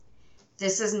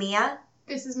This is Mia.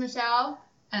 This is Michelle.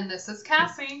 And this is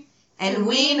Cassie. And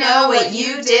we know what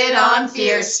you did on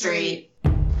Fear Street.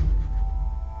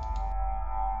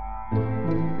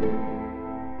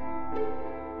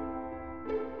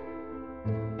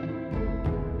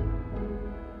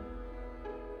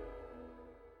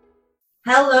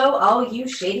 Hello, all you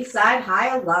Shadyside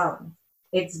High alum.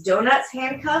 It's Donuts,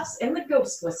 Handcuffs, and the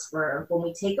Ghost Whisperer when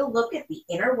we take a look at the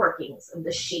inner workings of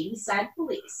the Shadyside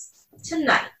Police.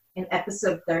 Tonight, in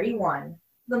episode 31,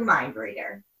 The Mind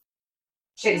Reader.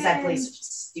 Shadyside Police are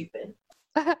just stupid.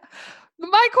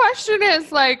 My question is,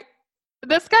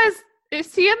 this guy's,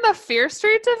 is he in the Fear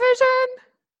Street division?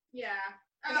 Yeah.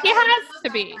 He has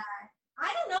to be.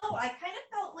 I don't know. I kind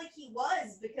of felt like he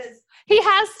was because He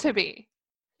has to be.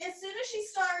 as soon as she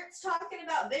starts talking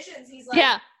about visions, he's like,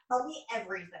 Yeah. tell me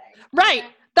everything. Right.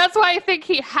 That's why I think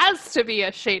he has to be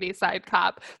a Shadyside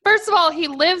cop. First of all, he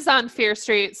lives on Fear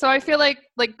Street, so I feel like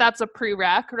that's a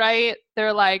prereq, right?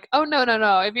 They're like, oh,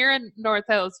 no. If you're in North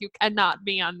Hills, you cannot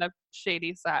be on the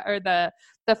Shadyside or the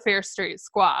Fear Street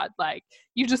squad. Like,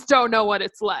 you just don't know what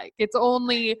it's like. It's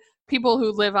only people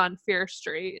who live on Fear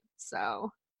Street,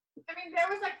 so. I mean, there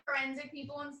was forensic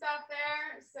people and stuff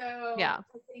there, so Yeah.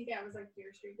 I think that was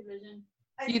Fear Street Division.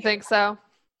 You think so?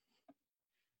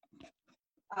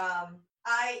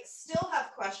 I still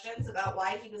have questions about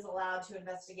why he was allowed to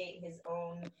investigate his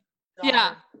own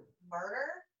Yeah.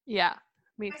 murder. Yeah,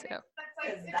 me I too. think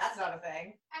Because that's not a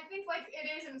thing. I think it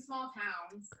is in small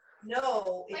towns.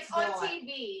 No, it's on not.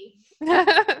 TV.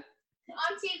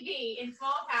 On TV in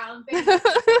small towns, they do it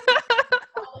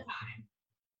all the time.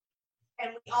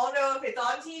 And we all know if it's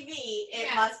on TV,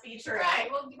 it must be true. Right.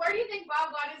 Well, where do you think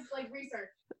Bob got his research?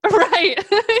 Right.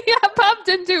 Yeah, Bob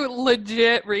didn't do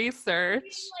legit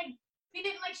research. He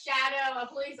didn't shadow a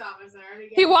police officer.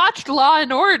 He watched Law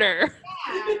and Order.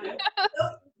 Yeah.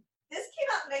 This came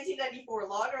out in 1994.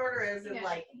 Law and Order is in he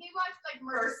watched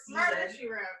Murder She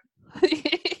Wrote.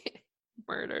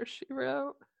 Murder, She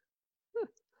Wrote.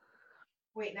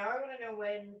 Wait, now I want to know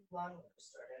when Law and Order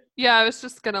started. Yeah, I was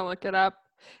just gonna look it up.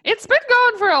 It's been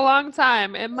going for a long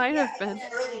time. It might have been in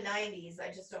the early 90s. I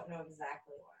just don't know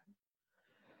exactly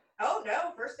when. Oh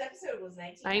no, first episode was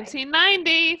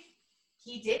 1990.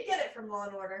 He did get it from Law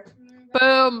and Order.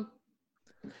 Boom.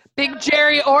 Big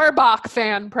Jerry Orbach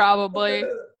fan, probably.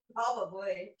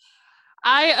 Probably.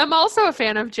 I am also a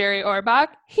fan of Jerry Orbach.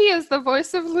 He is the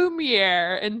voice of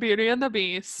Lumiere in Beauty and the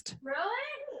Beast.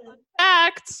 Really?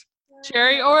 Fact.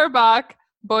 Jerry Orbach,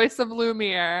 voice of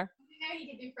Lumiere. You know he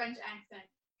can do French accent.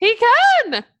 He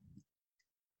can!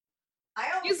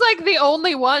 He's the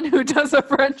only one who does a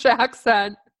French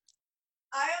accent.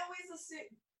 I always assume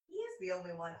he is the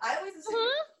only one. I always assume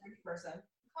he's a French person.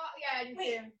 Yeah, I do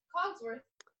too. Cogsworth.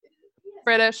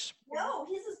 British. No,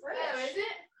 he's British. Oh, is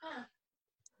it? Huh.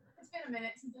 It's been a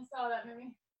minute since I saw that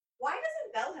movie. Why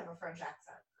doesn't Belle have a French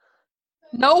accent?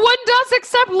 No one does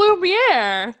except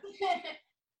Lumiere.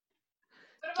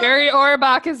 Jerry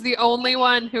Orbach is the only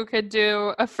one who could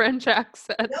do a French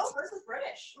accent. No, hers is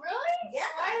British. Really? Yeah.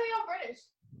 Why are they all British?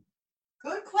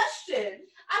 Good question.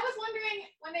 I was wondering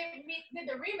when they did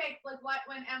the remake,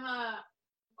 when Emma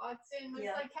Watson was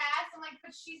cast, I'm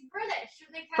but she's British.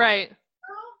 Should they cast right. her?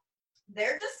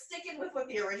 They're just sticking with what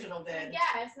the original did.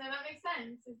 Yes, no, that makes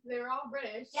sense. They're all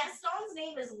British. Gaston's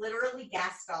name is literally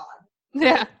Gaston.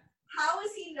 Yeah. How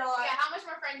is he not? Yeah, how much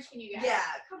more French can you get? Yeah,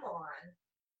 come on.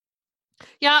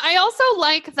 Yeah, I also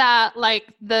like that,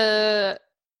 the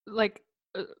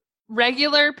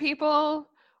regular people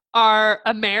are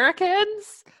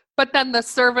Americans, but then the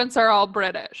servants are all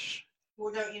British.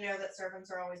 Well, don't you know that servants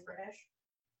are always British?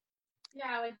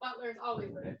 Yeah, Butler's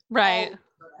always British. Right. Always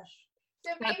British.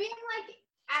 So maybe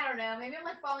I don't know, maybe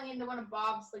I'm falling into one of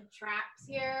Bob's traps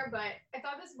here, but I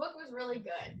thought this book was really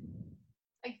good.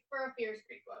 For a Fear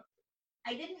Street book.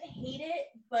 I didn't hate it,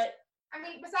 but I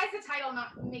mean, besides the title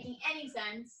not making any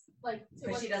sense,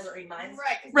 because she doesn't read minds.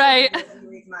 Right. She doesn't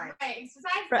read minds. Right.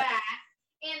 Besides that,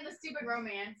 and the stupid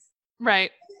romance.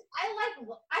 Right.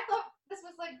 I thought this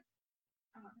was I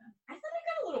don't know. I thought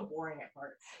it got a little boring at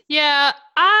parts. Yeah,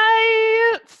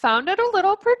 I found it a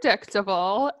little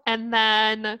predictable, and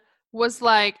then was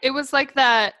it was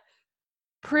that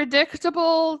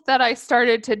predictable that I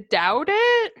started to doubt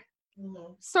it,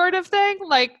 sort of thing.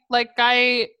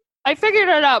 I figured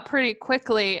it out pretty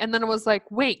quickly, and then it was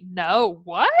wait, no,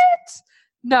 what?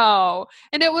 No.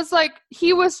 And it was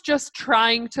he was just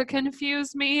trying to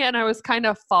confuse me, and I was kind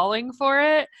of falling for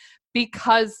it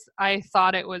because I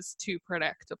thought it was too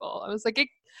predictable. I was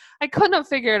I couldn't have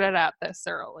figured it out this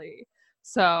early.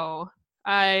 So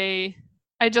I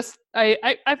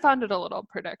found it a little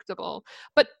predictable.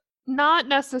 But not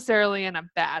necessarily in a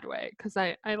bad way, because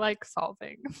I like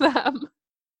solving them.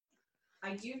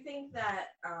 I do think that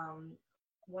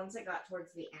once it got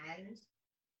towards the end,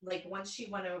 like once she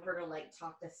went over to like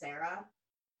talk to Sarah,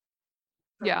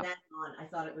 from Yeah. then on, I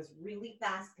thought it was really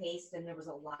fast paced and there was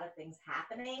a lot of things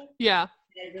happening. Yeah.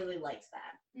 And I really liked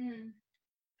that. Mm.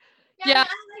 Yeah.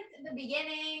 I liked the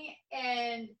beginning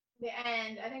and the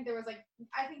end. I think there was like,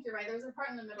 I think you're right. There was a part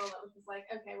in the middle that was just like,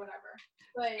 okay, whatever.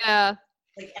 But Yeah.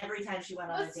 Like every time she went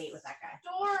on a date with that guy.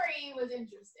 Story was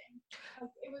interesting.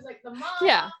 Like, it was like the mom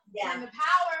Yeah. and the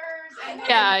powers and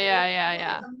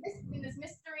Yeah. this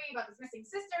mystery about this missing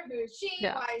sister. Who is she?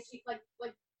 Yeah. Why is she like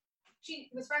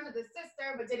she was friends with his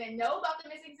sister but didn't know about the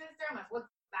missing sister? I'm like, what's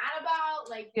that about?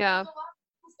 Like, Yeah. there's a lot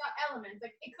of elements.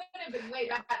 Like, it could have been way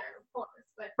better, of course,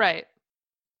 but Right.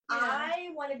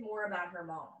 I wanted more about her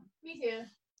mom. me too.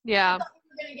 Yeah.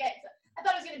 I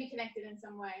thought it was gonna be connected in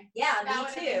some way. Yeah, That me would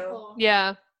have been too. cool.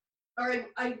 Yeah. Or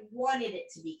I wanted it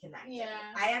to be connected.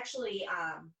 Yeah. I actually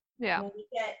Yeah.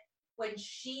 when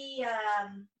she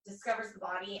discovers the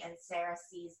body and Sarah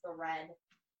sees the red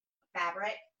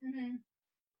fabric, Mm-hmm.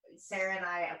 Sarah and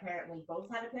I apparently both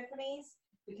had epiphanies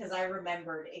because I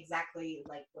remembered exactly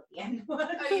like what the end was.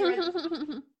 Oh, you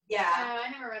read Yeah. I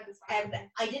never read this one. And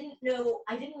I didn't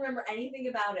remember anything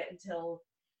about it until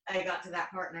I got to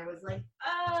that part and I was like,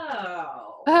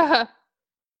 oh.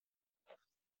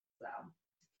 So.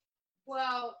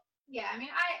 Well, yeah, I mean,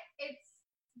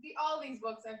 all these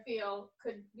books I feel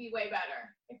could be way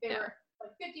better if they were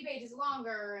like 50 pages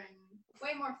longer and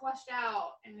way more fleshed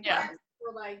out and the characters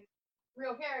were like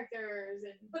real characters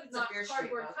and not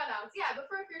cardboard cutouts. Yeah, but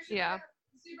for a Fear Street book,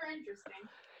 it's super interesting.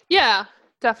 Yeah,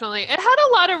 definitely. It had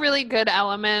a lot of really good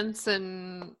elements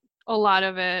and a lot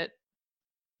of it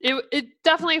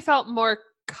definitely felt more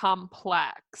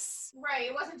complex. Right.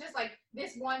 It wasn't just like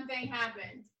this one thing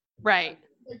happened. Right.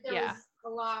 Like, there was a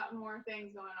lot more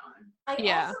things going on. I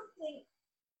also think,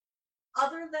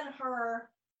 other than her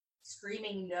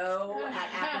screaming no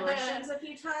at apparitions a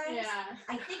few times,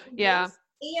 I think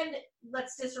and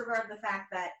let's disregard the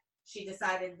fact that she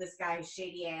decided this guy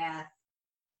Shady AF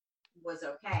was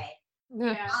okay.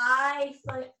 Yeah. I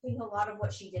think a lot of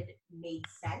what she did made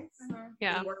sense. Mm-hmm.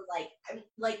 Yeah. They were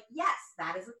like, yes,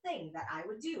 that is a thing that I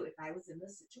would do if I was in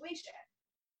this situation.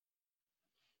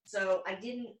 So I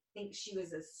didn't think she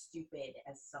was as stupid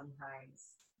as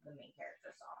sometimes the main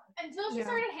character saw. Until she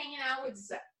started hanging out with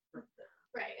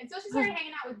Right. Until she started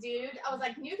hanging out with Dude, I was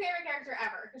like, new favorite character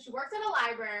ever. Because she works in a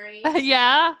library.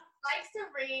 Yeah. Likes to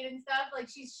read and stuff. Like,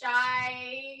 she's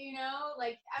shy, you know?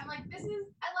 Like, I'm like, and she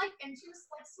was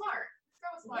like smart. This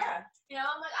girl was smart. Yeah. You know,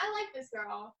 I'm like, I like this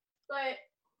girl. But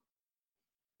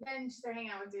then she started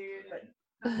hanging out with Dude.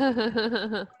 And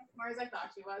as smart as I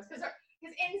thought she was. Because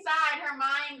inside her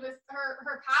mind was,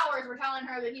 her powers were telling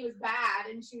her that he was bad.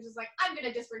 And she was just like, I'm going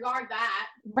to disregard that.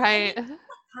 Right. I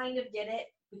kind of get it.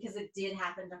 Because it did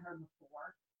happen to her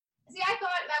before. See, I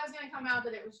thought that was going to come out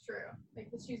that it was true.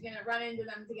 Like, that she was going to run into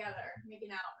them together,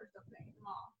 making out or something at the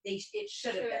mall. It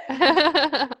should have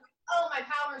been. Oh, my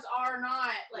powers are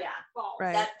not, false.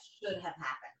 Right. That should have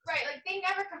happened. Right, like, they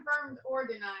never confirmed or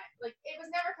denied. Like, it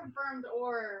was never confirmed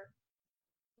or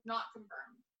not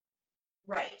confirmed.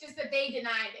 Right. Just that they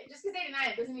denied it. Just because they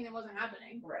denied it doesn't mean it wasn't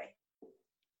happening. Right.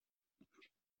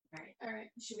 All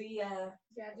right. Should we,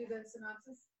 do the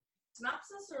synopsis?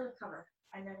 Synopsis or cover?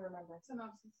 I never remember.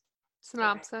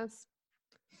 Synopsis.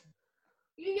 Okay.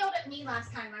 You yelled at me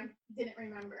last time. I didn't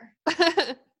remember.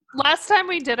 Last time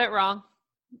we did it wrong.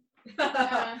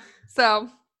 So.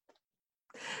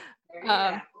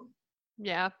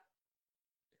 Yeah.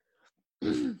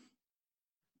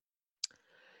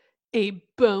 A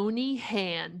bony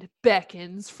hand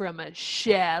beckons from a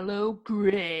shallow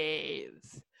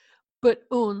grave. But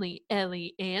only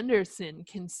Ellie Anderson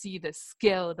can see the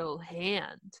skeletal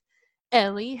hand.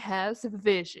 Ellie has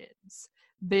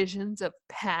visions of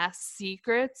past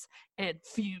secrets and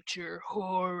future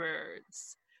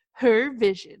horrors. Her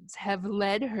visions have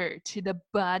led her to the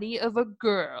body of a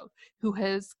girl who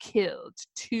has killed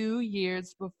 2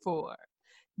 years before.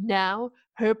 Now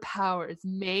her powers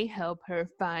may help her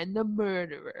find the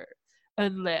murderer,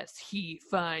 unless he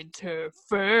finds her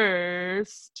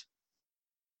first.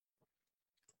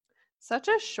 Such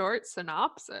a short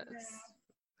synopsis. Yeah.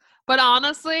 But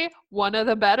honestly, one of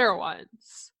the better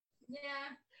ones.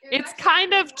 Yeah. It's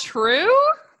kind of true.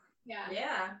 Yeah.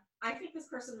 Yeah. I think this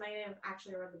person might have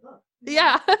actually read the book.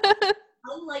 Yeah.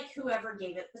 Unlike whoever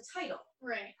gave it the title.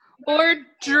 Right. Or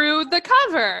drew the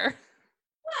cover.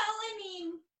 Well, I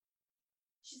mean,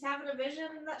 she's having a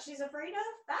vision that she's afraid of.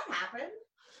 That happened.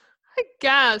 I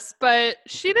guess, but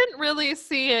she didn't really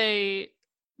see a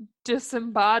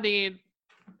disembodied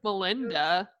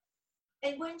Melinda.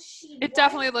 And when she It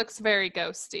definitely looks very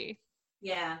ghosty.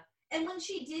 Yeah. And when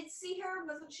she did see her,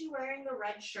 wasn't she wearing the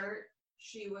red shirt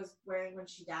she was wearing when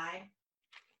she died?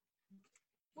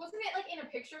 Wasn't it like in a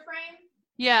picture frame?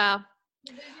 Yeah.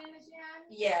 The vision that she had?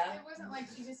 Yeah. It wasn't like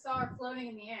she just saw her floating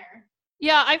in the air.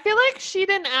 Yeah, I feel like she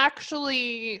didn't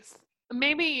actually,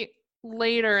 maybe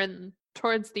later and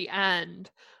towards the end,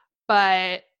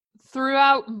 but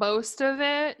throughout most of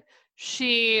it,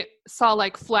 she saw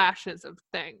like flashes of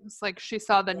things. Like she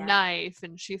saw the knife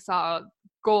and she saw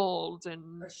gold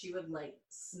and or she would like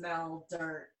smell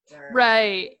dirt.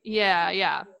 Right.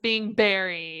 Yeah. Being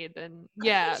buried and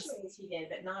yes. She did,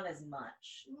 but not as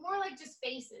much. More like just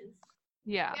faces.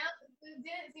 Yeah. It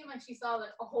didn't seem like she saw like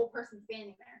a whole person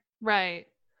standing there. Right.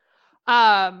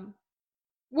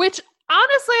 Which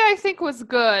honestly I think was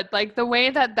good. Like the way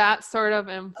that sort of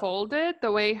unfolded,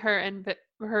 the way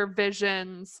her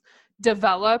visions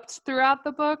developed throughout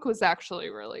the book was actually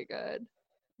really good.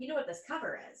 You know what this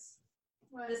cover is?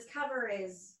 What? This cover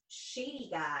is Shady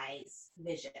Guy's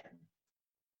vision.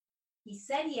 He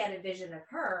said he had a vision of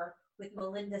her with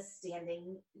Melinda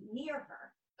standing near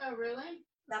her. Oh, really?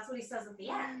 That's what he says at the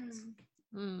end.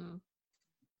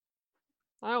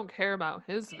 I don't care about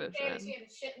his vision. She had a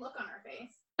shit look on her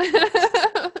face.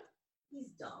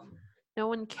 He's dumb. No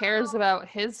one cares about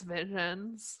his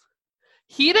visions.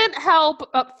 He didn't help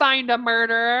find a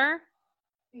murderer.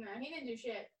 No, he didn't do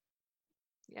shit.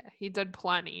 Yeah, he did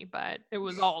plenty, but it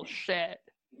was all shit.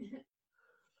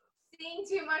 Seeing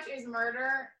too much is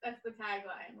murder. That's the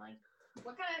tagline. Like,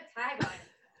 what kind of tagline?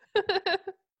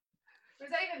 What does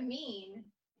that even mean?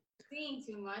 Seeing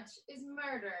too much is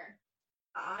murder.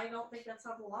 I don't think that's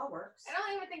how the law works. I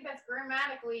don't even think that's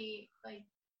grammatically, like,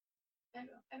 I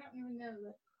don't even know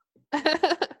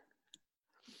that.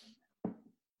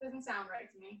 Doesn't sound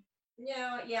right to me.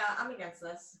 Yeah, I'm against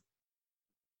this.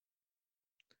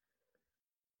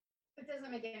 It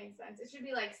doesn't make any sense. It should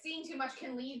be like, seeing too much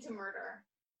can lead to murder.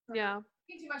 Yeah.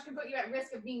 Seeing too much can put you at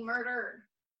risk of being murdered.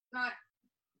 Not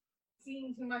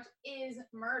seeing too much is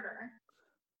murder.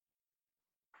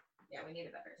 Yeah, we need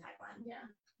a better tagline. Yeah.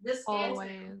 This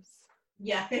always.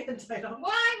 Yeah, title.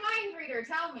 Why mind reader?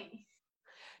 Tell me.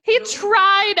 He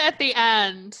tried at the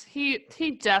end.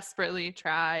 He desperately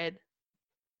tried.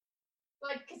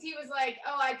 Like, because he was like,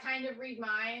 oh, I kind of read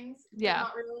minds. Yeah.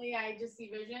 Not really. I just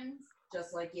see visions.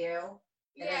 Just like you.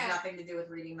 It has nothing to do with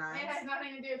reading minds. It has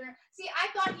nothing to do with her. See, I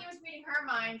thought he was reading her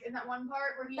minds in that one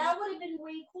part where he. That would have been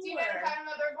way cooler. Do you know what I'm talking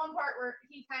about? There's one part where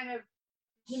he kind of.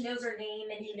 He knows her name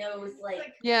and he knows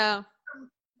like yeah.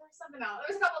 There's something else.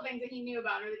 There was a couple of things that he knew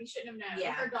about her that he shouldn't have known.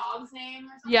 Yeah. Like her dog's name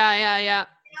or something. Yeah.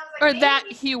 Like, or that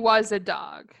he was a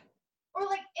dog. Or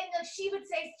like, and like she would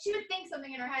think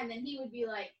something in her head, and then he would be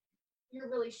like, "You're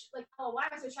really like, oh, why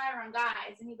am I so shy around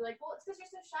guys?" And he'd be like, "Well, it's because you're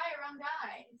so shy around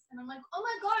guys." And I'm like, "Oh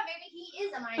my god, maybe he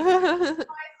is a mind reader."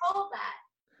 So I called that.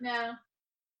 No.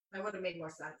 That would have made more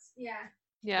sense. Yeah.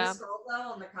 Yeah. The scroll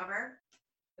though on the cover,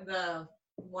 the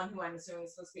one who I'm assuming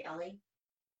is supposed to be Ellie.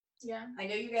 Yeah. I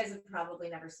know you guys have probably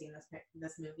never seen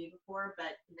this movie before,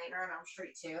 but Nightmare on Elm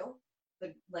Street 2,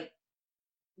 the like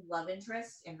love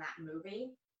interest in that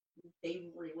movie,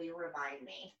 they really remind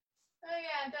me. Oh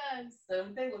yeah, it does.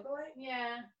 Don't they look alike?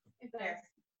 Yeah, it does. There.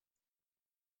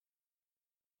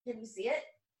 Can you see it?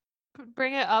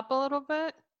 Bring it up a little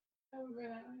bit. Oh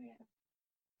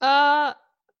yeah.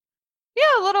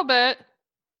 Yeah, a little bit.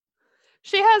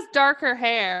 She has darker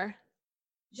hair.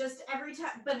 Just every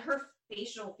time, but her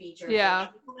facial features. Yeah.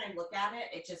 Like, when I look at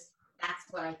it, that's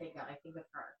what I think of. I think of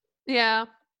her. Yeah.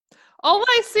 All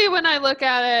I see when I look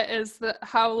at it is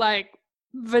how like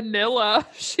vanilla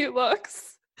she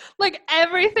looks. Like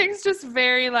everything's just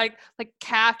very like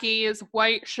khakis,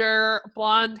 white shirt,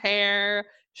 blonde hair.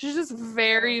 She's just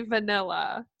very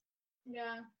vanilla.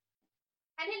 Yeah.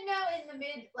 I didn't know in the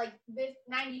mid like this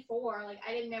 94, like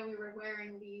I didn't know we were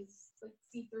wearing these like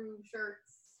see-through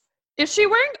shirts. Is she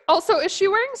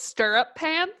wearing stirrup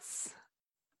pants?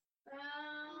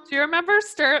 Do you remember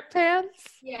stirrup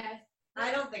pants? Yes.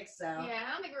 I don't think so. Yeah,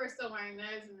 I don't think we were still wearing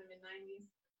those in the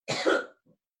mid-90s.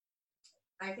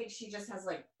 I think she just has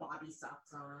like bobby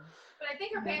socks on. But I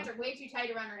think her pants are way too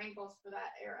tight around her ankles for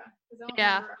that era. Because I don't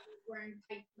Yeah. remember wearing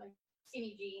tight like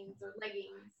skinny jeans or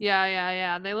leggings.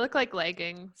 Yeah. They look like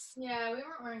leggings. Yeah, we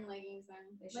weren't wearing leggings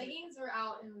then. Leggings were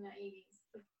out in the 80s.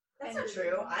 Like, that's not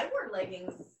true. I wore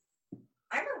leggings.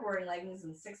 I remember wearing leggings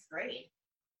in 6th grade.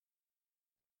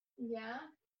 Yeah.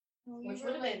 Well, which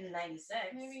would have been in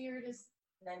 96. Maybe you were just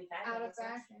 95. out 96. of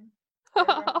fashion.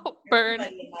 Burn.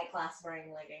 Everybody in my class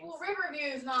wearing leggings. Well,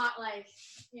 Riverview's not like,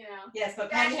 you know. Yes,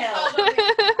 but Penn Fashion Hill. Hall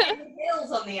doesn't- Penn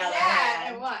Hills on the other hand.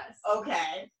 Yeah, it was.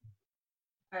 Okay.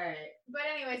 All right. But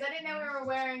anyways, I didn't know we were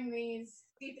wearing these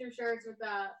see-through shirts with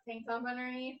the tank top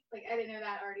underneath. Like, I didn't know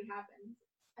that already happened.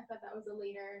 I thought that was a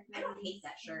later. I don't hate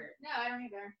that shirt. No, I don't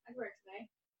either. I'd wear it today,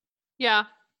 Yeah.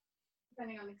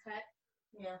 depending on the cut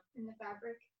Yeah. and the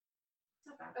fabric. It's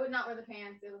not bad. I would not wear the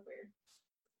pants. They look weird.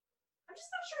 I'm just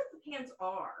not sure if the pants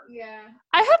are. Yeah.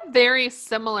 I have very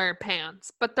similar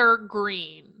pants, but they're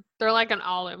green. They're like an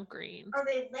olive green. Are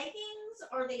they leggings?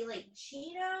 Are they like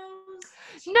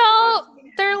Cheetos? No,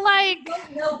 they're like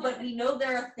No, but we know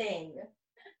they're a thing.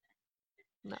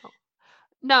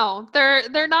 no,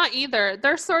 they're not either.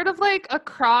 They're sort of like a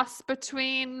cross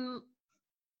between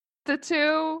the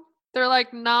two. They're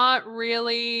like not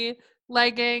really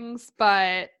leggings,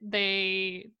 but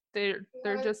they're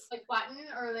Are they, just like button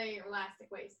or are they elastic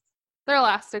waist? they're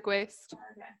elastic waist.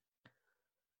 Okay.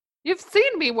 You've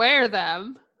seen me wear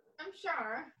them. I'm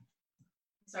sure.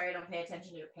 Sorry, I don't pay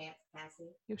attention to your pants,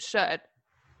 Cassie. You should.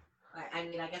 I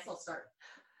mean, I guess I'll start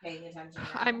paying attention. Now.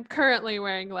 I'm currently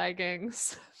wearing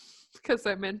leggings because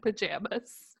I'm in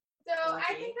pajamas. So I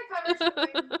Lucky. think the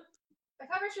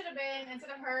cover should have been,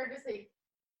 instead of her just like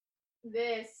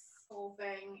this whole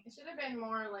thing, it should have been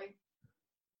more like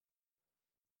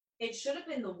It should have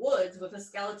been the woods with a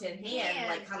skeleton hand,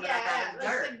 like coming up out of the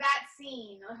dirt. like that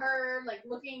scene, her like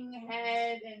looking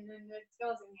ahead and then the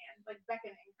skeleton hand like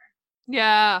beckoning her.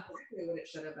 Yeah. Exactly what it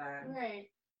should have been. Right.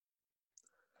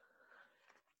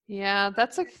 Yeah,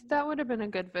 that would have been a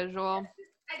good visual.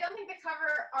 I don't think the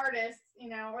cover artist, you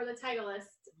know, or the titleist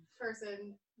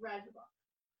person read the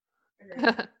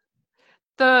book.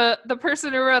 The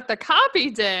person who wrote the copy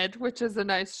did, which is a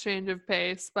nice change of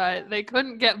pace, but they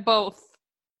couldn't get both.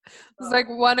 It was like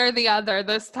one or the other.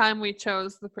 This time we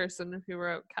chose the person who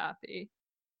wrote copy.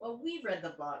 Well, we read the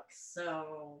book,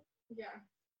 so Yeah.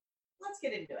 let's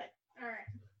get into it. All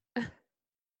right.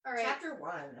 All right. Chapter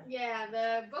 1. Yeah,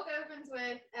 the book opens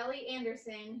with Ellie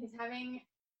Anderson, who's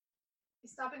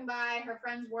stopping by her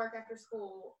friend's work after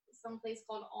school, someplace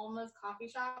called Alma's Coffee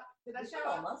Shop. Did that Is show it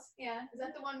up? Alma's? Yeah. Is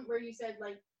that the one where you said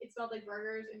like it smelled like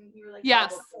burgers and you were like,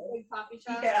 Yes. "Oh, big coffee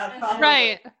shop"? Yeah, probably.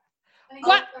 Right. I think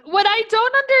What that's- what I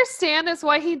don't understand is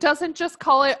why he doesn't just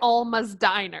call it Alma's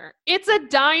Diner. It's a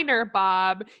diner,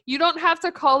 Bob. You don't have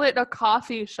to call it a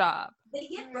coffee shop. They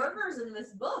get burgers in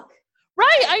this book.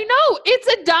 Right, I know. It's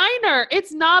a diner.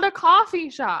 It's not a coffee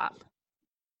shop.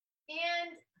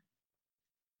 And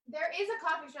there is a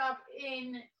coffee shop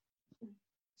in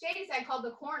Shadyside called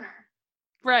The Corner.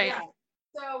 Right. Yeah.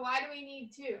 So why do we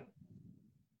need two?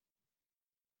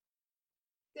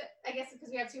 I guess because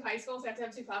we have two high schools, we have to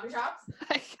have two coffee shops.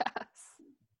 I guess.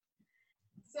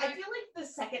 So I feel like the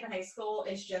second high school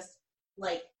is just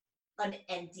like an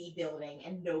empty building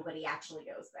and nobody actually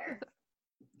goes there.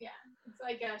 it's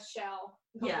like a shell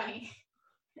Yeah. company.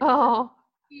 Oh,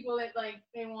 People that like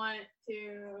they want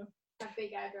to have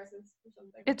fake addresses or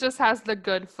something. it just has the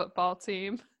good football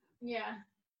team. Yeah.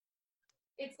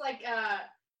 It's like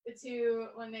the two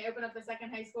when they open up the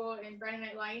second high school in Friday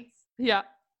Night Lights. Yeah,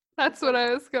 that's what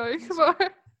I was going for.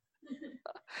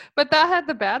 But that had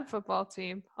the bad football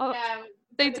team. Oh, Yeah,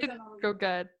 they but it's did an old- go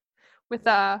good. With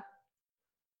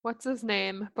what's his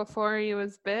name before he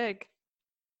was big?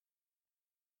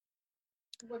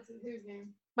 whose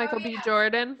name? Michael Oh, B. yeah.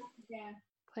 Jordan Yeah,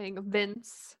 playing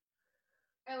Vince.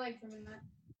 I liked him in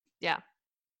that.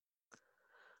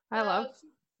 I So, love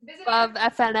visiting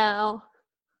FNL.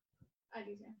 I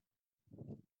do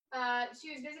too.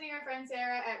 She was visiting her friend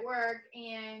Sarah at work,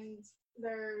 and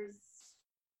there's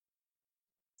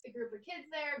a group of kids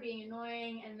there being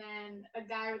annoying, and then a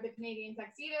guy with a Canadian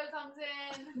tuxedo comes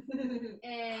in,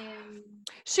 and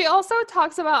She also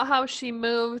talks about how she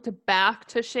moved back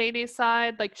to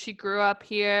Shadyside, like she grew up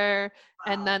here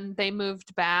and Wow. then they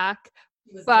moved back.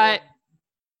 She was but- born.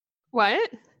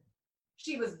 What?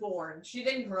 She was born. She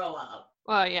didn't grow up.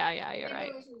 Oh yeah, you're I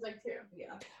right. think she was like 2.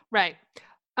 Yeah. Right.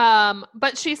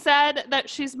 But she said that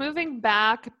she's moving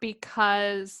back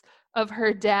because of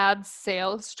her dad's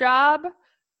sales job.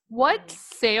 What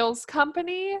sales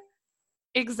company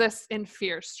exists in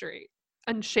Fear Street?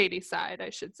 On Shadyside, I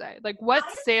should say. Like, what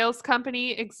sales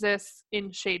company exists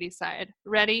in Shadyside?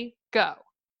 Ready? Go.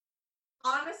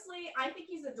 Honestly, I think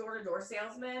he's a door-to-door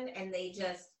salesman, and they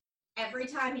just every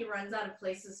time he runs out of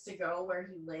places to go where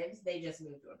he lives, they just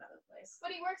move to another place.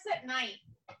 But he works at night.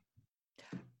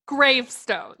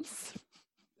 Gravestones.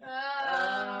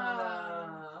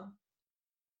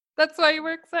 That's why he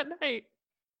works at night.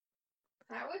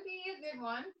 That would be a good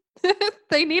one.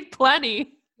 They need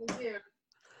plenty. They do.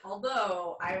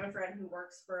 Although I have a friend who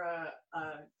works for a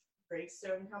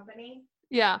gravestone company,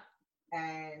 Yeah.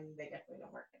 and they definitely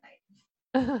don't work at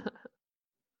night.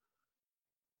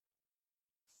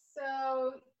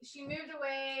 So she moved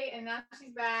away, and now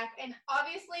she's back. And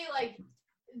obviously, like,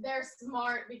 they're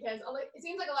smart because it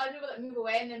seems like a lot of people that move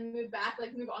away and then move back,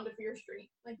 like, move on to Fear Street.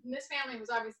 Like, this family was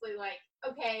obviously like,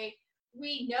 okay,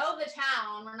 we know the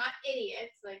town. We're not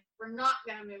idiots. Like, we're not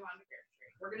going to move on to Fear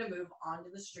Street. We're going to move on to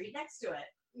the street next to it.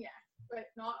 Yeah, but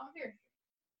not on Fear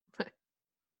Street.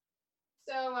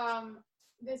 So,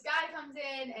 this guy comes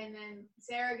in, and then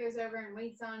Sarah goes over and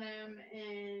waits on him,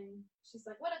 and she's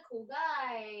like, what a cool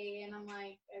guy. And I'm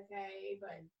like, okay,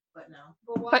 But no.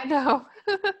 but why? But no.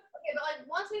 Okay, but like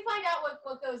once we find out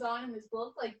what goes on in this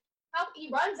book, like how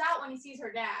he runs out when he sees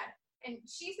her dad, and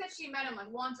she said she met him like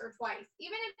once or twice.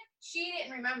 Even if she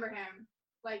didn't remember him,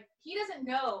 like he doesn't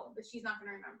know that she's not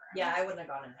gonna remember him. Yeah, I wouldn't have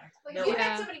gone in there. Like No if you way.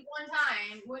 met somebody one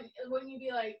time, wouldn't you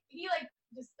be like he like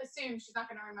just assumes she's not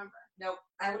gonna remember? Nope,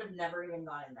 I would have never even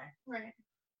gone in there. Right.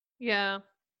 Yeah.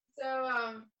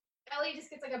 So Ellie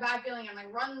just gets like a bad feeling and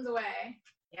like runs away.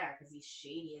 Yeah, because he's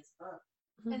shady as fuck.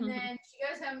 And then she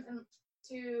goes home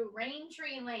to Rain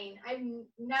Tree Lane. I've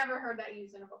never heard that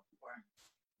used in a book before.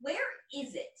 Where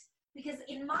is it? Because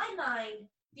in my mind,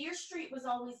 Fear Street was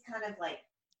always kind of like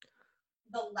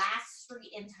the last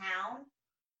street in town,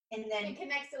 and then It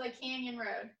connects to like Canyon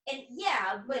Road. and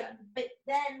but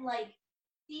then like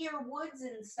Fear Woods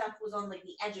and stuff was on like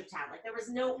the edge of town. Like there was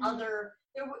no other.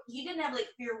 You didn't have like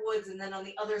Fear Woods, and then on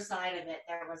the other side of it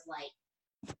there was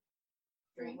like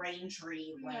Rain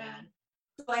Tree Lane. Yeah.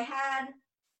 So I had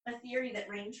a theory that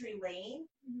Rain Tree Lane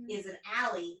is an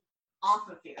alley off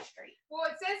of Fear Street. Well,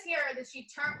 it says here that she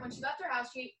turned when she left her house.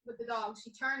 With the dog, she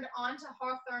turned onto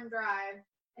Hawthorne Drive,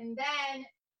 and then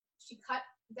she cut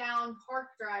down Park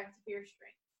Drive to Fear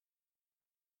Street.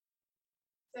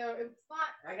 So it's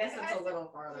not. I guess it's a little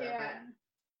farther. Yeah,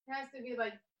 it has to be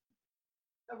like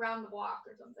around the block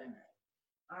or something.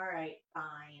 All right,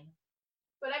 fine.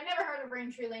 But I've never heard of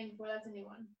Rain Tree Lane before. That's a new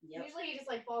one. Yep. Usually he just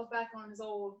like falls back on his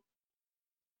old,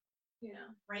 you know.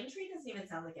 Rain Tree doesn't even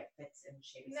sound like it fits in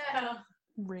Shady. No.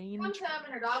 Rain. Comes home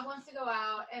and her dog wants to go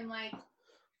out, and like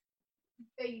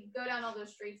they go down all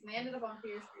those streets, and they ended up on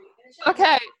Fear Street. And it's just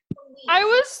Okay. I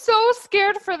was so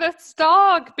scared for this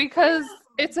dog because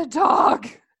it's a dog.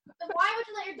 Then why would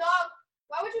you let your dog?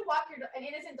 Why would you walk an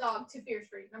innocent dog to Fear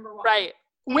Street? Number one. Right.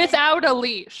 Without a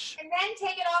leash. And then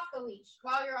take it off the leash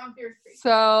while you're on Fear Street.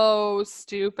 So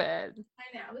stupid.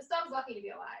 I know. This dog's lucky to be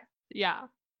alive. Yeah.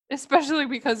 Especially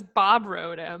because Bob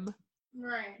rode him.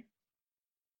 Right.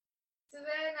 So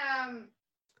then,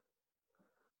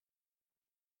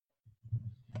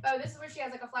 oh, this is where she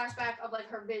has like a flashback of like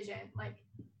her vision. Like,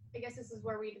 I guess this is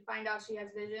where we find out she has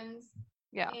visions.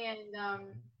 Yeah. And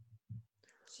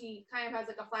she kind of has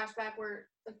like a flashback where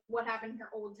like what happened in her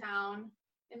old town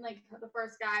and like the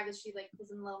first guy that she like was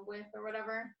in love with or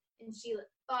whatever, and she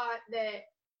thought that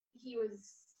he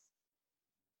was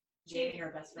Dating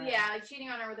her best friend. Yeah, like cheating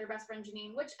on her with her best friend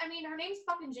Janine. Which I mean, her name's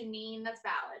fucking Janine. That's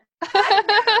valid.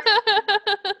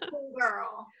 Cool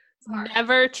girl. Smart.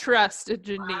 Never trust a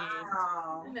Janine.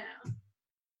 Wow. No.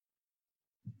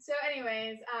 So,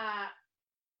 anyways,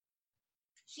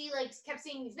 she like kept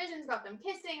seeing these visions about them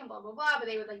kissing and blah blah blah, but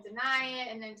they would like deny it.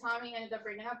 And then Tommy ended up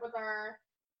breaking up with her,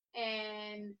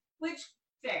 and Which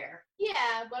fair.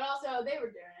 yeah, but also they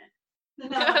were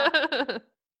doing it.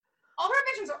 All her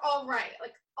visions are all right,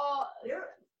 like all. You're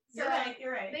So right.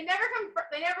 You're right. They never come.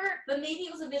 They never. But maybe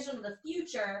it was a vision of the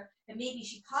future, and maybe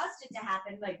she caused it to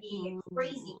happen by being a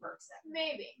crazy person.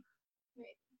 Maybe.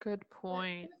 Good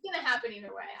point. It's gonna happen either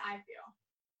way, I feel.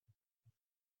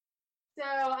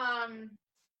 So,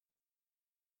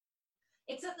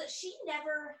 Except that she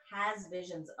never has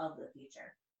visions of the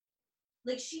future.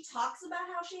 Like, she talks about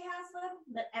how she has them,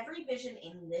 but every vision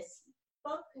in this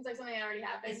book it's like something that already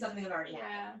happened. is something that already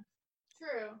happened. Yeah,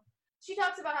 true. She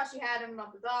talks about how she had him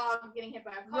about the dog getting hit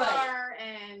by a car,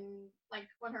 and like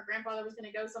when her grandfather was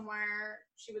gonna go somewhere,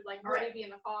 she would like already be in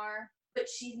the car. But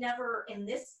she never, in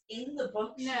the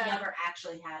book, she No. never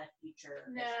actually had a future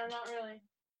No, vision. not really.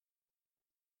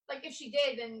 Like if she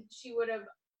did, then she would have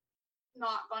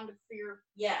not gone to Fear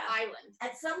Yeah. Island.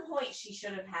 At some point, she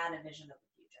should have had a vision of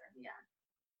the future. Yeah.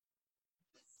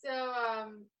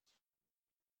 So,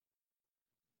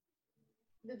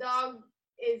 the dog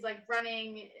is like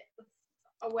running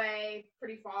away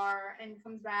pretty far and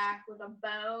comes back with a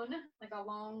bone, like a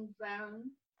long bone.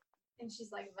 And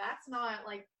she's like, that's not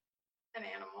like an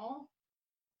animal.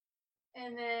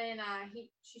 And then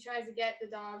she tries to get the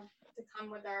dog to come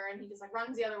with her, and he just like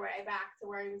runs the other way back to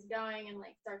where he was going and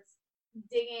like starts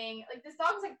digging. Like this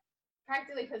dog's like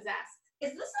practically possessed.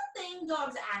 Is this a thing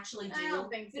dogs actually do? I don't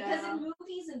think so. Because in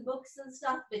movies and books and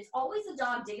stuff, it's always a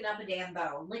dog digging up a damn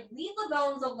bone. Like, leave the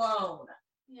bones alone.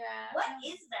 Yeah. What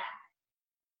is that?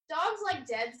 Dogs like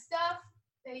dead stuff.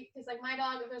 Because like my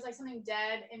dog, if there's like something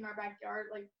dead in our backyard,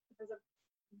 like if there's a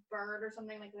bird or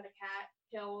something like that a cat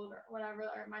killed or whatever,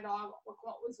 or my dog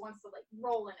was wants to like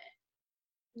roll in it,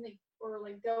 and or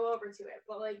like go over to it,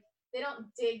 but like they don't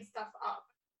dig stuff up.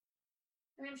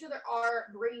 I mean, I'm sure there are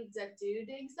breeds that do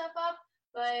dig stuff up,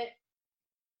 but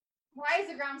why is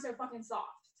the ground so fucking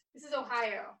soft? This is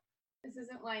Ohio. This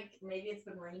isn't like maybe it's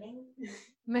been raining.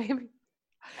 Maybe.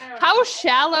 How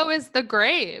shallow is the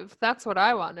grave? That's what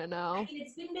I want to know. I mean,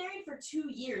 it's been buried for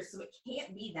 2 years, so it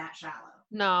can't be that shallow.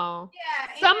 No.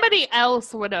 Yeah. Somebody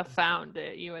else would have found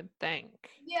it, you would think.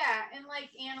 Yeah, and like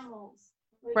animals.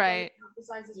 Right.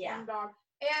 Besides this one dog.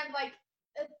 And like,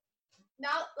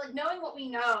 now, like knowing what we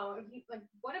know, like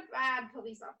what a bad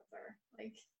police officer.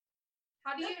 Like,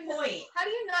 how do you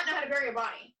not know how to bury a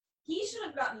body? He should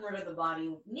have gotten rid of the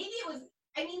body. Maybe it was.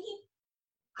 I mean,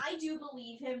 I do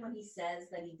believe him when he says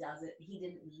that he does it. He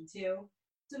didn't need to.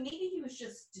 So maybe he was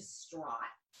just distraught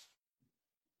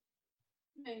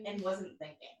and wasn't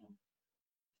thinking.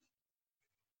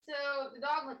 So the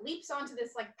dog like leaps onto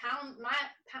this like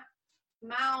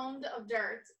mound of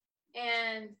dirt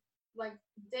and like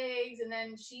digs, and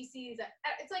then she sees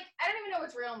it's like I don't even know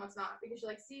what's real and what's not, because she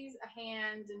like sees a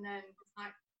hand and then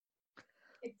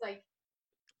it's like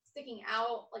sticking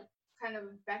out, like kind of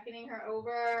beckoning her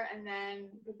over, and then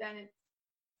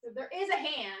so there is a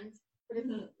hand, but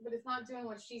it's not doing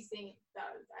what she's seeing it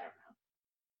does. I don't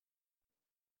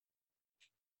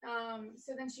know.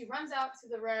 So then she runs out to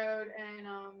the road and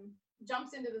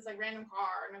jumps into this like random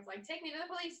car, and it's like, take me to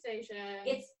the police station.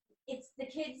 It's the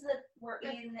kids that were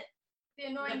in the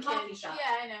annoying coffee shop.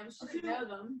 Yeah, I know. She didn't know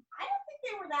them. I don't think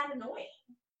they were that annoying.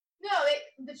 No,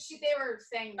 they were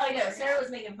saying. I know Sarah was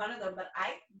making fun of them, but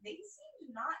they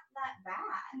seemed not that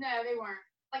bad. No, they weren't.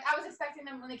 Like I was expecting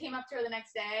them when they came up to her the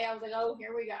next day. I was like, oh,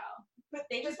 here we go. But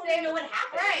they just didn't know what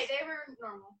happened. Right, they were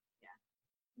normal. Yeah.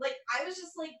 Like I was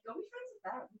just like, go be friends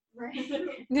with them.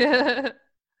 Right. Yeah.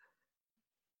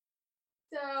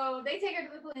 So they take her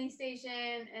to the police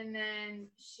station, and then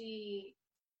she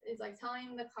is like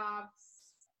telling the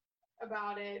cops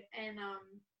about it, and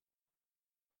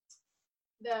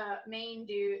the main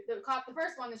dude, the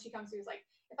first one that she comes to is like,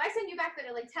 if I send you back there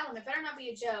to like tell him, it better not be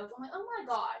a joke. I'm like, oh my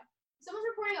god, someone's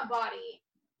reporting a body.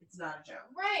 It's not a joke,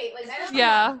 right? Like I don't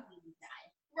yeah.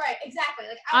 Right, exactly.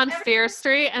 Like on Fear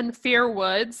Street and Fear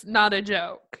Woods, not a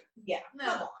joke. Yeah,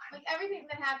 no, like everything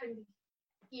that happened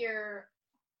here,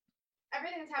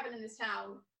 everything that's happened in this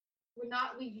town would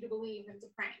not lead you to believe it's a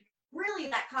prank. Really,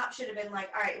 that cop should have been like,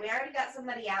 all right, we already got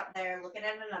somebody out there looking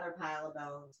at another pile of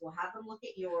bones. We'll have them look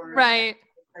at yours. Right.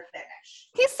 They're finished.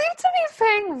 He seemed to be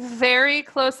paying very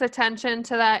close attention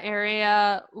to that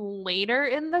area later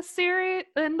in the series,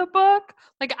 in the book.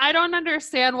 Like, I don't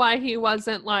understand why he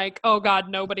wasn't like, oh God,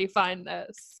 nobody find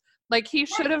this. Like, he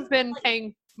should have been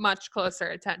paying much closer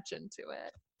attention to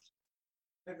it.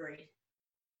 Agreed.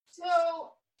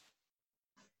 So,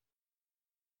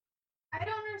 I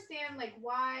don't understand, like,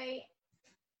 why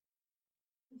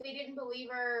they didn't believe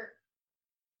her,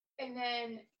 and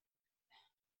then,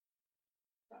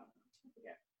 I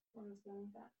forget where I was going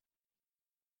with that.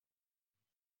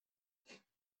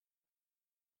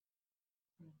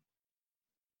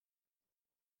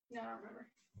 No, I don't remember.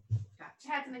 I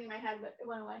had something in my head, but it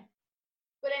went away.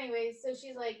 But anyways, so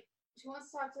she's like, she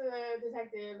wants to talk to the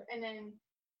detective, and then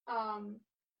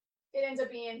it ends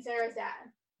up being Sarah's dad.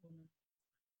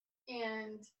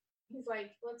 And he's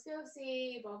like, let's go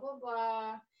see, blah, blah,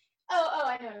 blah. Oh,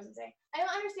 I know what I was going to say. I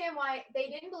don't understand why they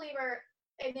didn't believe her.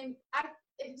 And then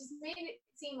it just made it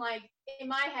seem like, in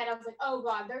my head, I was like, oh,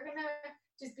 God, they're going to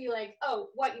just be like,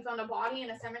 oh, what, you found a body in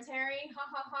a cemetery? Ha,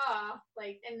 ha, ha.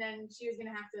 Like, and then she was going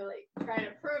to have to, like, try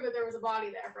to prove that there was a body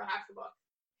there for half the book.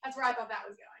 That's where I thought that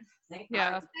was going.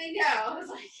 Yeah. I know. I was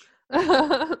like,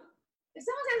 if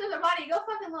someone says there's a body, go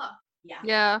fucking look.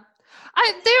 Yeah.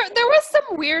 There was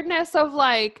some weirdness of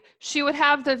like she would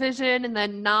have the vision and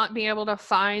then not be able to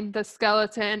find the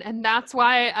skeleton, and that's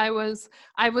why I was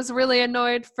really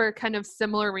annoyed for kind of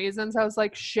similar reasons. I was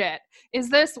like, shit, is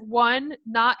this one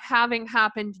not having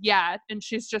happened yet and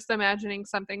she's just imagining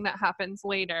something that happens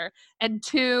later, and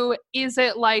two, is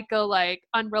it like a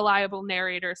unreliable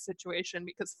narrator situation,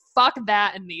 because fuck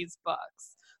that in these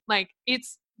books. Like,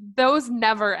 it's those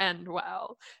never end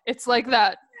well. It's like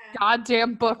that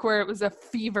goddamn book where it was a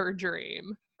fever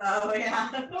dream. Oh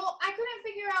yeah. Well, I couldn't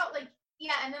figure out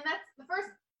and then that's the first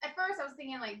at first I was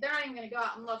thinking like they're not even gonna go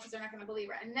out and look because they're not gonna believe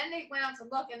her. And then they went out to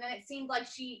look, and then it seemed like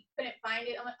she couldn't find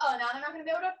it. I'm like, oh, now they're not gonna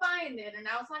be able to find it, and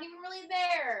now it's not even really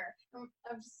there. I'm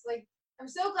just like, I'm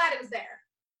so glad it was there.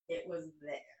 It was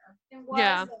there. It was.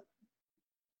 Yeah.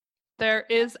 There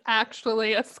is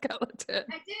actually a skeleton.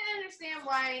 I didn't understand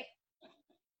why.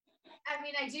 I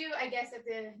mean, I do, I guess,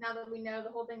 now that we know the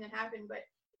whole thing that happened, but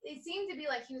it seemed to be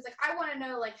like he was like, I want to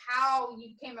know like how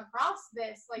you came across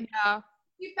this. Like, Yeah.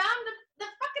 you found the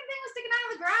fucking thing was sticking out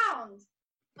of the ground.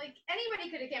 Like anybody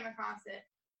could have came across it.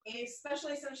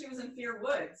 Especially since she was in Fear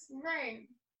Woods. Right.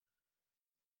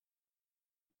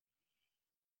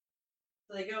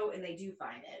 So they go and they do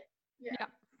find it. Yeah.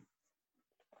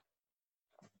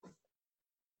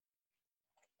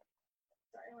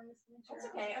 Sorry, I wanted to make sure.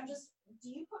 That's okay. Do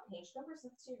you put page numbers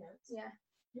next to your notes? Yeah.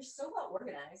 You're so well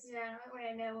organized. Yeah, that way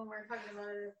I know when we're talking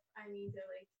about it, I need to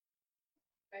like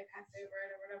bypass over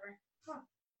it or whatever. Huh.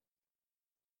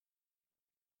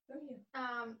 Go to you.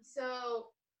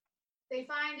 So they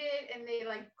find it and they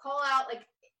like call out like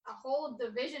a whole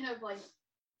division of like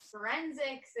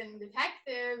forensics and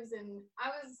detectives, and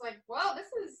I was like, whoa, this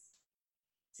is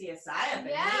CSI up in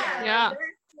yeah, here. Yeah.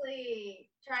 they're actually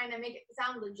trying to make it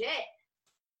sound legit.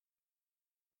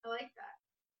 I like that.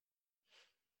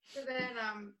 So then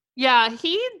Yeah,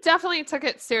 he definitely took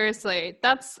it seriously.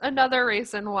 That's another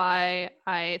reason why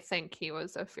I think he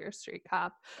was a Fear Street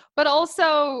cop. But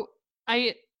also,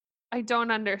 I don't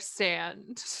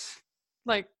understand,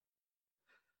 like,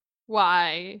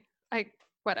 why.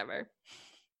 Whatever.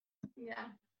 yeah.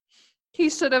 He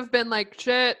should have been like,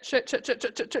 shit.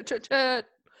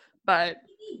 But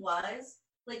He was.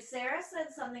 Like, Sarah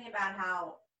said something about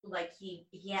how, like, he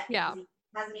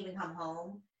hasn't even come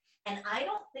home. And I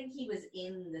don't think he was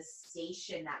in the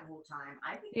station that whole time.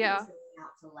 I think he was going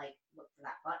out to, like, look for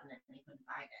that button and he couldn't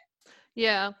find it.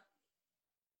 yeah.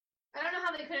 I don't know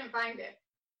how they couldn't find it.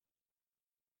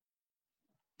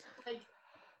 Like,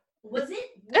 was it?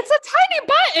 It's a tiny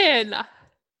button.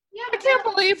 yeah, I can't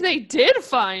believe they did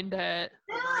find it.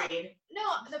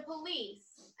 No, the police.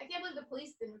 I can't believe the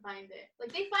police didn't find it.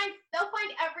 Like they'll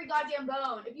find every goddamn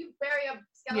bone. If you bury a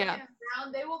skeleton in the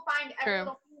ground, they will find every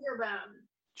little finger bone.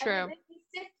 True. And then they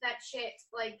sift that shit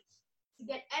like to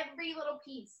get every little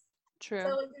piece. True.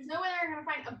 So like, there's no way they're gonna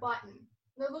find a button.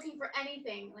 They're looking for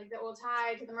anything like that will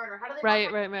tie to the murder. How do they Right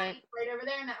over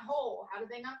there in that hole? How did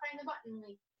they not find the button?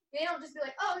 Like they don't just be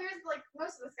like, oh, here's like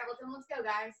most of the skeleton. Let's go,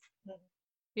 guys.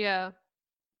 Yeah.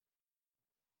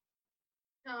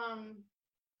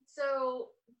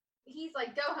 So he's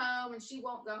like, go home, and she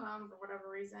won't go home for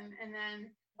whatever reason. And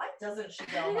then why doesn't she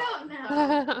go I home? don't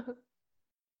know.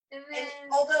 And then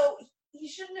although he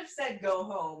shouldn't have said go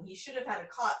home, he should have had a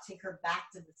cop take her back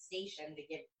to the station to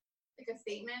give like a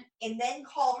statement, and then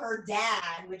call her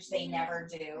dad, which they never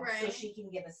do, right. so she can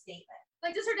give a statement.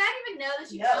 Like, does her dad even know that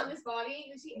she found this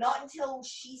body? Not until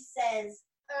she says.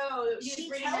 Oh, she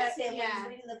tells him when he's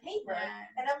reading the paper,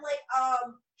 and I'm like,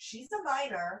 she's a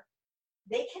minor.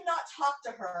 They cannot talk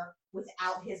to her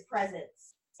without his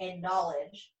presence and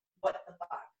knowledge. What the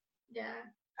fuck? Yeah.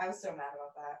 I was so mad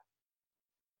about that.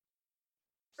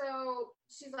 So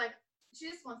she's like, she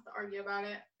just wants to argue about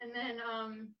it, and then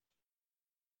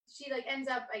she like ends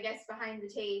up, I guess, behind the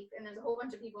tape, and there's a whole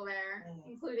bunch of people there,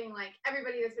 including like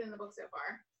everybody that's been in the book so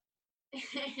far,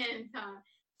 and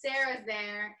Sarah's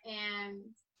there, and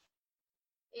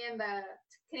the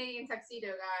Canadian tuxedo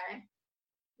guy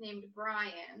named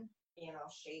Brian. Being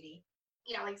all shady.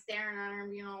 Yeah, like staring at her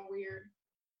and being all weird.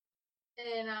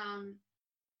 And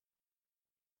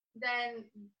then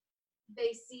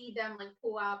they see them like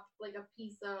pull out like a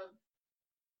piece of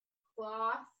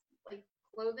cloth, like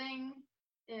clothing,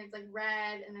 and it's like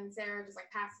red, and then Sarah just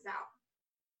like passes out.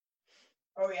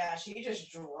 Oh yeah, she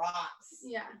just drops.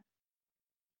 Yeah.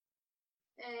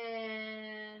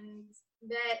 And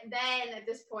then at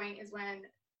this point is when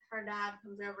her dad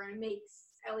comes over and makes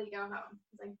Ellie go home.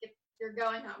 He's like, you're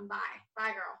going home. Bye.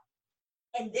 Bye, girl.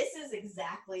 And this is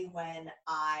exactly when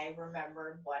I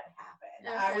remembered what happened.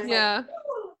 Okay. I was yeah.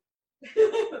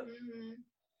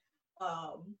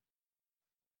 like,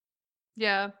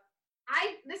 Yeah.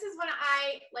 This is when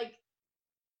I like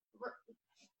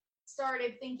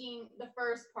started thinking the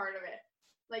first part of it.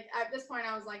 Like at this point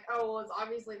I was like, oh, well, it's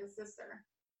obviously the sister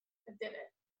that did it.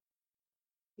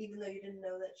 Even though you didn't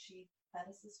know that she had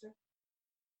a sister?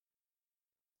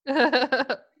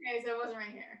 Okay, so it wasn't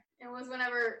right here. It was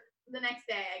whenever the next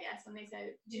day, I guess, when they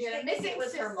said Did you think it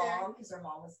was her mom because her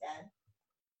mom was dead?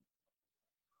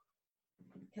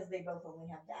 Because they both only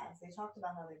have dads. They talked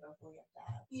about how they both only have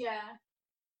dads. Yeah.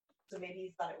 So maybe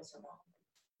you thought it was her mom.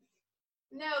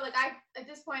 No, like at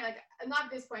this point, like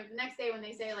not this point, the next day when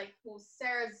they say like, well,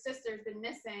 Sarah's sister's been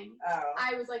missing,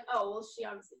 I was like, oh, well, she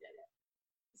obviously did it,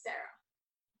 Sarah.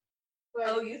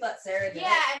 But, you thought Sarah did it?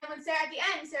 Yeah, and then when Sarah at the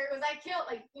end, Sarah goes, I killed,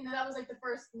 like, you know, that was like the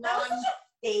first That was such a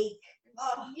fake.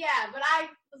 Oh. Yeah, but I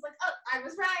was like, oh, I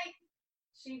was right.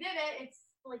 She did it. It's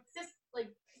like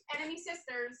enemy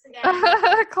sisters again.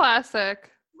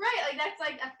 Classic. Right, like that's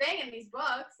like a thing in these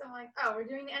books. I'm like, oh, we're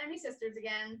doing the enemy sisters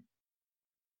again.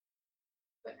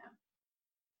 But no,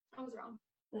 I was wrong.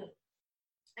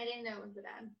 I didn't know it was the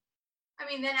dad. I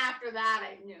mean, then after that,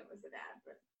 I knew it was the dad,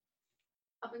 but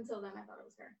up until then, I thought it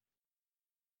was her.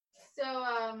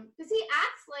 So, because he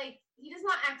acts like, he does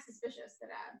not act suspicious, the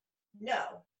dad.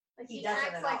 No. Like, he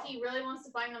acts like he really wants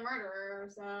to find the murderer,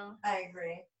 so. I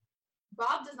agree.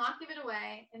 Bob does not give it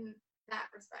away in that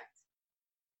respect.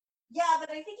 Yeah,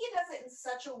 but I think he does it in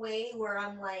such a way where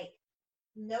I'm like,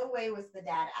 no way was the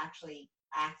dad actually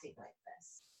acting like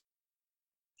this.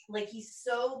 Like, he's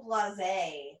so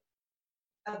blasé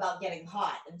about getting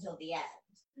caught until the end.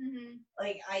 Mm-hmm.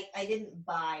 Like, I didn't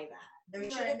buy that. There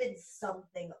should have been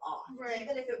something off,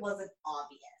 even if it wasn't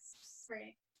obvious.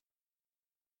 Right.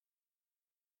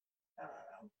 I don't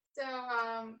know.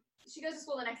 So, she goes to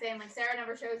school the next day, and, like, Sarah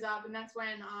never shows up, and that's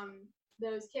when,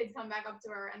 those kids come back up to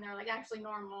her, and they're, like, actually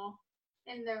normal.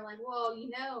 And they're like, well, you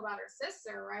know about her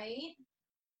sister, right?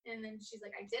 And then she's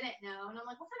like, I didn't know. And I'm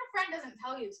like, what kind of friend doesn't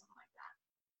tell you something like that?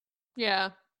 Yeah.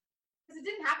 Because it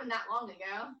didn't happen that long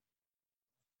ago.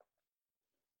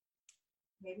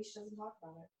 Maybe she doesn't talk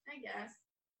about it. I guess.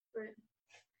 But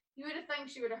you would have think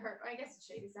she would have heard. I guess it's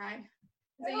shady side.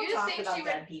 So you just think she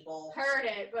would have heard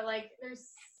it, but like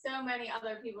there's so many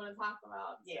other people to talk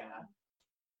about. So. Yeah.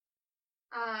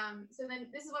 So then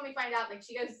this is when we find out, like,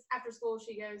 she goes after school,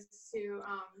 she goes to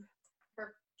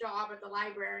her job at the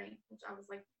library, which I was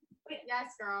like,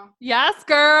 yes, girl. Yes,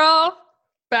 girl.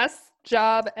 Best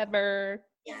job ever.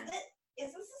 Is this the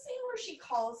scene where she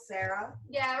calls Sarah?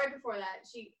 Yeah, right before that.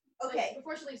 Okay. Like,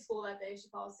 before she leaves school that day, she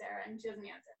calls Sarah and she doesn't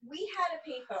answer. We had a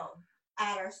payphone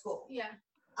at our school. Yeah.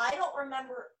 I don't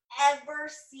remember ever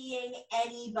seeing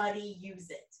anybody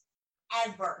use it.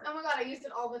 Ever. Oh my god, I used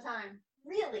it all the time.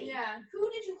 Really? Yeah.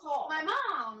 Who did you call? My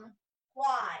mom.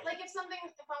 Why? Like if I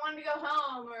wanted to go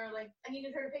home or like I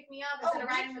needed her to pick me up instead of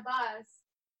riding the bus.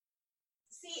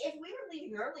 See, if we were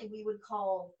leaving early, we would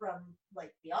call from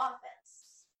like the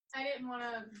office. I didn't want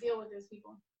to deal with those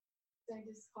people. So I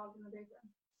just called from the big room.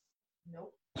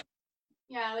 Nope.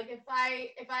 Yeah, like if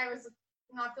I was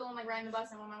not feeling like riding the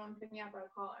bus and when my mom picked me up, I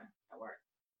would call her at work.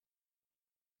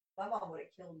 My mom would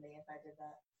have killed me if I did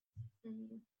that.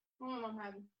 Mm-hmm. My mom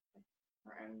had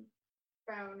her own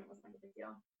phone. It wasn't like a big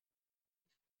deal.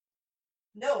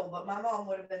 No, but my mom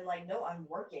would have been like, no, I'm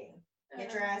working.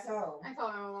 Get your ass home. I call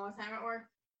my mom all the time at work.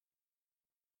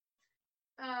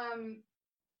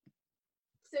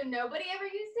 So nobody ever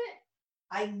used it?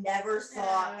 I never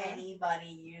saw anybody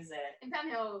use it. In Penn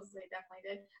Hills, they definitely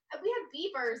did. We had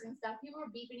beepers and stuff. People were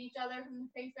beeping each other from the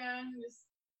payphone just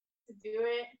to do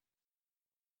it.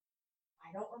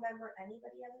 I don't remember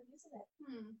anybody ever using it.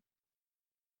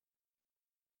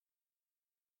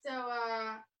 So,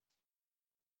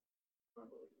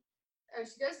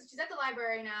 she's at the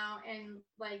library now, and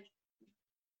like,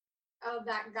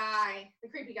 that guy, the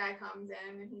creepy guy comes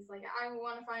in, and he's like, I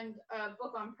want to find a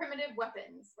book on primitive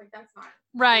weapons. Like, that's not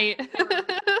right.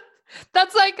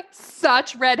 That's like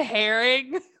such red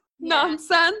herring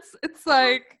nonsense. It's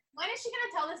like, when is she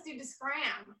gonna tell this dude to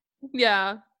scram?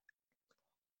 Yeah.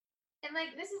 And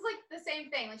like this is like the same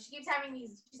thing. Like she's having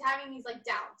these like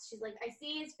doubts. She's like, I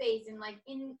see his face and like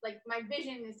in like my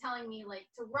vision is telling me like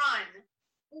to run.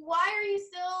 Why are you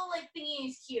still like thinking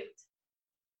he's cute?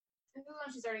 This is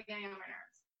when she started getting on my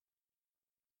nerves.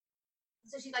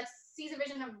 So she like sees a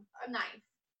vision of a knife.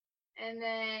 And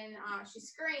then she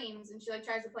screams and she like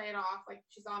tries to play it off like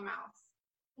she saw a mouse.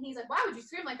 And he's like, why would you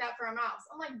scream like that for a mouse?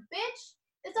 I'm like, bitch,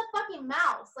 it's a fucking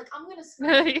mouse. Like, I'm gonna scream.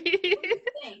 What do you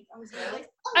think? I'm just like,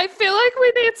 oh. I feel like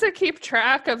we need to keep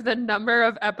track of the number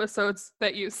of episodes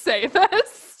that you say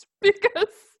this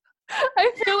because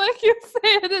I feel like you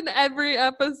say it in every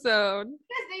episode.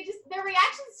 Because their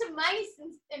reactions to mice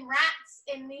and rats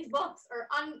in these books are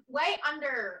way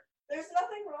under. There's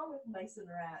nothing wrong with mice and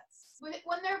rats. When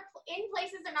they're in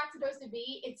places they're not supposed to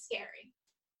be, it's scary.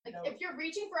 Like, if you're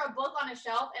reaching for a book on a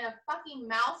shelf and a fucking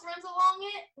mouse runs along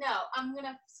it, no, I'm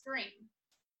gonna scream.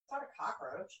 It's not a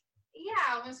cockroach.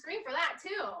 Yeah, I'm gonna scream for that,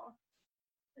 too.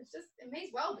 It's just, it may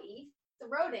as well be. It's a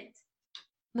rodent.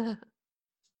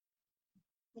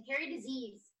 They carry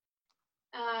disease.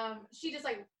 She just,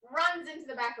 like, runs into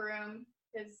the back room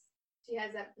because she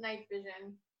has that night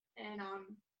vision. And,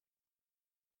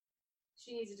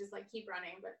 she needs to just like keep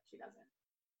running, but she doesn't.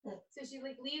 Hmm. So she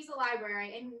like leaves the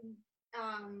library and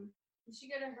did she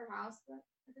go to her house at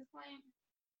this point?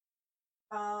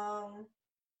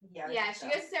 Yeah. Yeah, she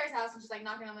goes to Sarah's house and she's like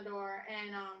knocking on the door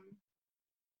and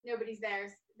nobody's there,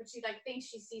 but she like thinks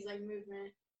she sees like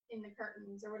movement in the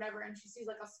curtains or whatever, and she sees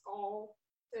like a skull,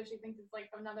 so she thinks it's like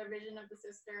another vision of the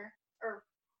sister, or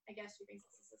I guess she thinks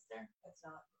it's the sister. It's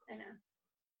not. I know.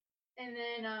 And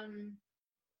then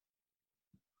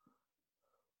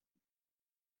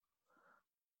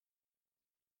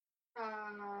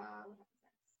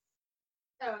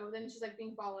oh, then she's like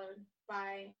being followed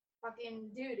by fucking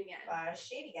dude again.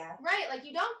 Shady guy. Right, like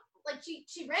you don't like she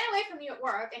ran away from you at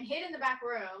work and hid in the back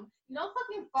room. You don't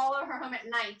fucking follow her home at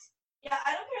night. Yeah,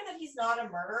 I don't care that he's not a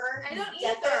murderer. I don't he's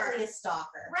either. Definitely a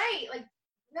stalker. Right, like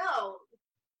no.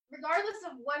 Regardless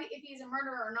of if he's a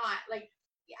murderer or not, like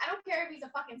I don't care if he's a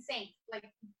fucking saint. Like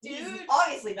dude, he's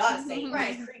obviously not a saint.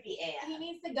 Right. He's creepy AF. He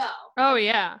needs to go. Oh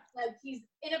yeah. Like he's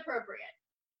inappropriate.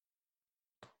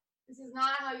 This is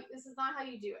not how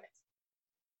you do it.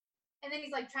 And then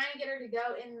he's like trying to get her to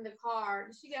go in the car.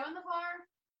 Does she go in the car?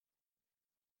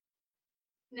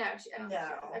 No, I don't think she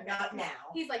does. Okay. Not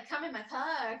now. He's like, come in my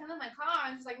car,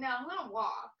 and she's like, no, I'm gonna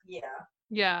walk. Yeah.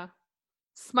 Yeah.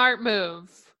 Smart move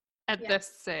at this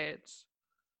stage.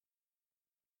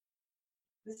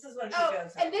 This is when she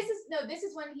goes home. And this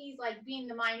is when he's like being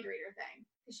the mind reader thing.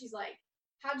 Because she's like,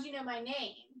 how'd you know my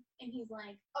name? And he's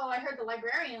like, oh, I heard the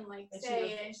librarian like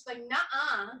say it. And she's like,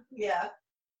 nuh-uh. Yeah.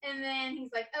 And then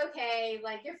he's like, okay,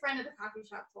 like your friend at the coffee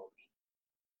shop told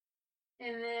me.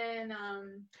 And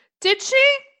then Did she?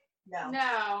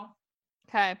 No.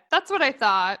 Okay. That's what I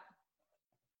thought.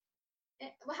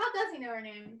 Well, how does he know her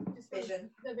name? Just Vision.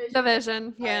 The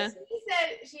vision, yeah. He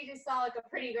said she just saw like a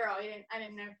pretty girl. I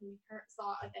didn't know if he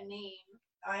saw like a name.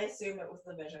 I assume it was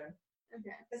the vision.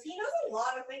 Okay. Because he knows a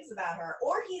lot of things about her.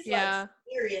 Or he's like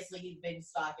seriously been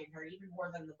stalking her even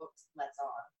more than the books lets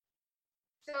on.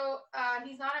 So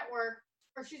he's not at work,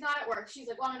 or she's not at work. She's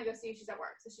like, well, I'm gonna go see if she's at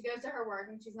work. So she goes to her work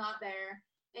and she's not there.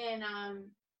 And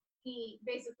he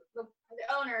basically the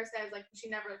owner says like she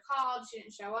never called, she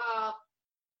didn't show up.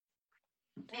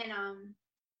 And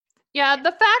yeah,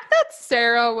 the fact that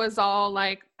Sarah was all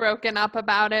like broken up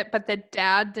about it, but the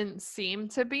dad didn't seem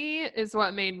to be, is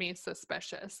what made me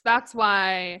suspicious. That's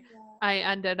why I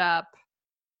ended up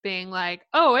being like,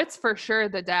 oh, it's for sure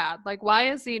the dad. Like,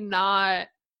 why is he not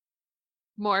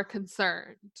more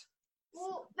concerned?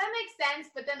 Well, that makes sense,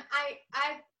 but then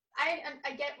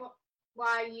I get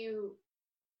why you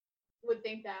would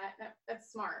think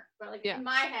that's smart, but like in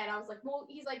my head I was like, well,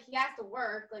 he's like, he has to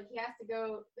work, like he has to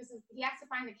go, he has to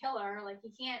find the killer, like he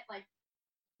can't, like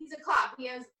he's a cop,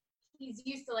 he's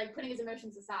used to like putting his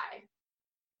emotions aside,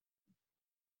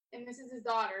 and this is his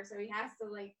daughter, so he has to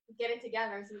like get it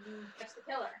together so he can catch the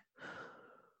killer.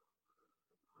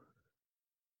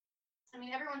 I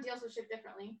mean, everyone deals with shit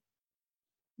differently.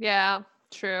 Yeah,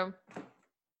 true.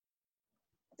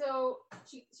 So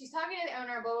she's talking to the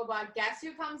owner, blah blah blah. Guess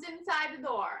who comes inside the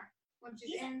door when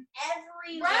she's in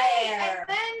everywhere? Right,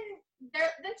 and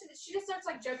then she just starts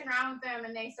like joking around with them,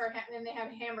 and they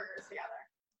have hamburgers together.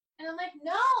 And I'm like,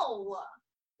 no,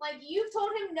 like you've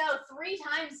told him no 3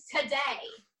 times today,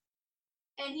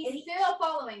 and he's still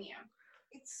following you.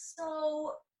 It's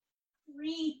so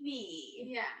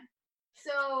creepy. Yeah.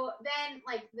 So then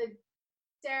like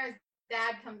Sarah's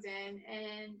dad comes in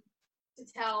and to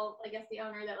tell, I guess, the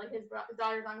owner that like his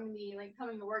daughter's not going to be like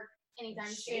coming to work anytime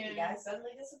soon. Guy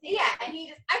suddenly disappeared. Yeah, and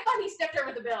I thought he snipped her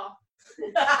with a bill.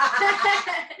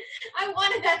 I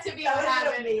wanted that to be what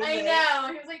happened. Amazing. I know.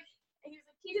 He was like,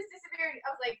 he just disappeared. I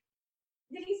was like,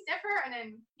 did he sniff her? And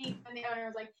then the owner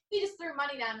was like, he just threw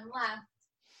money down and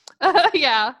left.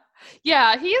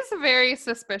 Yeah, he is very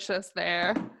suspicious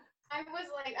there. I was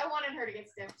like, I wanted her to get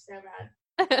sniffed so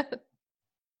bad.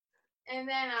 And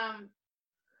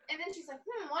then she's like,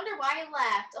 wonder why he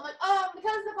left. I'm like, oh,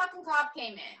 because the fucking cop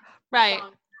came in. Right.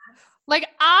 Like,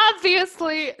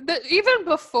 obviously, even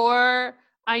before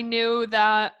I knew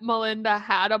that Melinda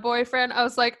had a boyfriend, I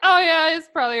was like, oh, yeah, it's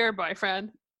probably her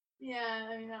boyfriend. Yeah,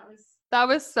 I mean, that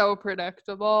was so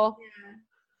predictable. Yeah.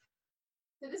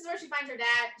 So this is where she finds her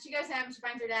dad. She goes home, she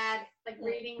finds her dad, like,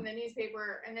 reading the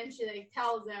newspaper, and then she, like,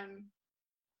 tells him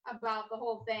about the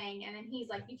whole thing. And then he's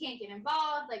like, you can't get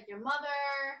involved, like, your mother.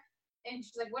 And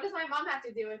she's like, what does my mom have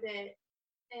to do with it?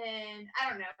 And I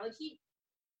don't know. Like,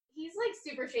 he's like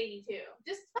super shady too.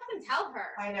 Just fucking tell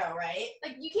her. I know, right?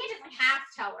 Like, you can't just like half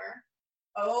tell her.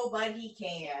 Oh, but he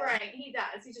can. Right, he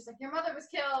does. He's just like, your mother was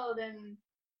killed, and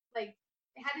like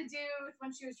it had to do with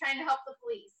when she was trying to help the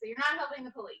police. So you're not helping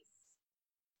the police.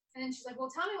 And then she's like,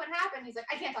 well, tell me what happened. He's like,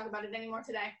 I can't talk about it anymore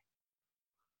today.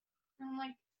 And I'm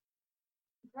like,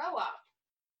 grow up.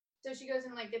 So she goes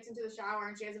and like gets into the shower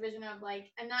and she has a vision of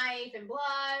like a knife and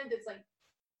blood. It's like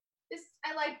this.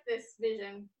 I like this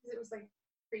vision because it was like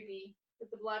creepy with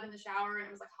the blood in the shower and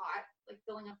it was like hot, like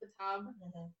filling up the tub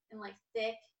and like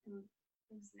thick and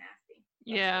it was nasty.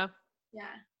 Yeah.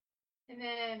 Yeah. And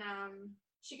then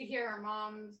she could hear her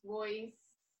mom's voice.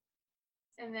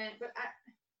 And then, but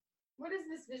what is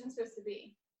this vision supposed to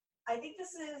be? I think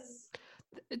this is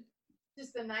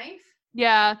just the knife.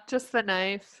 Yeah, just the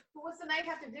knife. But what's the knife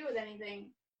have to do with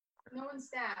anything? No one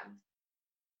stabbed.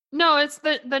 No, it's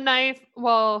the knife.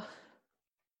 Well,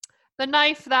 the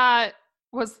knife that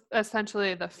was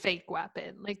essentially the fake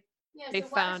weapon. Like they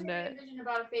found it. Vision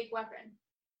about a fake weapon.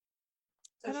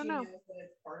 So I don't know. Knows that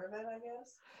it's part of it, I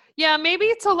guess. Yeah,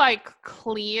 maybe to like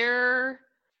clear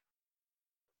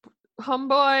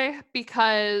homeboy,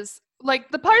 because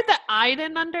like the part that I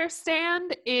didn't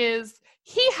understand is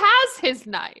he has his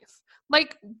knife.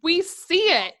 Like we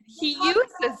see it. He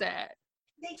uses it.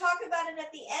 They talk about it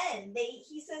at the end.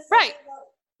 He says right.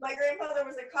 About, my grandfather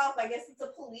was a cop. I guess it's a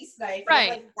police knife. Right.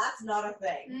 Like, that's not a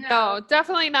thing. No,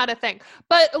 definitely not a thing.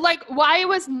 But like, why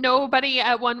was nobody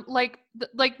at one like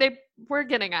we're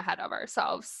getting ahead of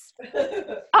ourselves.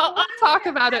 I'll talk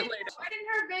about it later. Why didn't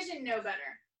her vision know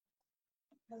better?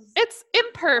 It's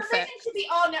imperfect. Her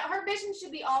vision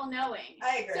should be all knowing.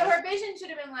 I agree. So her vision should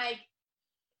have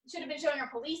been showing her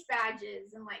police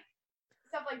badges and like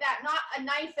stuff like that, not a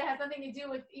knife that has nothing to do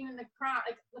with even the crime,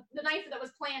 like the knife that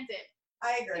was planted.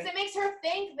 I agree. Because it makes her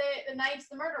think that the knife's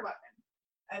the murder weapon.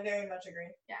 I very much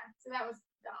agree. Yeah, so that was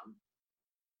dumb.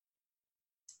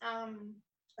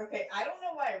 Okay, I don't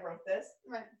know why I wrote this,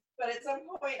 right. But at some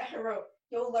point I wrote,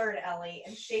 "You'll learn, Ellie.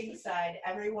 In Shadyside,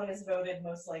 everyone is voted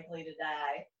most likely to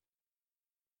die."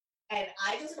 And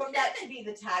I just want that to be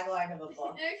the tagline of a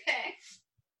book. Okay.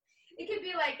 It could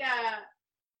be like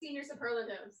senior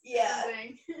superlatives. Yeah.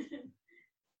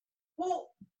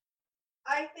 Well,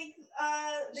 I think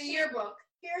the yearbook.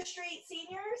 Fear Street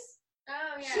seniors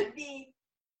should be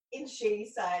in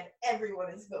Shadyside.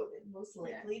 Everyone is voted most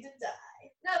likely to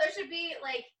die. No, there should be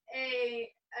like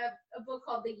a book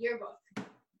called The Yearbook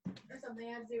or something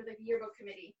that has to do with like the yearbook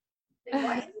committee. Like,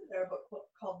 why isn't there a book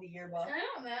called The Yearbook? I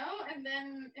don't know. And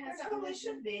then it has there something totally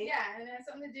should be. Yeah, and it has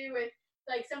something to do with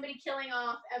like somebody killing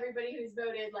off everybody who's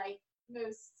voted like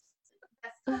most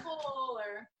best couple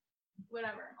or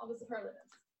whatever, all the superlatives.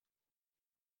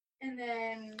 And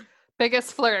then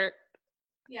biggest flirt.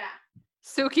 Yeah.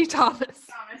 Suki Thomas.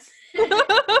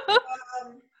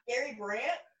 Gary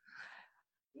Brandt.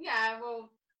 Yeah,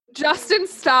 well. Justin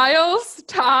Stiles.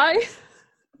 Ty.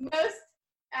 Most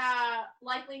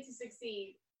likely to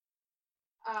succeed.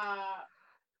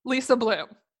 Lisa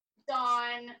Bloom.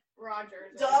 Dawn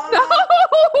Rogers. Dawn. No.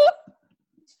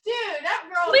 Dude, that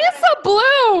girl. Lisa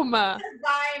Bloom.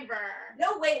 Survivor.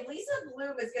 No way. Lisa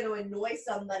Bloom is going to annoy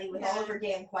somebody with all of her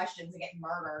damn questions and get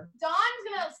murdered. Dawn's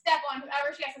going to step on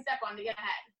whoever she has to step on to get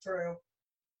ahead. True.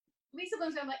 Lisa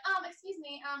Bloom's going to be like, excuse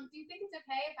me, do you think it's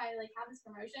okay if I like have this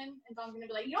promotion? And Dawn's going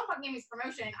to be like, you don't fucking give me this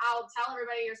promotion. I'll tell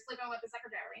everybody you're sleeping with the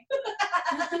secretary.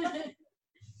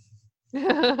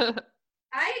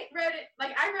 I wrote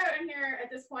in here at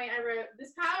this point, I wrote,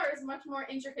 this power is much more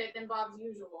intricate than Bob's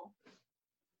usual.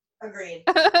 Agreed.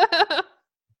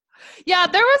 Yeah,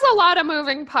 there was a lot of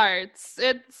moving parts.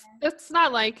 It's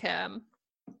not like him.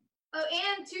 Oh,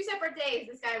 and 2 separate days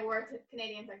this guy wore a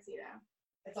Canadian tuxedo.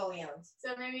 That's all he owns.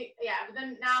 So maybe, yeah, but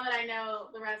then now that I know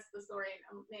the rest of the story,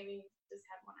 maybe just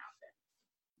have one outfit.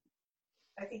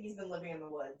 I think he's been living in the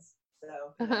woods,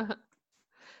 so.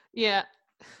 Yeah.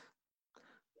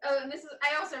 Oh, and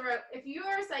I also wrote, if you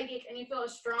are a psychic and you feel a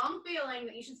strong feeling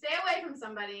that you should stay away from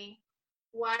somebody,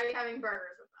 why are you having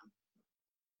burgers with them?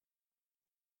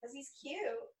 Because he's cute.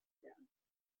 Yeah.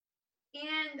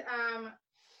 And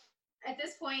at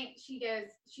this point, she says,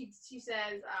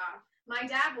 my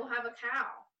dad will have a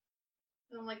cow.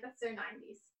 And I'm like, that's so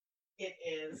 90s. It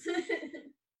is.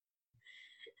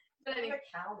 But anyway,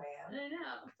 a cow, man. I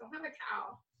know. Don't have a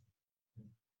cow.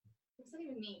 What does that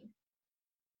even mean?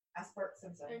 Ask Bart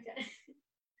Simpson. Okay.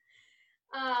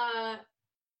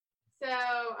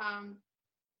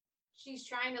 She's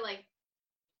trying to like.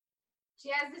 She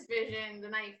has this vision, the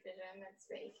knife vision that's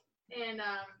fake, and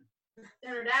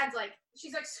her dad's like,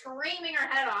 she's like screaming her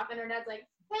head off, and her dad's like,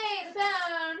 "Hey, the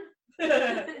phone."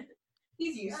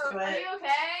 He's used to it. Are you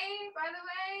okay? By the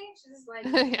way, she's just like,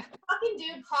 yeah. Fucking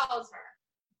dude calls her.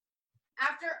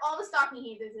 After all the stalking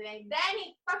he did today, then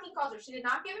he fucking calls her. She did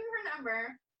not give him her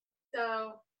number,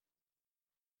 so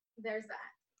there's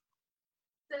that.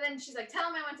 So then she's like, tell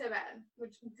him I went to bed,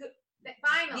 which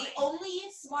finally. The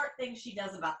only smart thing she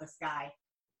does about this guy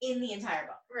in the entire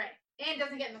book. Right. And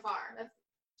doesn't get in the car.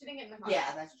 She didn't get in the car.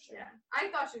 Yeah, that's true. Yeah. I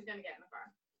thought she was gonna get in the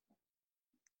car.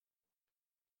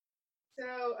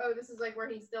 So, this is like where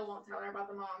he still won't tell her about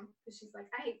the mom because she's like,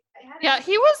 I had. Yeah,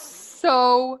 he was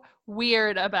so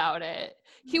weird about it.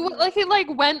 He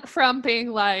went from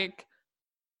being like,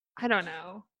 I don't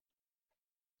know.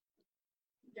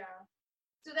 Yeah.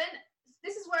 So then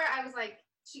this is where I was like,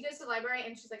 she goes to the library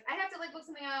and she's like, I have to like look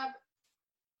something up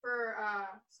for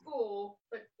school,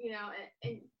 but you know,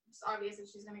 and it's obvious that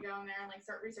she's gonna go in there and like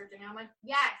start researching. And I'm like,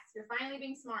 yes, you're finally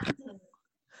being smart. So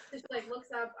she like looks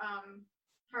up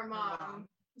her mom.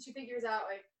 And she figures out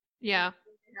like what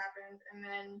happened,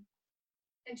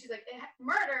 and she's like, a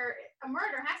murder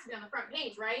has to be on the front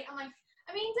page, right? I'm like,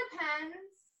 I mean, depends.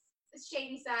 It's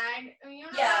Shady Side. I mean, you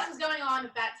don't know what else was going on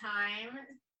at that time.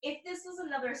 If this was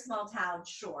another small town,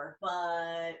 sure,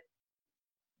 but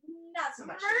not so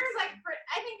much. Murder's like,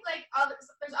 I think like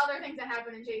there's other things that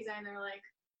happen in Shady Side, and they're like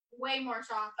way more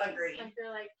shocking. Agreed. Like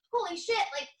they're like, holy shit!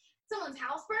 Like someone's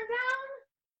house burned down.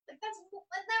 Like that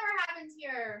never happens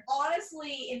here.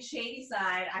 Honestly, in Shady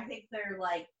Side, I think they're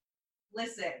like,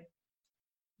 listen,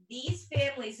 these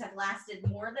families have lasted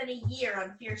more than a year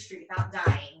on Fear Street without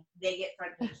dying. They get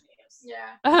front page news.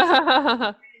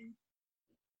 Yeah.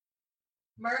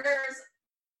 Murders,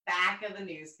 back of the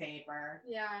newspaper.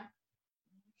 Yeah.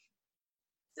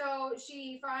 So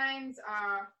she finds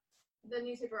the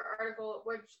newspaper article,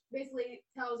 which basically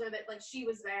tells her that like she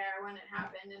was there when it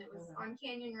happened, and it was on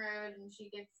Canyon Road, and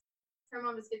her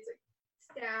mom just gets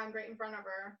stabbed right in front of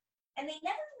her. And they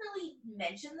never really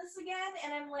mention this again,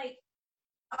 and I'm like,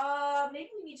 maybe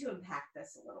we need to unpack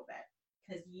this a little bit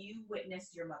because you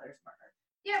witnessed your mother's murder.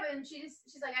 Yeah, but she's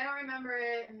like, I don't remember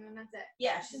it, and then that's it.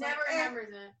 Yeah, she never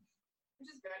remembers it, which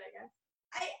is good, I guess.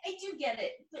 I do get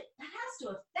it, but that has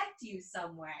to affect you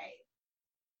some way.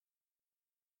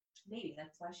 Maybe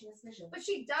that's why she has visions. But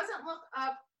she doesn't look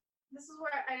up. This is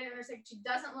where I didn't understand. She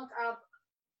doesn't look up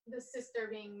the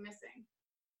sister being missing.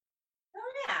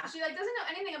 Oh yeah. She like doesn't know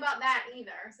anything about that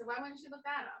either. So why wouldn't she look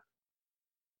that up?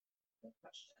 Good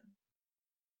question.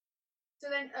 So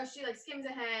then she like skims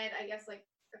ahead, I guess like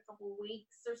a couple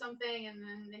weeks or something, and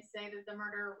then they say that the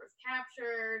murderer was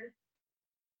captured.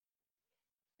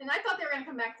 And I thought they were gonna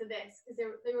come back to this because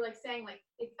they were like saying like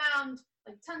they found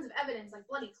like tons of evidence, like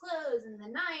bloody clothes and the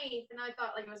knife, and I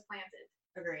thought like it was planted.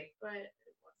 Agreed. But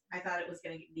I thought it was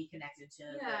going to be connected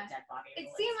to the dead body. It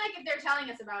seemed like if they're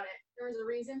telling us about it, there was a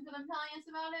reason for them telling us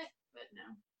about it, but no.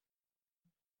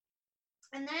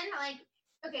 And then like,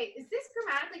 okay, is this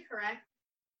grammatically correct?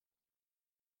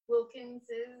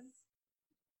 Wilkins's.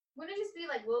 Wouldn't it just be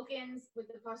like Wilkins with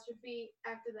the apostrophe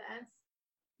after the S?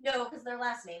 No, because their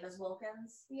last name is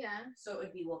Wilkins. Yeah. So it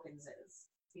would be Wilkins's.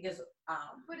 Because,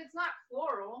 But it's not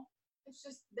plural. It's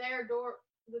just the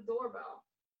doorbell.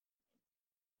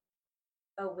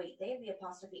 Oh, wait, they have the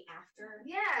apostrophe after?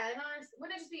 Yeah,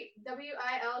 wouldn't it just be Wilkins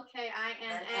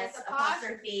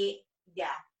apostrophe?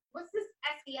 Yeah. What's this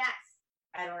SES?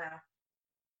 I don't know.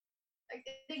 Like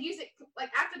they use it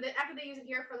like after they use it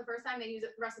here for the first time, they use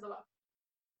it the rest of the book.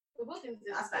 The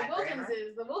Wilkinses.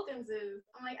 The Wilkinses.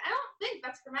 I'm like, I don't think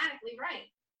that's grammatically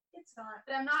right. It's not.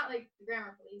 But I'm not like the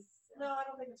grammar police. So. No, I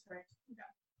don't think it's correct. Okay.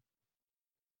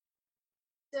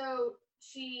 So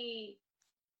she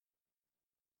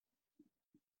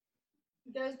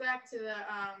goes back to the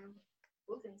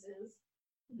Wilkinses,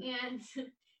 and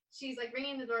she's like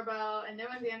ringing the doorbell, and no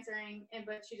one's answering,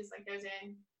 but she just like goes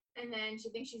in, and then she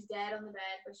thinks she's dead on the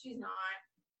bed, but she's not.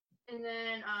 And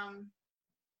then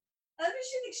I think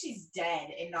she thinks she's dead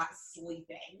and not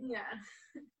sleeping. Yeah.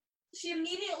 She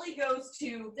immediately goes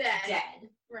to dead.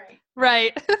 Right.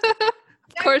 Right.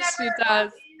 Of course she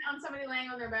does. On somebody laying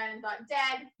on their bed and thought,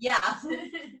 dead. Yeah.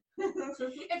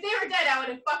 If they were dead, I would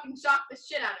have fucking shocked the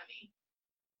shit out of me.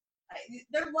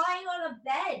 They're lying on a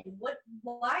bed.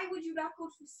 Why would you not go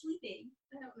to sleeping?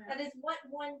 I don't know. That is what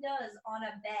one does on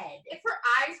a bed. If her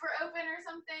eyes were open or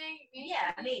something. Maybe.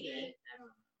 I don't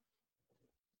know.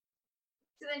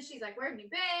 So then she's like, where have you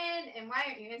been? And why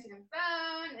aren't you answering the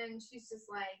phone? And she's just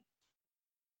like,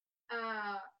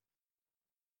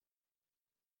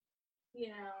 you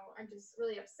know, I'm just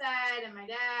really upset, and my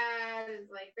dad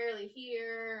is like barely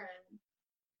here, and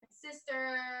my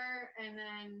sister, and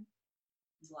then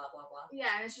blah blah blah.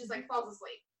 Yeah, and she just like falls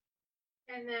asleep.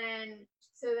 And then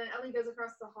then Ellie goes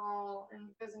across the hall and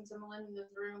goes into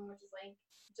Melinda's room, which is like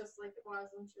just like it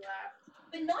was when she left.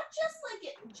 But not just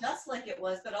like it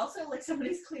was, but also like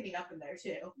somebody's cleaning up in there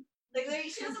too. Like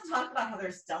she doesn't talk about how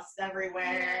there's dust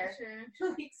everywhere. Yeah,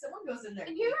 sure. Like someone goes in there.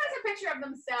 And who has a picture of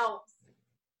themselves?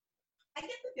 I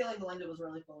get the feeling Melinda was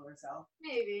really full of herself.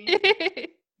 Maybe.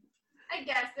 I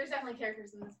guess there's definitely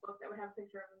characters in this book that would have a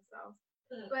picture of themselves.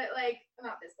 But, like,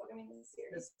 not this book, I mean this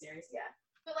series. This series. Yeah.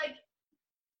 But, like,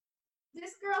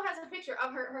 this girl has a picture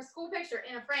of her school picture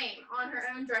in a frame on her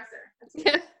own dresser. That's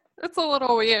Yeah, it's a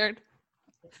little weird.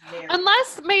 It's very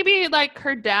Unless maybe like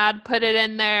her dad put it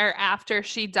in there after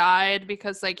she died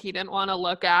because like he didn't want to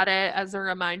look at it as a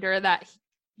reminder that,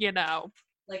 you know,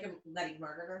 like that he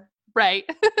murdered her. right.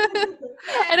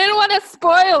 I didn't want to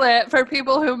spoil it for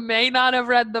people who may not have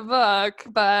read the book,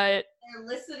 but They're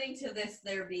listening to this,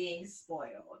 they're being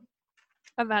spoiled.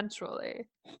 eventually.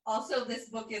 Also, this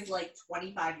book is like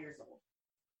 25 years old.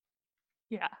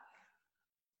 Yeah.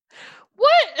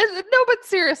 What is no, but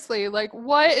seriously, like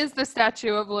what is the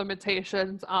statute of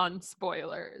limitations on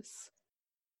spoilers?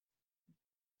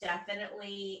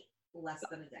 Definitely less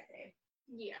than a decade.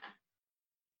 Yeah.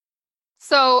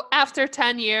 So after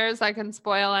 10 years I can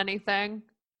spoil anything.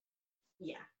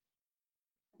 Yeah.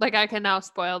 Like I can now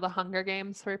spoil the Hunger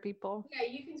Games for people. Yeah,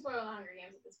 you can spoil the Hunger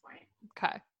Games at this point.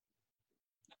 Okay.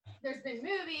 There's been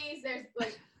movies, there's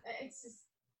like, it's just,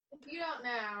 if you don't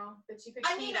know that she picked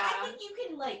I mean, Peeta, I think you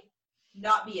can like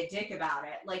not be a dick about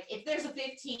it. Like if there's a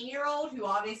 15-year-old who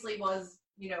obviously was,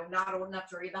 you know, not old enough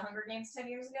to read the Hunger Games 10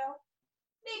 years ago,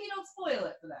 maybe don't spoil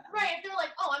it for them. right, if they're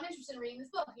like, oh, I'm interested in reading this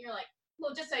book, and you're like,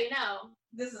 well, just so you know,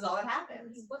 This is all that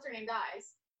happens. what's her name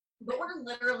dies. But we're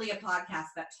literally a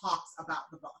podcast that talks about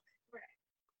the book.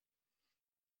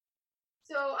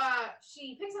 So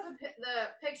she picks up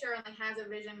the picture and like has a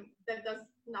vision that does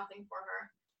nothing for her.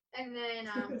 And then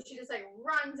she just like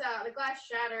runs out, the glass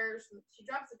shatters, she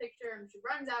drops the picture and she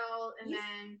runs out, and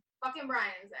then fucking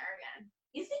Brian's there again.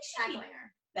 You think she'd be Tackling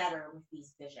her. better with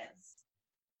these visions?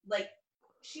 Like,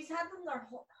 she's had them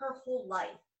her whole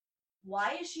life.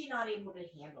 Why is she not able to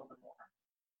handle them more?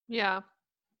 Yeah.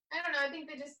 I don't know, I think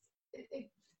they just,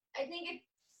 I think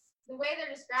the way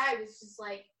they're described is just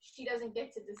like, she doesn't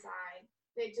get to decide.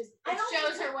 It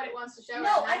shows her what it wants to show her.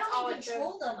 No, and I that's don't all mean it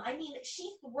control shows. them. I mean,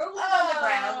 she throws them on the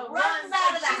ground, runs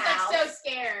out of the house. She's like so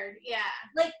scared. Yeah.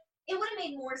 Like, it would have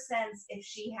made more sense if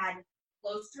she had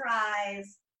closed her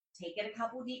eyes, taken a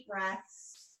couple deep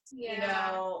breaths, Yeah. you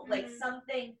know, like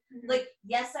something. Like,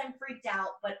 yes, I'm freaked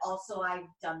out, but also I've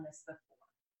done this before.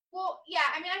 Well, yeah,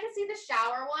 I mean, I could see the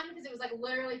shower one because it was like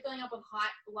literally filling up with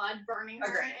hot blood, burning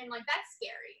her, and like that's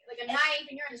scary. Like a knife,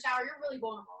 and you're in the shower, you're really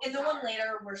vulnerable. And the one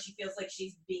later where she feels like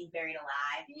she's being buried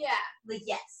alive. Yeah. Like,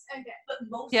 yes. Okay. But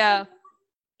most Yeah. of them,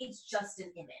 it's just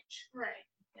an image. Right.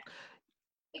 Yeah.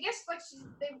 I guess like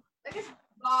I guess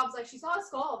Bob's like she saw a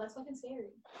skull. That's fucking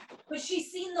scary. But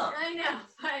she's seen them. I know,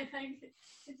 but like,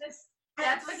 it's just At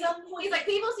that's what some point, he's like.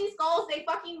 People see skulls, they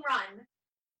fucking run.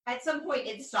 At some point,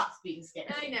 it stops being scary.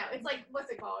 I know. It's like,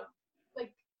 what's it called?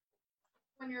 Like,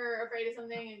 when you're afraid of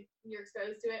something and you're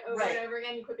exposed to it over and over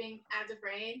again, you quit being as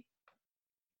afraid.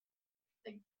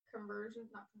 Like, not conversion.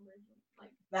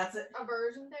 Like, That's it.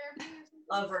 aversion therapy or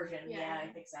something? Aversion, yeah, I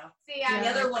think so. See, The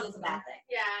other one is a bad thing.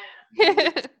 Yeah,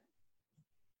 I know.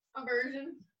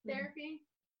 Aversion therapy.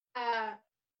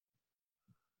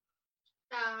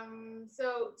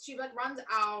 So she, like, runs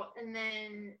out, and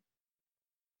then,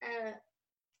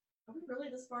 Are we really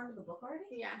this far into the book already?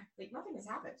 yeah. Like, nothing has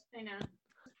happened. I know.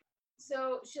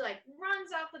 So she like runs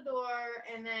out the door,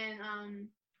 and then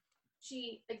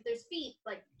she like there's feet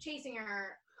like chasing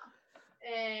her,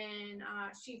 and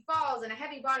she falls, and a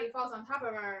heavy body falls on top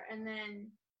of her, and then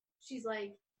she's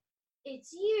like,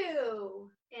 "It's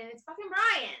you," and it's fucking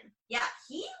Brian. Yeah,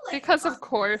 he like Because of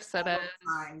course it is.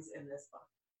 times in this book.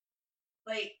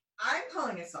 Like, I'm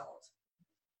calling assault.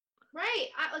 Right?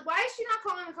 Like, why is she not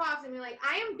calling the cops and be like,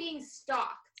 "I am being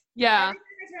stalked"? Yeah. Every time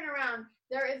I turn around,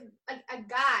 there is like a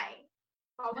guy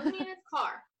following me in his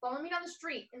car, following me down the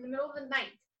street in the middle of the night,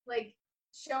 like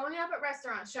showing up at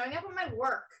restaurants, showing up at my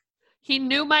work. He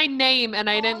knew my name and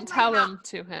I Oh didn't my tell God. him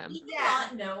to him. Even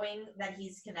not knowing that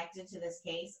he's connected to this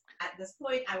case, at this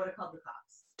point, I would have called the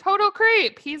cops. Total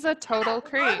creep. He's a total Yeah,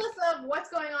 creep. regardless of what's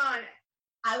going on.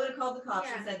 I would have called the cops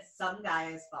and Yeah. said, some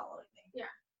guy is following me. Yeah.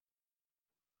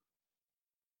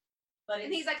 But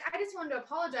And he's like, I just wanted to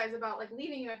apologize about like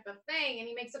leaving you at the thing, and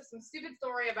he makes up some stupid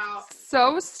story about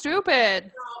So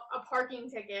stupid. a parking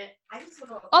ticket. I just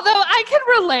want to. Although I can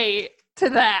relate to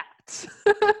that.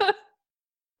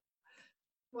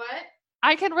 What?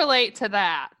 I can relate to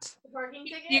that. The parking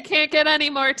ticket? You can't get any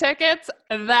more tickets?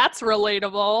 That's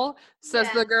relatable, says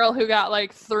Yeah. the girl who got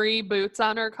like 3 boots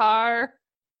on her car.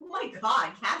 Oh my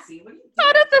God, Cassie, what are you doing?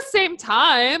 Not at the same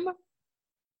time. Well,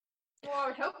 I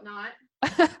would hope not.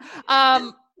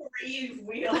 Three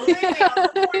wheels. Three wheels.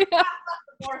 The Yeah.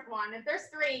 fourth one. If there's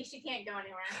 3, she can't go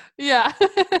anywhere. Yeah.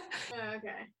 Oh,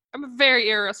 okay. I'm very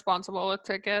irresponsible with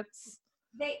tickets.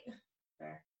 They.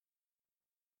 Fair.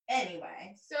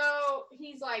 Anyway. So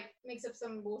he's like, makes up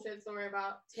some bullshit story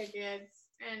about tickets,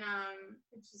 and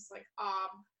it's just like odd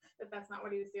that that's not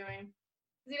what he was doing.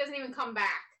 Because he doesn't even come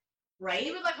back. Right?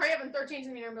 He would like hurry up and throw change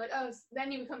in the mirror and be like, oh,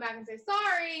 then he would come back and say,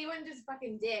 sorry, you wouldn't just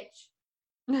fucking ditch.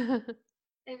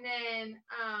 And then,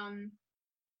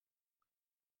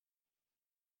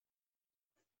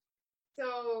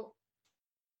 so.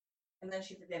 And then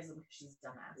she forgives him because she's a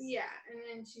dumbass. Yeah, and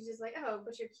then she's just like, oh,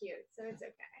 but you're cute, so it's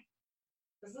okay.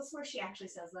 Is this where she actually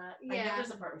says that? Yeah. I know there's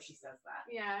a part where she says that.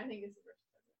 Yeah, I think it's the first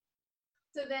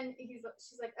time. So then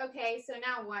she's like, okay, so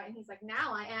now what? And he's like,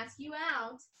 now I ask you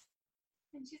out.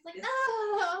 And she's like,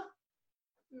 no.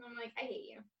 And I'm like, I hate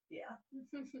you. Yeah.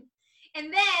 And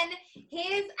then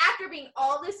after being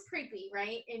all this creepy,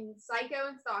 right, and psycho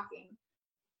and stalking,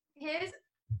 his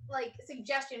like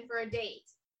suggestion for a date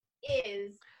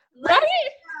is let's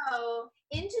go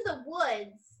into the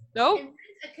woods Nope. and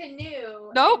rent a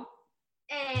canoe. Nope.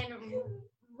 And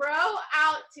row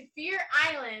out to Fear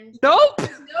Island. Nope.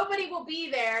 Nobody will be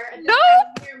there. And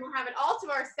Nope. we'll have it all to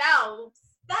ourselves.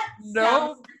 That Nope.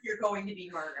 sounds like you're going to be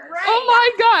murdered. Right. Oh my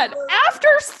God. After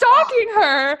stalking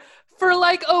her for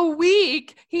like a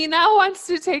week, he now wants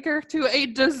to take her to a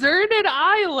deserted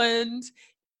island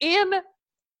in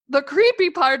the creepy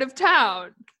part of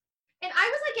town. And I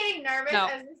was like getting nervous No.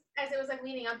 as it was like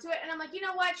leading up to it. And I'm like, you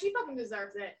know what? She fucking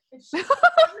deserves it. If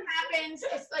something happens,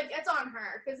 it's on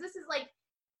her. Because this is like,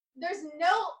 there's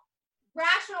no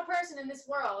rational person in this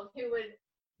world who would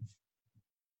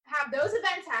have those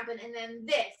events happen and then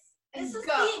this. And This is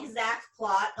go. the exact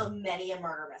plot of many a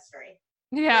murder mystery.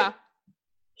 Yeah.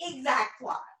 Exact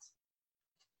plot.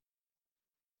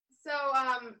 So,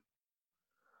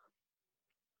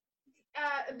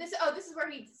 this is where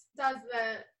he does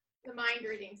the mind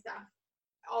reading stuff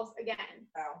all again.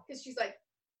 Oh. Because she's like,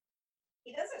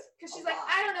 He does it. because she's like,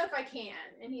 I don't know if I can.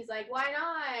 And he's like, why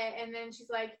not? And then she's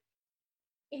like,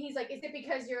 and he's like, is it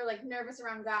because you're like nervous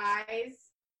around guys?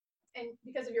 And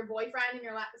because of your boyfriend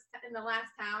in the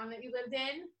last town that you lived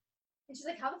in? And she's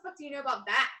like, how the fuck do you know about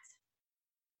that?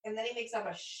 And then he makes up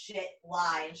a shit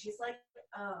lie, and she's like,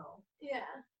 oh. Yeah.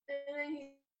 And then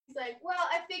he's like, well,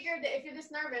 I figured that if you're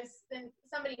this nervous, then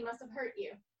somebody must have hurt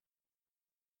you.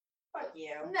 Fuck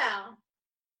you. No.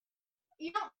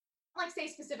 You don't like say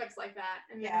specifics like that.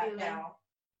 And then Yeah, be like, no.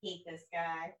 Hate this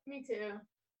guy. me too.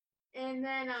 And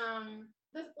then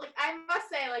like I must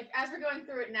say, like as we're going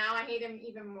through it now, I hate him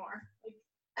even more.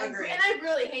 Like Agreed. and I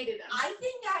really hated him. I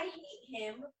think I hate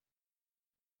him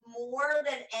more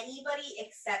than anybody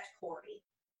except Corey.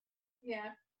 Yeah.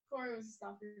 Corey was a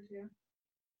stalker too.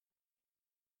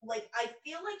 Like, I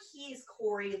feel like he's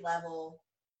Corey level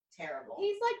terrible.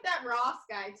 He's like that Ross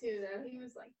guy too, though. He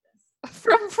was like this.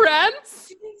 From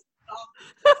Friends?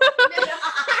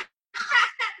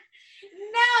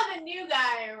 Now the new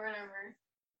guy or whatever.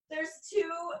 There's too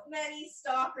many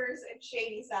stalkers in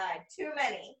Shady Side. Too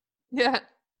many. Yeah.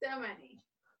 So many.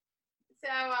 So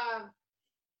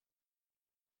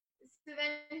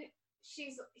then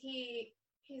he's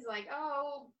like,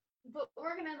 oh, but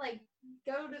we're gonna like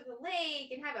go to the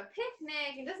lake and have a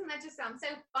picnic, and doesn't that just sound so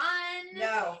fun?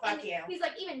 No, fuck and you. He's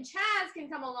like, even Chaz can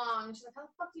come along. And she's like, how the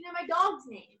fuck do you know my dog's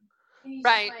name? And he's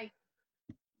Right. just like,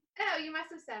 oh, you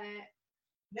must have said it.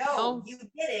 No, Oh. you did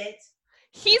it.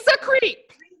 He's a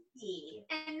creep. Creepy.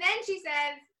 And then she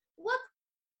says, what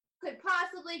could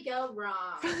possibly go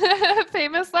wrong?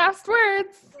 Famous last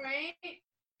words. Right?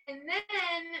 And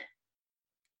then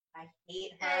I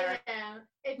hate her.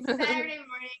 it's Saturday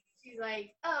morning. She's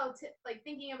like, oh, like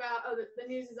thinking about, oh, the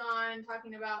news is on,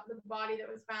 talking about the body that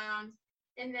was found.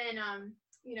 And then,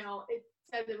 it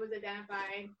said it was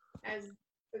identified as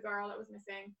the girl that was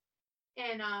missing.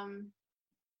 And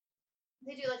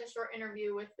they do like a short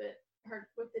interview with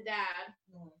the dad.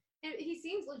 And he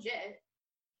seems legit.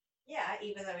 Yeah,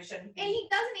 even though he shouldn't be. And he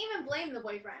doesn't even blame the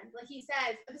boyfriend. Like he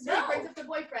says, this really brings up the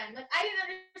boyfriend. Like I didn't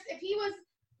understand if he was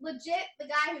legit the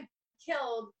guy who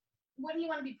killed. Wouldn't he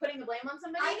want to be putting the blame on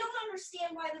somebody? I don't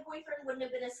understand why the boyfriend wouldn't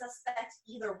have been a suspect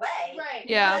either way. Right.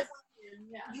 Yeah. Because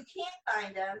you can't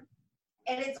find him,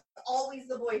 and it's always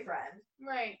the boyfriend.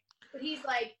 Right. But he's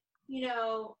like,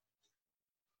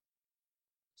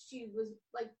 she was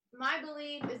like, my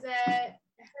belief is that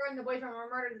her and the boyfriend were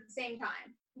murdered at the same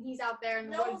time. He's out there in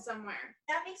the woods somewhere.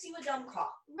 That makes you a dumb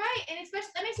cop. Right, and especially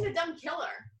that makes you a dumb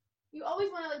killer. You always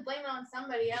want to like blame it on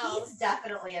somebody else. He's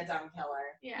definitely a dumb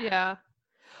killer. Yeah.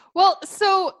 Well,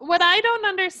 so what I don't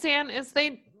understand is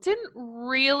they didn't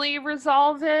really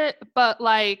resolve it, but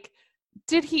like,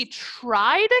 did he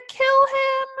try to kill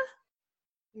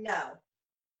him? No.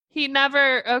 He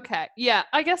never, okay. Yeah,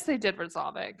 I guess they did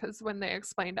resolve it because when they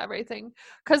explained everything.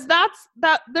 Because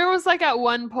there was like at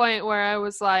one point where I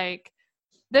was like,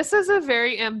 this is a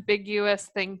very ambiguous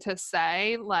thing to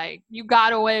say. Like, you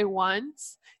got away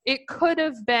once. It could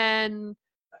have been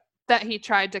that he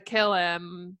tried to kill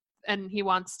him and he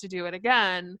wants to do it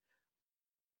again.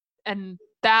 And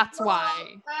that's why.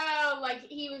 Oh, like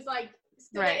he was like,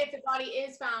 so Right. that if the body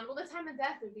is found, well, the time of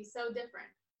death would be so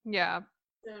different. Yeah.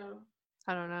 So.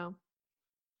 I don't know.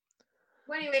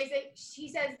 Well, anyways, she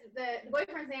says the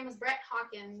boyfriend's name was Brett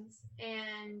Hawkins,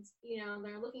 and, you know,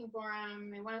 they're looking for him.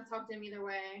 They want to talk to him either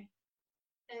way.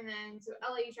 And then, so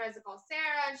Ellie tries to call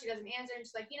Sarah, and she doesn't answer, and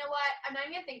she's like, you know what? I'm not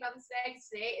even going to think about this today, because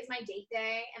today is my date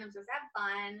day, and I'm supposed to have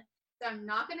fun, so I'm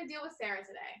not going to deal with Sarah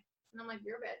today. And I'm like,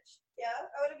 you're a bitch. Yeah,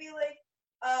 I would be like,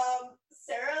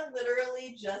 Sarah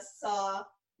literally just saw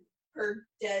her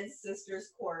dead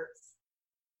sister's corpse.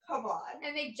 Come on.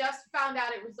 And they just found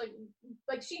out it was like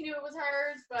she knew it was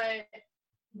hers, but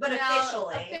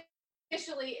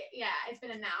officially, yeah, it's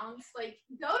been announced. Like,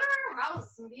 go to her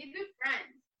house and be a good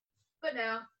friend. But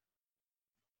no.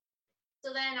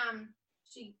 So then,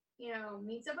 she, you know,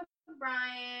 meets up with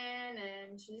Brian,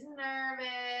 and she's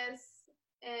nervous,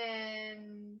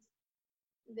 and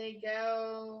they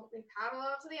paddle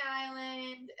out to the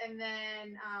island, and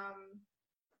then,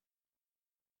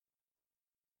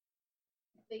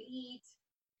 they eat,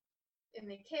 and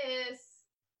they kiss,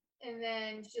 and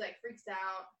then she, like, freaks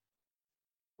out.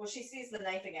 Well, she sees the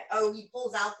knife again. Oh, he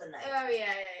pulls out the knife. Oh,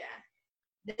 yeah.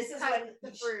 This is cut when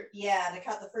the fruit. Yeah, to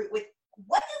cut the fruit. With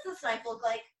what does this knife look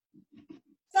like?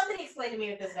 Somebody explain to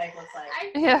me what this knife looks like. I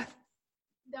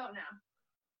don't know.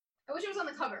 I wish it was on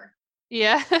the cover.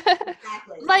 Yeah.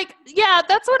 Exactly. Like, yeah,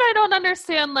 that's what I don't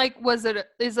understand. Like,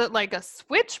 is it like a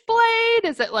switchblade?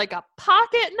 Is it like a pocket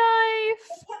knife?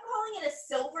 They kept calling it a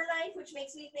silver knife, which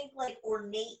makes me think like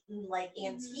ornate and like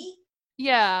antique.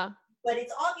 Yeah. But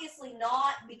it's obviously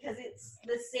not, because it's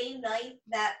the same knife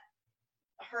that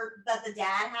the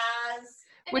dad has.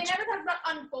 And they never talked about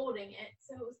unfolding it,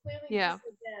 so it was clearly just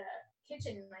like a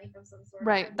kitchen knife of some sort.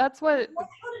 Right. That's what.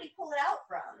 How did he pull it out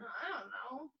from? I don't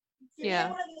know. Did he have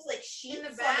one of those like sheets in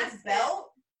the on his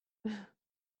belt?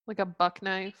 Like a buck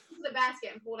knife. The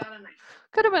basket and pulled out a knife.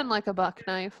 Could have been like a buck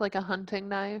knife, like a hunting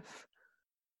knife.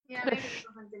 Yeah, maybe it's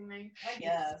a hunting knife. I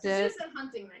guess. It's just a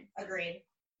hunting knife. Agreed.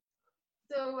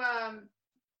 So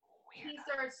he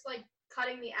starts like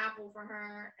cutting the apple for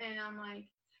her, and I'm like,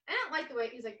 I don't like the way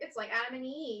he's like, it's like Adam and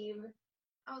Eve.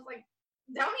 I was like,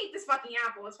 don't eat this fucking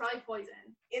apple. It's probably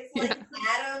poison. It's like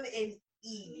Adam and Eve.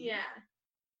 Yeah.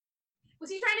 Was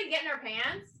he trying to get in her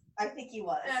pants? I think he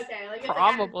was. Okay, like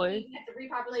probably. Like you have to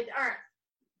repopulate the earth.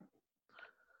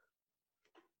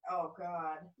 Oh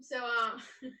God. So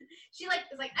she like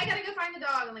is like, I gotta go find the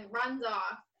dog, and like runs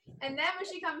off. And then when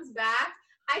she comes back,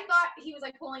 I thought he was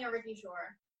like pulling a Ricky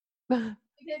Shore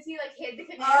because he like hid the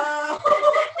canoe.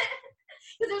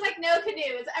 Because there's like no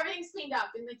canoe. It's everything's cleaned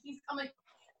up, and like I'm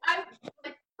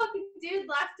like fucking dude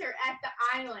left her at the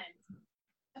island.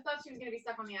 I thought she was gonna be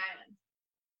stuck on the island.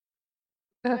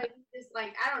 But just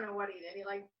like, I don't know what he did. He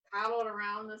like paddled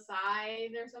around the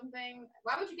side or something.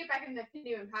 Why would you get back in the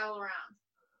canoe and paddle around?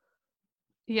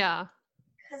 Yeah.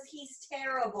 Because he's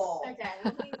terrible. Okay.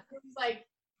 He was like,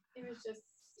 it was just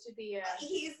to be a.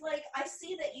 He's like, I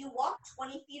see that you walked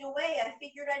 20 feet away. I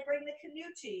figured I'd bring the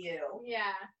canoe to you.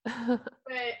 Yeah. But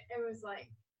it was like,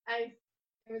 it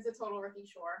was a total Ricky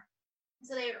Shore.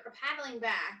 So they were paddling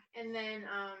back, and then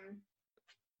I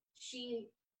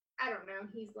don't know,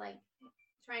 he's like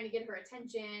trying to get her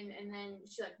attention, and then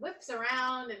she like whips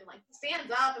around and like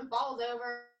stands up and falls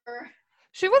over.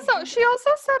 She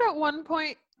also said at one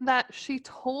point that she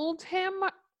told him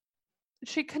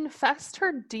she confessed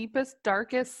her deepest,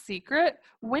 darkest secret.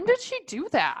 When did she do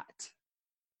that?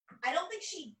 I don't think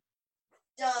she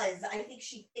does. I think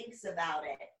she thinks about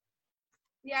it.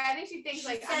 Yeah, I think she thinks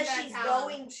she says she's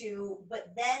going to,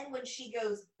 but then when she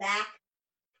goes back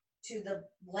to the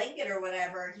blanket or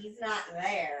whatever, he's not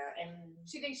there, and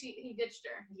she thinks he ditched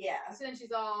her. Yeah. So then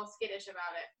she's all skittish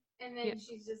about it, and then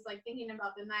she's just like thinking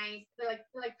about the knife. They're like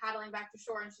paddling back to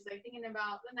shore, and she's like thinking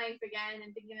about the knife again,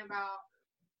 and thinking about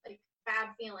like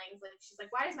bad feelings. Like she's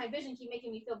like, why does my vision keep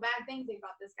making me feel bad things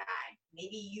about this guy?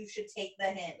 Maybe you should take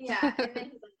the hint. Yeah, and then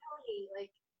he's like, Ellie,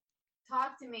 like,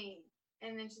 talk to me.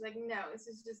 And then she's like, no, this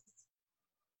is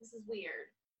weird.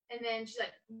 And then she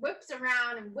like whips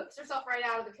around and whips herself right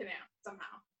out of the canoe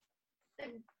somehow.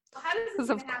 And how does this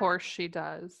Because of course she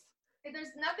does.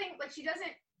 There's nothing, like she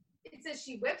doesn't, it says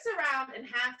she whips around and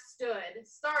half stood.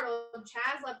 Startled,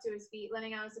 Chaz leapt to his feet,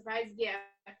 letting out a surprise gift.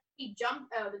 The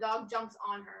dog jumps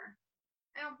on her.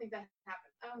 I don't think that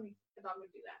happened. I don't think a dog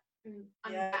would do that.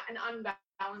 Yeah. An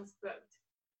unbalanced boat.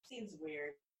 Seems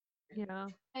weird. Yeah.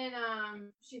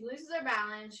 And she loses her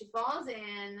balance, she falls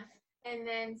in, and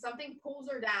then something pulls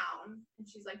her down, and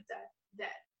she's like dead.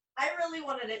 I really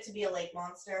wanted it to be a lake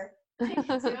monster. So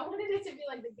I wanted it to be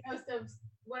like the ghost of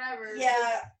whatever.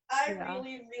 Yeah, I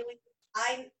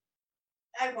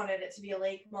wanted it to be a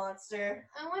lake monster.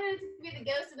 I wanted it to be the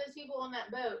ghost of those people on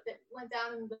that boat that went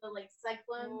down in the like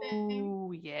cyclone thing.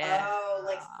 Oh yeah. Oh,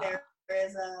 like there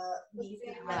is a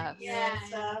Yes. and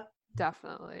stuff.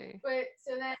 Definitely. But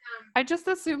so then I just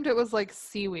assumed it was like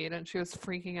seaweed and she was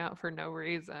freaking out for no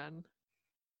reason.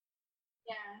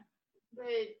 yeah,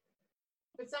 but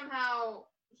somehow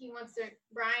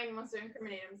Brian wants to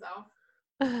incriminate himself.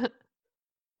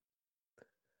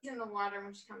 He's in the water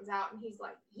when she comes out, and he's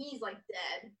like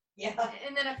dead. Yeah.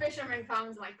 And then a fisherman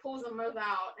comes and like pulls them both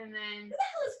out, and then who the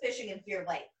hell is fishing in Fear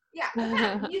Lake? yeah, what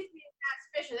kind of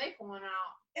fish are they pulling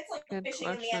out? It's like Good fishing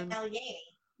question. in the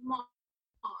Allegheny. Come on,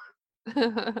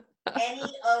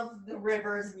 Any of the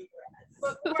rivers we were at.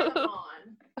 but pour them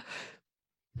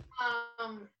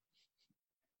on.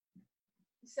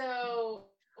 So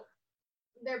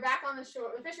they're back on the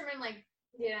shore. The fisherman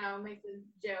makes a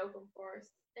joke, of course,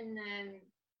 and then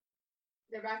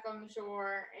they're back on the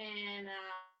shore, and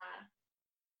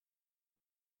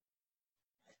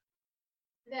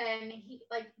then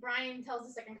Brian tells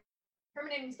this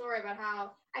incriminating story about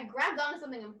how I grabbed onto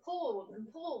something and pulled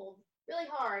really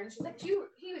hard, and she's like, he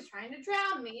was trying to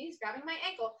drown me. He's grabbing my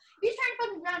ankle. If he's trying to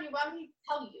fucking drown you, why would he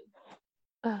tell you?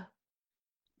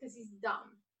 Because he's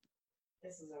dumb.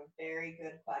 This is a very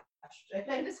good question.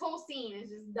 Like, this whole scene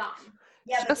is just dumb.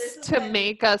 Yeah, Just to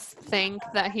make us think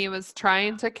that he was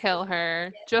trying to kill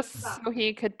her, just so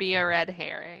he could be a red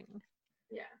herring.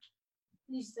 Yeah.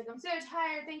 And he's just like, I'm so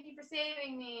tired. Thank you for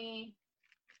saving me.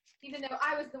 Even though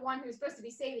I was the one who was supposed to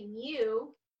be saving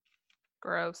you.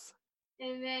 Gross.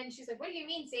 And then she's like, what do you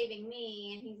mean saving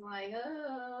me? And he's like,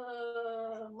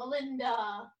 oh,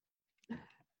 Melinda.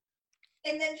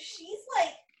 And then she's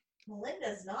like,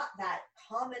 Melinda's not that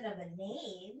common of a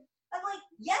name. I'm like,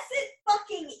 yes, it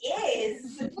fucking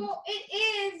is. Well, it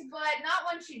is, but not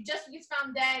when she just gets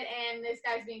found dead and this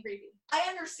guy's being creepy. I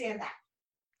understand that.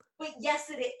 But yes,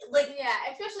 it is. Like, yeah,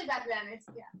 especially back then.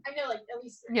 I know, like, at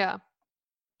least 3. Yeah.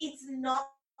 It's not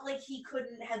like he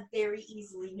couldn't have very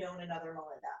easily known another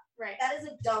Melinda. Right. That is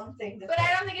a dumb thing to But think.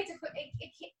 I don't think it can't,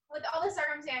 with all the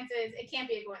circumstances, it can't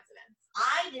be a coincidence.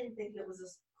 I didn't think it was a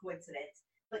coincidence.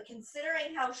 But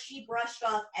considering how she brushed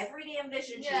off every damn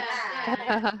vision she had,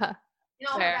 And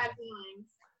all her bad feelings.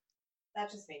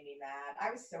 that just made me mad.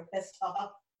 I was so pissed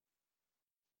off.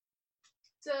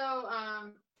 So,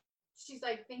 she's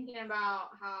like thinking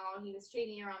about how he was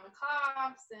chasing around the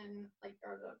cops and the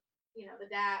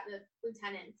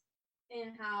lieutenant,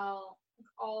 and how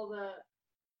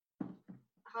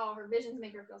how her visions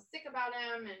make her feel sick about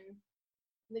him, and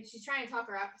like she's trying to talk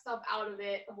herself out of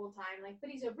it the whole time, like, but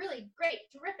he's a really great,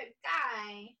 terrific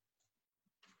guy.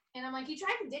 And I'm like, he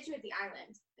tried to ditch you at the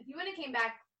island. If you wouldn't have came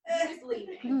back, he was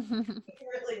leaving. He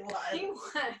really was. He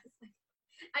was.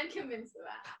 I'm convinced of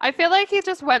that. I feel like he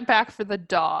just went back for the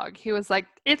dog. He was like,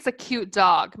 it's a cute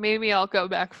dog. Maybe I'll go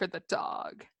back for the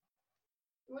dog.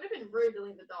 It would have been rude to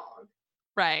leave the dog.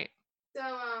 Right.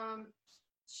 So,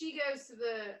 she goes to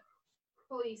the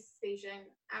police station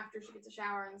after she gets a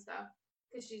shower and stuff,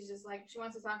 because she's just like, she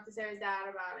wants to talk to Sarah's dad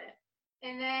about it.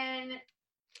 And then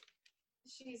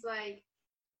she's like,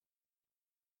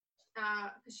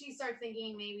 she starts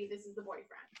thinking maybe this is the boyfriend.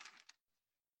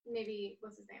 Maybe,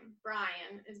 what's his name?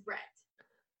 Brian is Brett.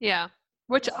 Yeah.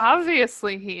 Which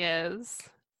obviously he is.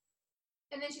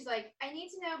 And then she's like, I need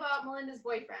to know about Melinda's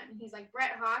boyfriend. And he's like,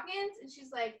 Brett Hawkins? And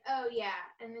she's like, oh yeah.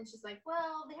 And then she's like,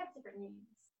 well, they have different names.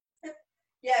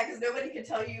 Yeah, because nobody could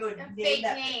tell you a name fake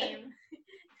name.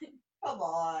 Come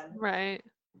on. Right.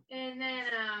 And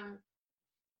then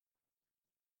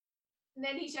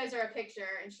he shows her a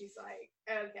picture, and she's like,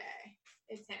 okay,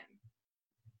 it's him.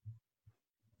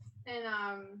 And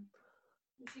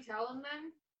did she tell him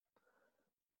then?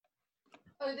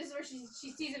 Oh, this is where she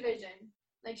sees a vision.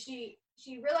 Like she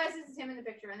realizes it's him in the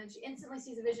picture, and then she instantly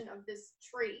sees a vision of this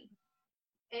tree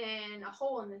and a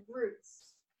hole in the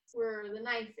roots where the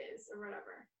knife is or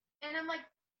whatever. And I'm like,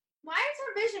 why is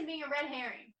her vision being a red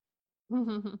herring?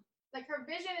 Like, her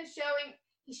vision is showing,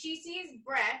 she sees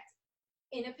Brett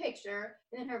in a picture,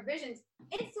 and then her vision's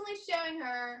instantly showing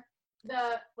her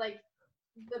the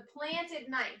planted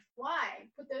knife. Why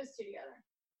put those two together?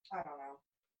 I don't know.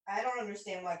 I don't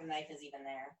understand why the knife is even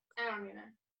there. I don't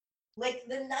either. Like,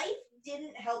 the knife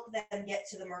didn't help them get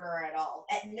to the murderer at all.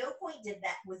 At no point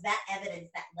was that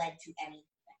evidence that led to anything.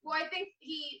 Well, I think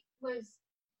he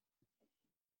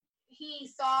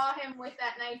saw him with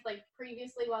that knife like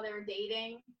previously while they were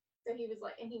dating. So he was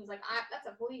like, that's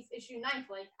a police issue knife.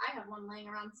 Like, I have one laying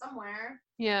around somewhere.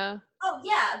 Yeah. Oh,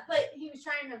 yeah, but He was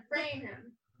trying to frame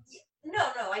him.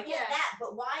 no, I get that,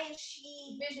 but why is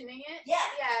she Visioning it? Yeah.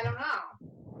 Yeah, I don't know.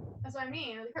 That's what I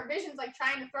mean. Like, her vision's like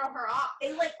trying to throw her off.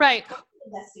 They like Right.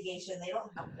 investigation. They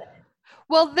don't help it.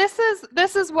 Well, this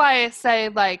is why I say,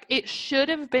 like, it should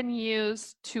have been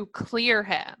used to clear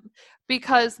him,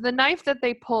 because the knife that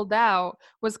they pulled out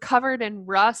was covered in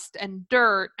rust and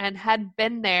dirt and had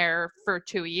been there for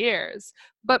 2 years.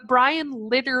 But Brian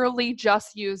literally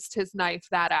just used his knife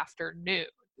that afternoon.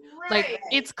 Right. Like,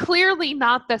 it's clearly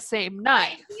not the same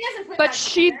knife. He doesn't put But that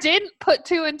she together. didn't put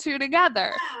 2 and 2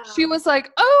 together. Yeah. She was like,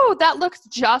 oh, that looks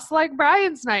just like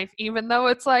Brian's knife, even though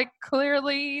it's like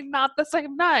clearly not the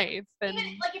same knife. And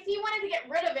Even, like, if he wanted to get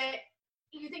rid of it,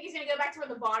 you think he's going to go back to where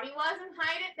the body was and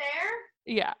hide it there?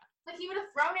 yeah, Like, he would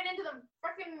have thrown it into the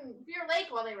frickin' Beer Lake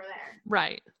while they were there.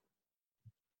 right.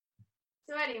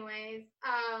 So anyways,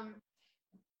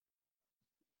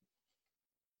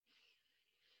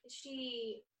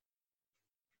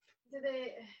 is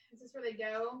this where they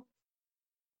go?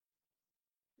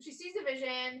 She sees the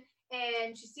vision,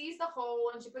 and she sees the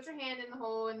hole, and she puts her hand in the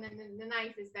hole, and then the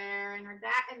knife is there, and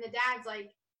the dad's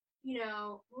like,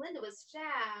 Melinda was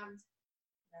stabbed.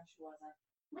 No, she wasn't.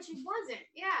 But she wasn't,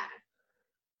 yeah.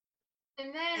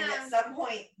 And then And at some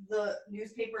point, the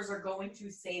newspapers are going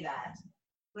to say that.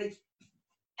 Like,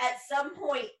 at some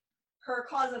point, her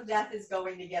cause of death is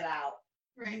going to get out.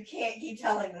 right. You can't keep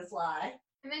telling this lie.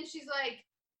 And then she's like,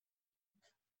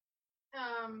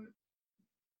 I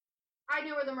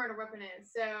know where the murder weapon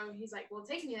is. So he's like, well,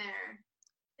 take me there.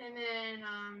 And then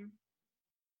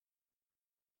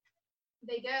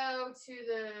they go to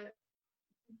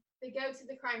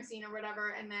the crime scene or whatever,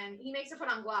 and then he makes her put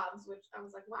on gloves, which I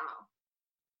was like, wow.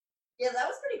 Yeah, that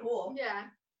was pretty cool. Yeah.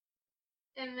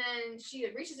 And then she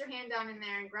reaches her hand down in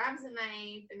there and grabs the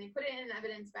knife, and they put it in an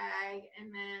evidence bag, and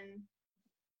then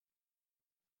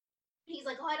he's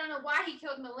like, oh, I don't know why he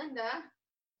killed Melinda.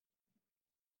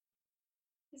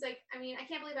 He's like, I mean, I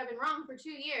can't believe I've been wrong for 2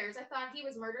 years. I thought he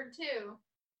was murdered too.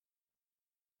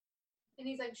 And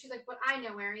she's like, but I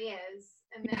know where he is.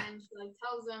 And then she like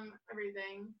tells him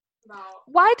everything about.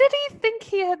 Why did he think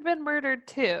he had been murdered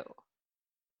too?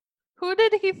 Who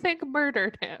did he think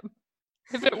murdered him?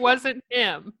 If it wasn't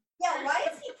him. Yeah, why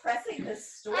is he pressing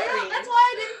this story? I know, that's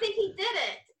why I didn't think he did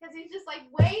it. Because he's just like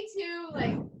way too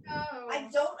like, oh. I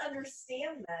don't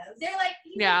understand this. They're like,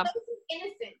 he's Yeah. like, he's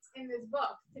innocent in this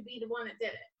book to be the one that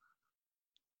did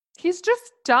it. He's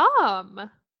just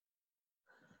dumb.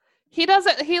 He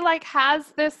doesn't, he like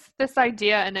has this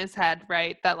idea in his head,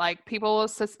 right? That like people will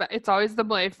suspect, it's always the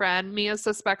boyfriend. Mia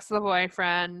suspects the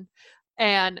boyfriend.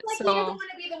 And Like he so doesn't want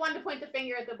to be the one to point the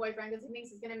finger at the boyfriend because he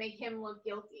thinks it's going to make him look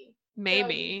guilty.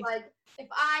 maybe. So like, if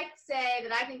I say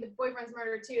that I think the boyfriend's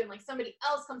murdered too, and like somebody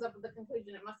else comes up with the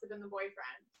conclusion it must have been the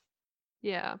boyfriend,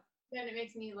 Yeah. then it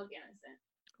makes me look innocent.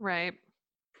 Right.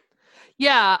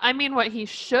 Yeah, I mean, what he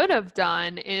should have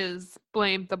done is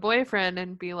blame the boyfriend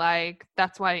and be like,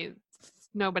 that's why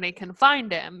nobody can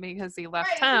find him because he left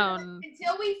Right, town.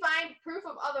 Until we find proof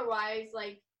of otherwise,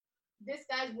 like, this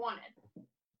guy's wanted.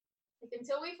 Like,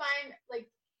 until we find, like,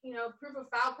 proof of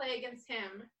foul play against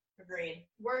him, Agreed.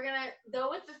 we're going to go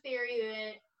with the theory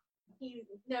that he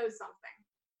knows something,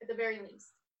 at the very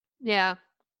least. Yeah.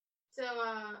 So,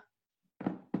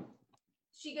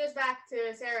 she goes back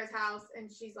to Sarah's house and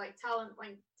she's like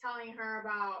telling her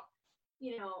about,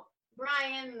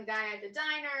 Brian, the guy at the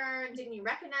diner, and didn't you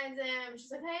recognize him? She's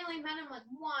like, hey, I only met him like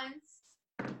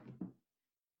once.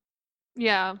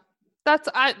 Yeah.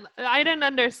 I didn't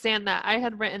understand that. I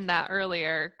had written that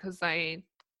earlier because I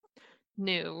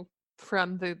knew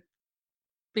from the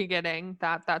beginning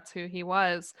that that's who he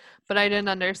was, but I didn't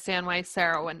understand why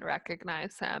Sarah wouldn't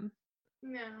recognize him.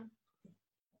 No.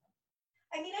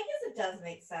 I mean, I guess it does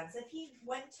make sense. If he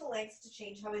went to lengths to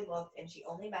change how he looked and she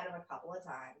only met him a couple of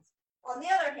times. On the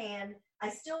other hand, I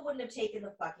still wouldn't have taken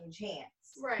the fucking chance.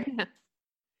 Right. I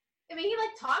mean, he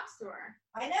like talks to her.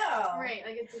 I know. Right.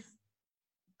 Like it's just.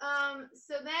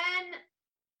 So then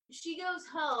she goes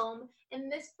home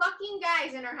and this fucking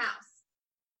guy's in her house.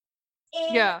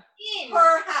 In Her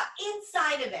house.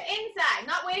 Inside of it. Inside.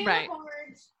 Not waiting Right. on the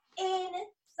porch. Inside.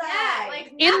 Yeah,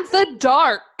 like In the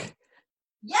dark.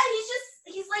 Yeah,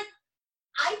 he's like,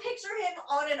 I picture him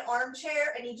on an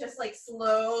armchair and he just like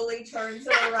slowly turns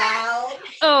it around.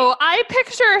 Oh, I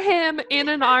picture him in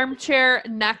an armchair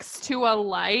next to a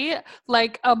light,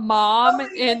 like a mom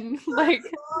in like,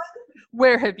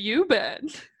 where have you been?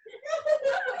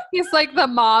 He's like the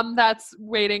mom that's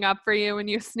waiting up for you when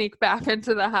you sneak back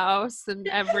into the house in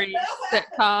every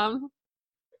sitcom.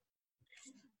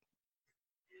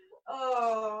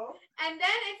 Oh. And then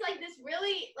it's like this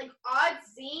really like odd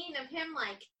scene of him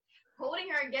like holding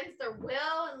her against her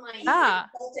will and like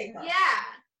Insulting her. yeah.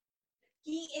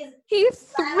 He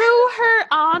threw her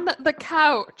on the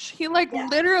couch. He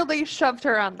literally shoved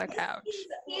her on the couch.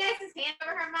 He has his hand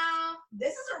over her mouth.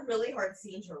 This is a really hard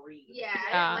scene to read. Yeah. I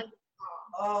didn't like it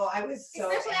at all. Oh, I was so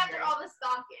especially angry. after all the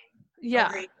stalking. Yeah.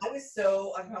 I was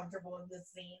so uncomfortable in this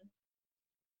scene.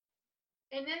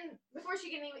 And then before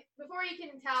you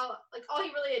can tell, like all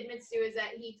he really admits to is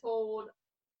that he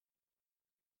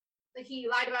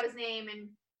lied about his name and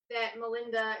that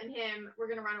Melinda and him were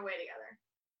gonna run away together.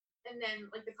 And then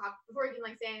like the cop, before he can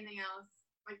like say anything else,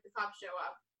 like the cops show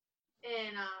up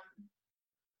and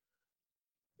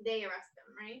they arrest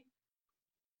him, right?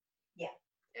 Yeah.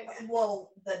 Okay.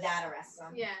 Well, the dad arrests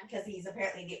him. Yeah. Because he's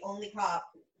apparently the only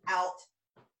cop out,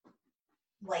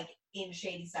 like, in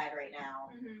Shadyside right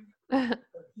now. Mm-hmm.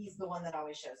 He's the one that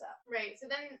always shows up. Right. So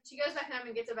then she goes back home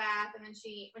and gets a bath, and then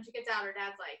when she gets out, her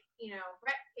dad's like,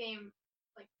 Brett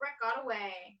got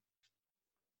away.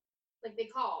 Like the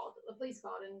police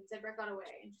called and said Brett got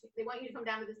away, and they want you to come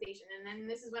down to the station. And then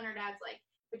this is when her dad's like,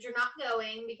 but you're not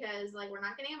going because like we're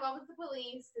not getting involved with the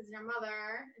police because your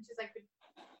mother. And she's like, I'm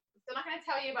still not going to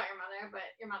tell you about your mother,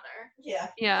 but your mother. Yeah.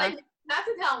 Yeah. Like, not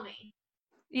to tell me.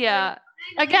 Yeah.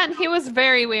 Again, he was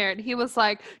very weird. He was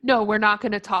like, no, we're not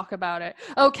going to talk about it.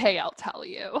 Okay, I'll tell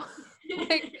you.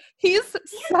 Like, he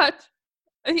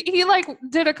like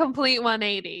did a complete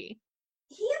 180.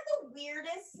 He had the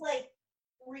weirdest like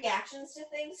reactions to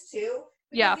things too.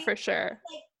 Yeah, for sure.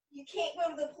 Like, you can't go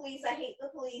to the police. I hate the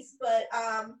police, but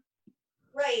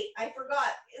right, I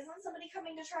forgot. Isn't somebody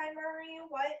coming to try and murder you?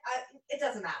 What? It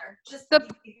doesn't matter. Just you can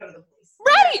go to the police.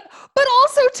 Right! But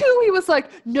also, too, he was like,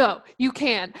 no, you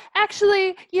can.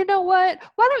 Actually, you know what?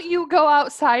 Why don't you go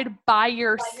outside by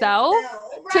yourself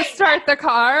to start the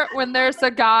car when there's a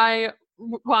guy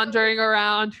wandering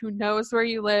around who knows where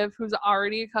you live, who's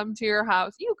already come to your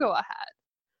house? You go ahead.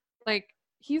 Like,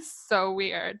 he's so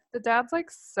weird. The dad's,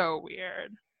 like, so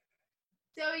weird.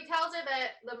 So he tells her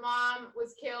that the mom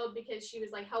was killed because she was,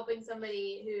 like, helping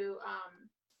somebody who,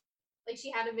 like,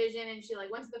 she had a vision and she, like,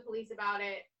 went to the police about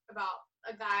it, about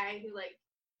a guy who like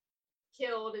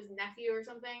killed his nephew or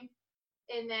something,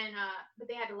 and then but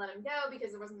they had to let him go because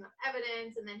there wasn't enough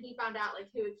evidence, and then he found out like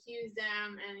who accused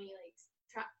him, and he like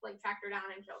tracked her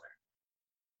down and killed her.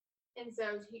 And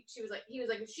so he was like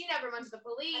she never went to the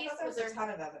police. I thought there was a ton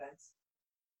of evidence.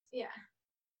 Yeah.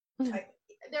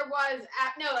 There was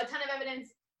a ton of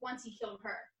evidence once he killed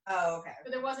her. Oh, okay.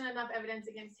 But there wasn't enough evidence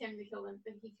against him to kill him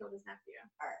that he killed his nephew.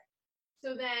 All right.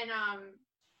 So then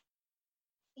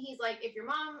he's like, if your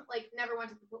mom like never went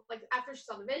to like after she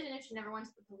saw the vision, if she never went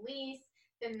to the police,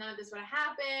 then none of this would have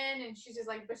happened. And she's just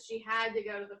like, but she had to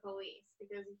go to the police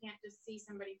because you can't just see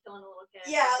somebody killing a little kid.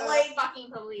 Yeah, like fucking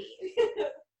police.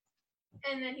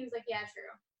 And then he was like, yeah,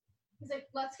 true. He's like,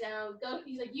 let's go.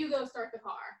 He's like, you go start the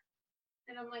car.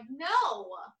 And I'm like,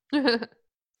 no.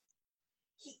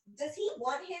 Does he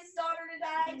want his daughter to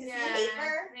die? Does he hate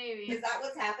her? Maybe. Is that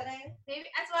what's happening? Maybe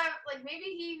that's why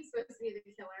maybe he's supposed to be the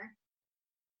killer.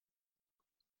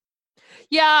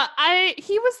 Yeah, I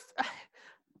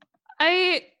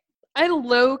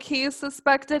low-key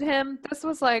suspected him. This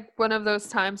was like one of those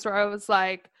times where I was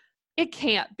like, it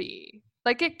can't be.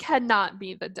 Like, it cannot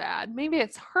be the dad. Maybe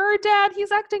it's her dad.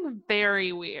 He's acting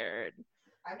very weird.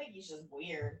 I think he's just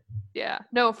weird. Yeah,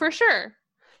 no, for sure.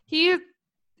 He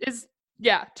is,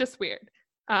 just weird.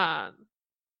 So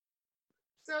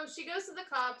she goes to the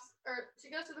cops, or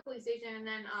she goes to the police station, and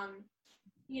then,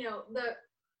 the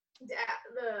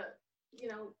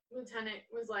lieutenant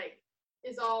was like,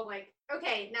 is all like,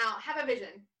 okay, now have a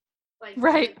vision. Like,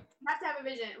 right. You have to have a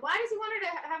vision. Why does he want her to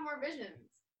have more visions?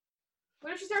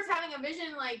 What if she starts having a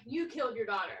vision like, you killed your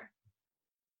daughter?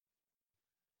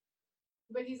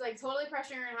 But he's like totally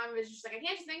pressuring her to have a vision. She's like, I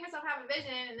can't just make myself have a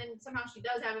vision. And then somehow she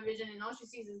does have a vision, and all she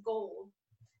sees is gold.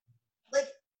 Like,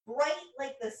 bright,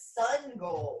 like the sun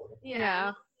gold.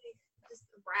 Yeah. Just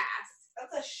brass.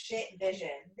 That's a shit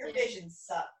vision. Your vision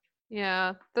sucked.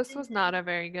 Yeah, this was not a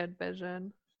very good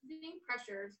vision. Being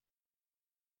pressured.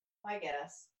 I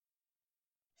guess.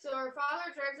 So her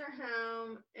father drives her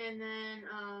home, and then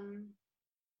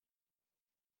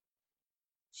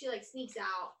she like sneaks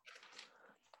out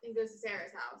and goes to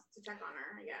Sarah's house to check on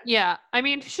her, I guess. Yeah, I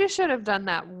mean, she should have done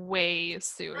that way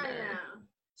sooner. I know.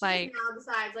 She like, now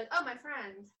decides, like, oh, my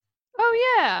friend.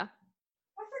 Oh yeah.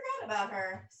 I forgot about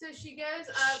her. So she goes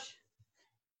up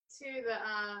to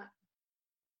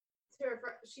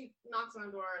she knocks on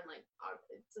the door and like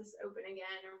it's just open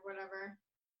again or whatever,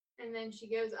 and then she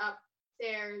goes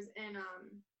upstairs and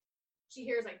she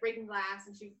hears like breaking glass,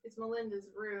 and it's Melinda's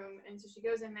room, and so she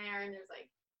goes in there and there's like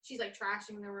she's like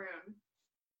trashing the room,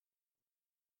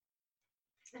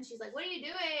 and she's like, "What are you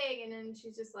doing?" And then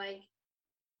she's just like,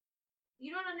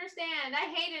 "You don't understand. I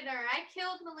hated her. I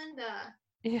killed Melinda."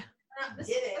 Yeah. This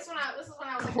is when I was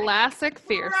like, classic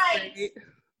fear right. street.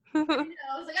 I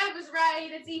was like, I was right.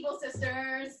 It's evil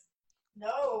sisters.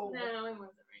 No, it wasn't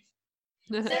right.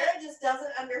 Sarah just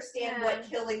doesn't understand what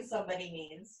killing somebody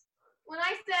means. When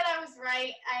I said I was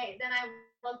right, I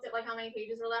looked at like how many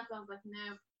pages were left, and I was like,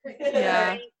 no.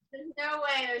 Yeah. There's no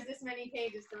way there's this many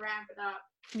pages to wrap it up.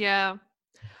 Yeah.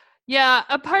 Yeah,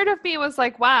 a part of me was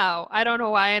like, wow, I don't know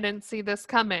why I didn't see this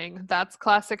coming. That's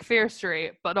classic Fear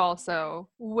Street, but also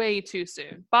way too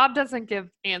soon. Bob doesn't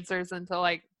give answers until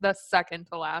like the second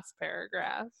to last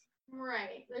paragraph.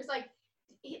 Right. There's like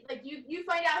you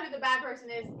find out who the bad person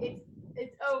is,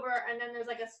 it's over, and then there's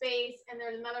like a space, and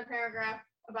there's another paragraph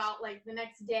about like the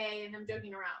next day and them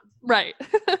joking around. Right.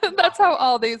 That's how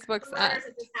all these books end.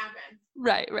 It just happened.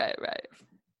 Right.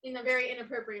 In a very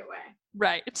inappropriate way.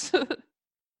 Right.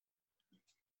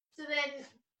 So then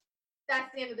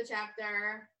that's the end of the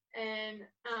chapter, and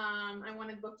I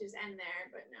wanted the book to just end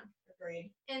there, but no.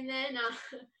 Agreed. And then I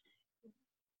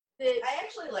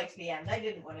actually liked the end. I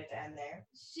didn't want it to end there.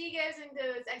 She goes into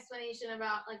this explanation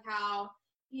about like how,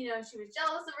 you know, she was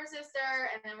jealous of her sister,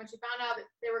 and then when she found out that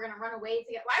they were going to run away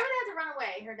together. Why would they have to run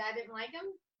away? Her dad didn't like him?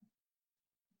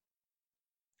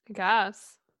 I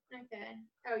guess. Okay.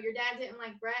 Oh, your dad didn't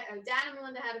like Brett? Oh, Dad and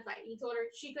Melinda had a fight. He told her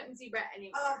she couldn't see Brett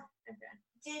anymore. Okay.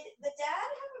 Did the dad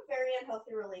have a very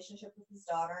unhealthy relationship with his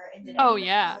daughter? And did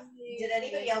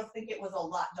anybody else think it was a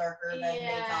lot darker than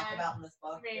they talk about in this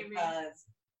book? Maybe. Because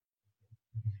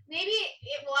maybe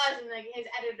it was, and like his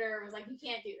editor was like, "You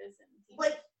can't do this."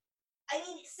 Like, I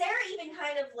mean, Sarah even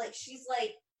kind of like, she's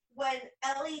like, when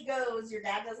Ellie goes, "Your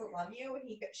dad doesn't love you," and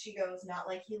she goes, "Not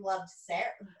like he loved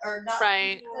Sarah, or not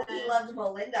right. like he loved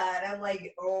Melinda," and I'm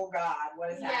like, "Oh God,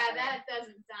 what is happening?" Yeah, that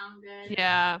doesn't sound good.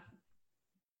 Yeah.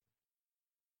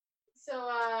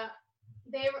 So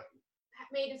they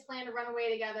made this plan to run away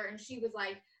together, and she was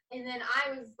like, and then I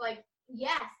was like,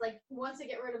 yes, like once I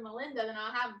get rid of Melinda, then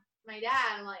I'll have my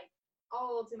dad like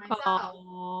all to myself.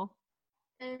 Aww.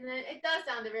 And then it does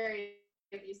sound very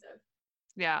abusive.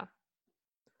 Yeah.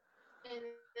 And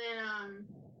then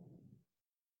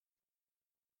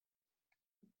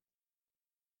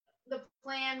the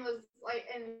plan was like,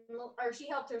 or she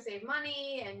helped her save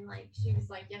money, and like she was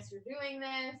like, yes, you're doing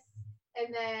this. And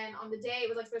then on the day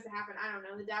it was like supposed to happen, I don't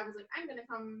know, the dad was like, I'm gonna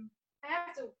come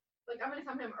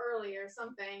to him early or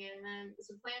something, and then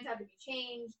some plans had to be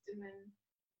changed, and then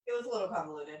it was a little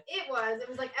convoluted. It was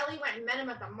like Ellie went and met him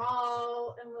at the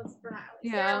mall, and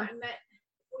Sarah went and met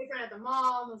boyfriend at the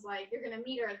mall and was like, you're gonna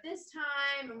meet her at this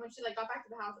time, and when she like got back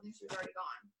to the house, I think she was already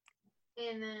gone.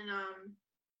 And then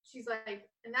she's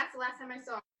like, and that's the last time I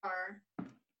saw her.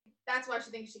 That's why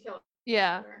she thinks she killed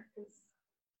her, because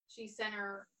she sent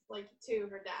her like to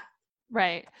her death.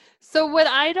 Right. So what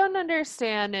I don't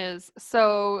understand is,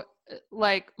 so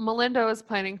like Melinda was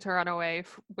planning to run away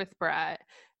with Brett,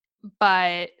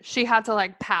 but she had to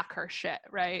like pack her shit,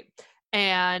 right?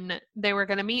 And they were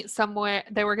going to meet somewhere.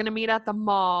 They were going to meet at the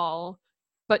mall,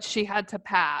 but she had to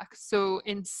pack. So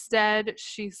instead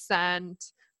she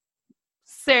sent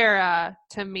Sarah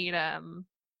to meet him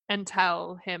and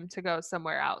tell him to go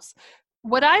somewhere else.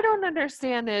 What I don't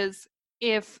understand is,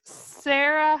 if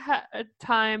Sarah had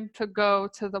time to go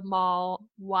to the mall,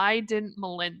 why didn't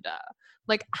Melinda?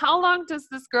 Like, how long does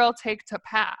this girl take to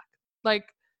pack?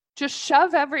 Like, just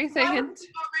shove everything in.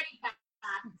 Already packed.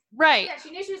 Right. Yeah,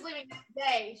 she knew she was leaving that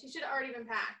day. She should have already been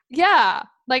packed. Yeah.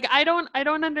 Like, I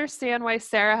don't understand why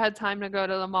Sarah had time to go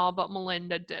to the mall, but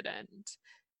Melinda didn't.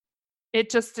 It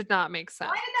just did not make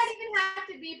sense. Why did that even have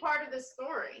to be part of the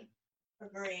story?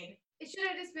 Agreed. It should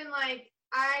have just been like,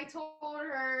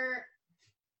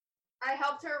 I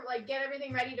helped her like get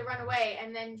everything ready to run away,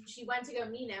 and then she went to go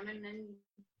meet him, and then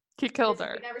he killed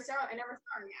her. I never saw her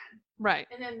again. Right.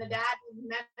 And then the dad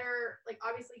met her, like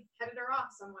obviously headed her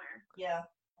off somewhere. Yeah.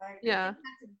 Yeah.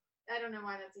 I don't know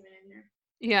why that's even in here.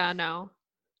 Yeah, no.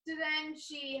 So then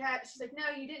she's like, no,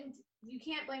 you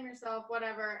can't blame yourself,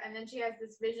 whatever. And then she has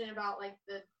this vision about like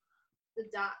the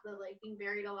like being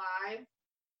buried alive.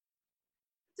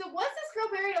 So was this girl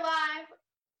buried alive?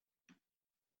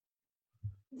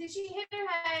 Did she hit her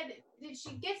head? Did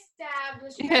she get stabbed?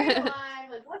 Was she buried alive?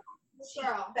 Like, what? She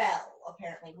fell,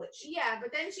 apparently. Yeah,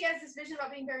 but then she has this vision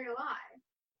about being buried alive.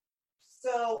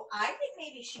 So I think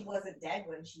maybe she wasn't dead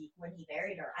when he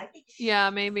buried her. I think she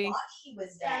maybe thought she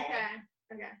was dead.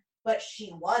 Okay. But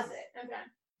she wasn't. Okay.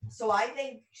 So I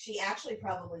think she actually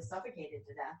probably suffocated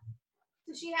to death.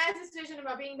 So she has this vision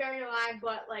about being buried alive,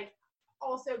 but like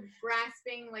also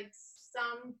grasping like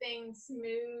something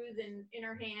smooth and in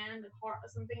her hand,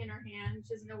 something in her hand.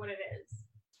 She doesn't know what it is.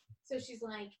 So she's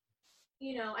like,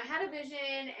 I had a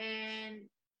vision and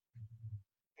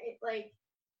it like.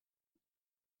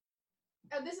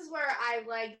 Oh, this is where I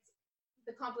liked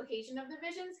the complication of the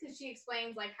visions because she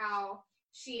explains like how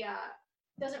she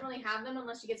doesn't really have them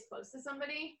unless she gets close to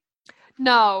somebody.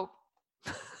 No.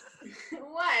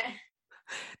 What?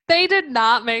 They did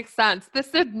not make sense. This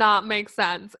did not make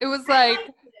sense. It was like,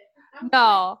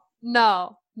 no.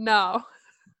 Like,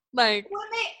 well,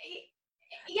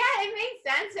 it made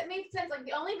sense. It made sense. Like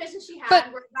the only visions she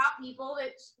had were about people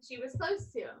that she was close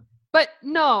to. But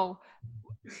no.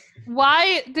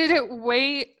 Why did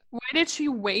she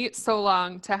wait so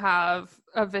long to have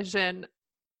a vision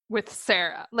with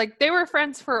Sarah? Like they were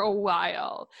friends for a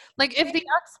while. Like if the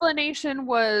explanation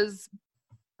was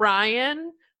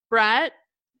Brett,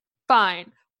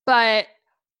 fine. But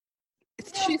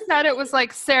she said it was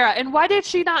like Sarah. And why did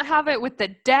she not have it with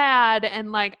the dad?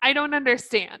 And like, I don't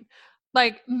understand.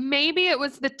 Like maybe it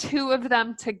was the two of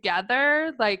them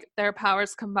together, like their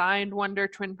powers combined, Wonder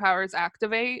Twin powers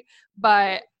activate.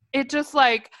 But it just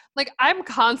like I'm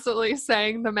constantly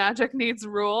saying the magic needs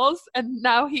rules. And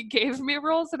now he gave me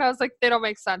rules. And I was like, they don't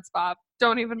make sense, Bob.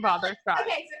 Don't even bother.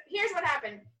 Okay, so here's what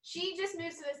happened. She just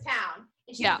moves to this town.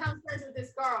 And she becomes friends with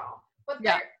this girl. But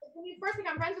when you first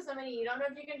become friends with somebody, you don't know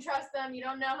if you can trust them. You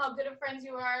don't know how good of friends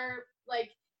you are.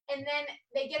 Like, and then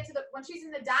they get to when she's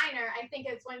in the diner, I think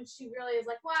it's when she really is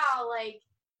like, wow, like,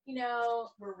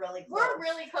 we're really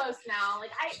close now.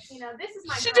 Like, this is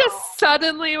my She girl. just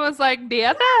suddenly was like,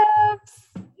 BFFs.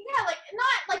 Yeah, like,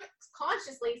 not like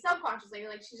consciously, subconsciously.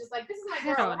 Like, she's just like, this is my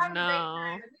girl. I don't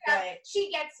know.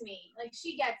 She gets me. Like,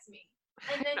 she gets me.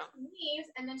 And then she leaves,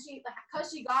 and then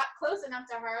because she got close enough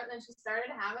to her, then she started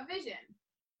to have a vision.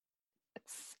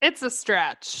 It's a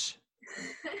stretch.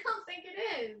 I don't think it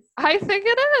is. I think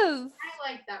it is.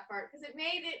 I like that part because it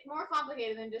made it more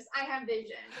complicated than just I have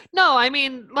vision. No, I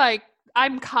mean, like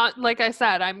like I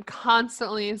said, I'm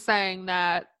constantly saying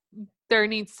that there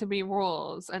needs to be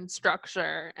rules and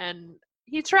structure, and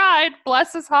he tried.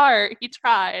 Bless his heart, he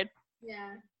tried.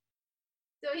 Yeah.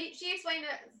 So she explained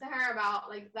to her about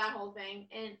like that whole thing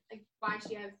and like why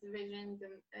she has the visions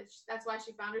and that's why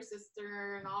she found her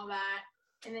sister and all that.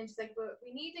 And then she's like, but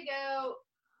we need to go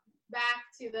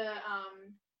back to the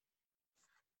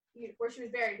where she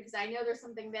was buried because I know there's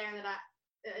something there that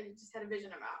I just had a vision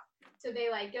about. So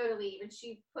they like go to leave and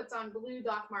she puts on blue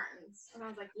Doc Martens and I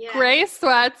was like, yeah, gray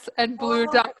sweats and blue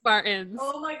Doc Martens.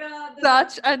 Oh my god,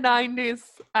 such a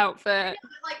 90s outfit.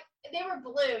 Like they were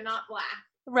blue, not black.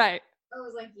 Right. I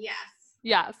was like,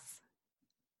 yes.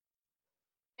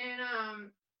 And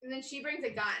then she brings a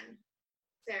gun.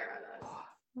 Sarah does.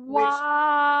 Why?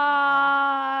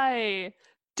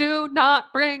 Do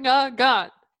not bring a gun.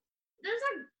 There's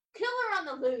a killer on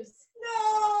the loose.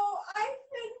 No, I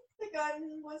think the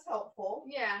gun was helpful.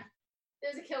 Yeah.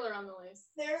 There's a killer on the loose.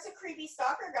 There's a creepy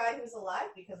stalker guy who's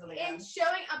alive because of the gun. It's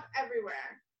showing up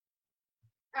everywhere.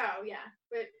 Oh, yeah.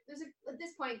 But at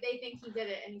this point, they think he did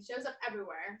it, and he shows up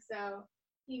everywhere. So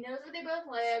he knows where they both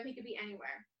live. He could be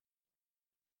anywhere.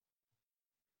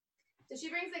 So she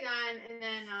brings the gun, and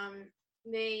then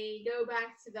they go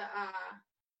back to the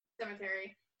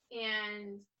cemetery,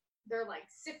 and they're like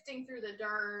sifting through the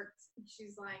dirt.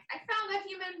 She's like, I found a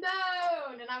human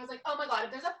bone. And I was like, oh my god,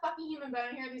 if there's a fucking human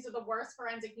bone here, these are the worst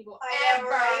forensic people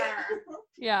ever.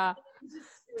 Yeah.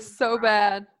 So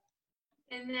bad.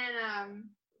 And then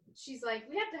she's like,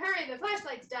 we have to hurry, the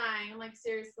flashlight's dying. I'm like,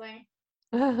 seriously?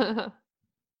 And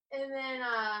then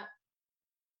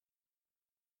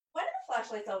why do the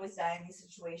flashlights always die in these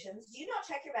situations? Do you not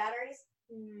check your batteries?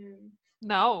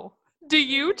 No. Do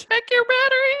you check your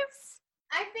batteries?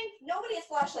 I think nobody has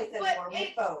flashlights anymore. We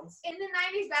have phones. In the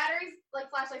 90s, batteries, like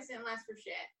flashlights didn't last for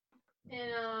shit.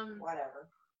 And whatever.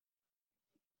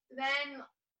 Then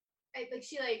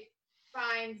she like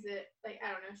finds it, like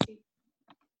I don't know,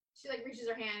 she like reaches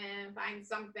her hand in and finds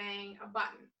something, a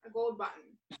button, a gold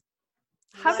button.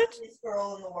 How did this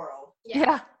girl in the world?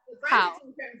 Yeah. The friends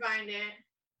couldn't find it,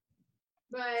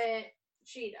 but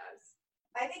she does.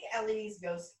 I think Ellie's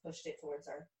ghost pushed it towards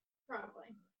her.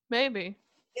 Probably. Maybe.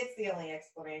 It's the only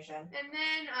explanation. And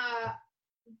then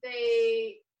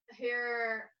they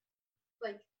hear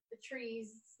like the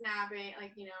trees snapping,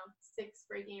 like, you know, sticks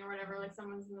breaking or whatever, like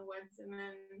someone's in the woods, and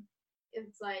then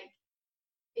it's like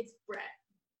it's Brett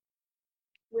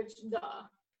which, duh.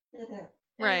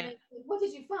 Right. And what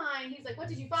did you find? He's like, what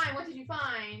did you find? What did you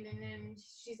find? And then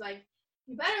she's like,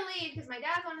 you better leave because my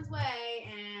dad's on his way.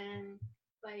 And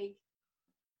like,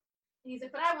 he's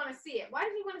like, but I want to see it. Why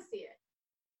did he want to see it?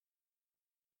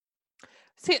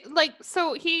 See, like,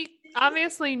 so he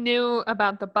obviously knew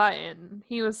about the button.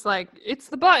 He was like, it's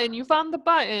the button. You found the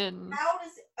button. How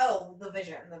does it, oh, the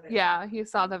vision. Yeah, he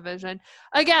saw the vision.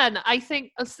 Again, I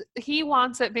think he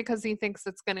wants it because he thinks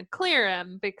it's going to clear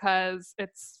him because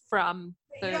it's from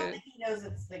But you don't think he knows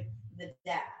it's the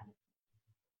dad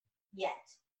yet?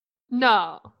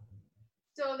 No.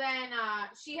 So then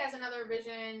she has another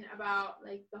vision about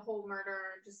like the whole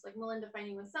murder, just like Melinda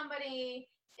fighting with somebody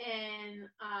and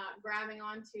grabbing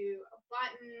onto a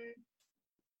button.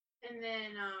 And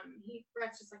then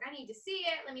Brett's just like, I need to see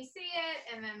it. Let me see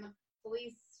it. And then the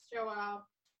police show up.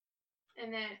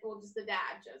 And then, well, just the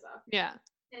dad shows up. Yeah.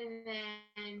 And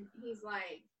then he's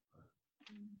like,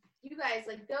 you guys,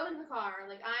 like, go in the car.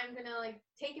 Like, I'm going to, like,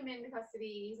 take him into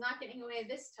custody. He's not getting away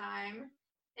this time.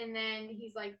 And then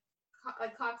he's like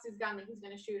cocks his gun like he's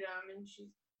going to shoot him.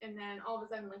 And then all of a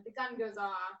sudden, like, the gun goes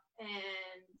off.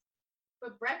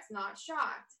 But Brett's not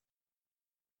shocked.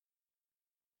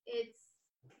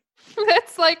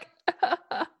 It's like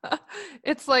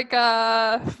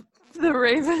the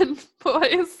Raven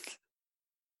boys.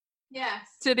 Yes.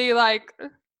 Did he like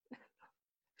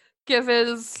give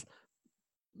his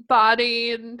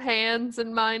body and hands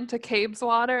and mind to Cabe's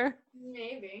water?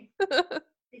 Maybe.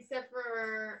 Except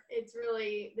for it's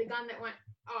really the gun that went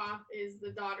off is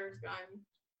the daughter's gun.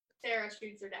 Sarah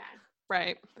shoots her dad.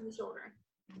 Right. In the shoulder.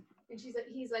 And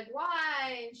he's like,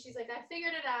 why? And she's like, I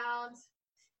figured it out.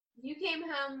 You came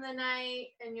home the night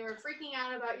and you were freaking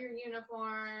out about your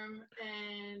uniform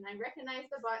and I recognized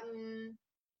the button.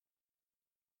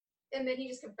 And then he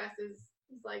just confesses.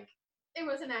 He's like, it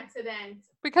was an accident.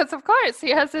 Because of course, he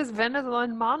has his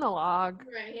Venezuelan monologue.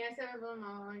 Right, he has his Venezuelan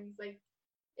monologue. He's like,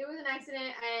 it was an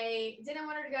accident. I didn't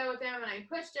want her to go with him and I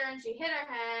pushed her and she hit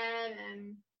her head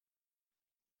and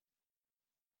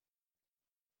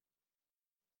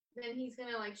then he's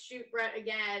gonna like shoot Brett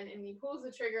again and he pulls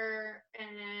the trigger and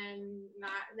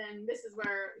then this is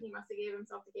where he must have gave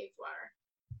himself the Cabe's water.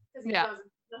 Because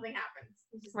nothing happens.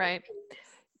 Just right. Like,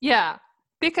 yeah.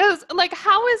 Because like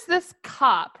how is this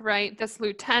cop, right? This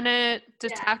lieutenant,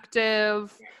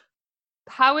 detective,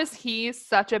 how is he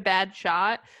such a bad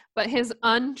shot, but his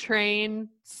untrained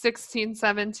 16,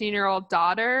 17-year-old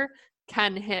daughter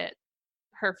can hit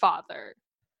her father?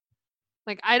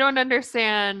 Like, I don't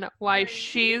understand why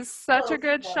she's such a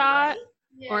good shot.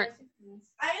 Yeah, or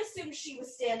I assume she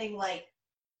was standing, like,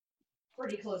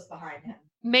 pretty close behind him.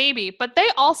 Maybe, but they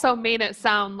also made it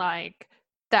sound like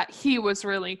that he was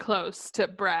really close to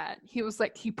Brett. He was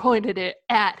like, he pointed it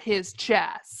at his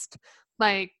chest.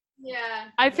 Like, yeah.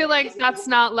 I feel like that's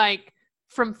not, like,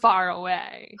 from far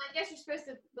away. I guess you're supposed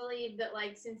to believe that,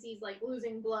 like, since he's, like,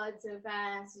 losing blood so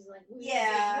fast, he's, like,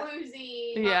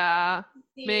 woozy. Yeah,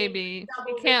 maybe.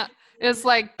 He can't, it's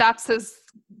like, that's his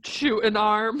shooting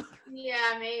arm.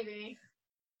 Yeah, maybe.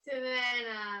 So then,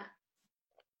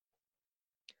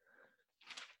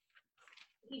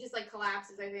 he just, like,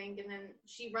 collapses, I think, and then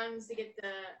she runs to get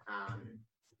the,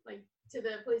 like, to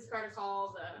the police car to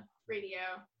call the radio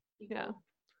people. Yeah.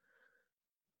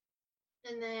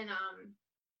 And then,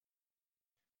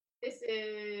 this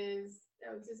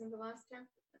isn't the last chapter?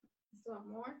 We still have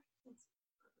more?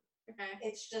 Okay.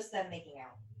 It's just them making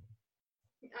out.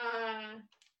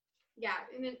 Yeah,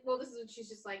 and then, well, this is what she's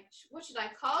just like, what should I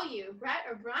call you, Brett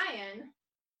or Brian?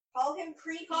 Call him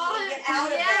creepy Call and him, get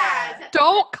out of there.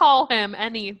 Don't call him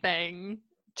anything.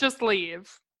 Just leave.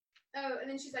 Oh, and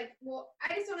then she's like, well,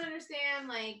 I just don't understand,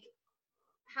 like,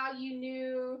 how you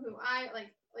knew who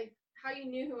how you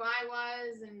knew who I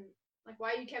was and, like,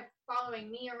 why you kept following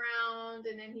me around.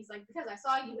 And then he's like, because I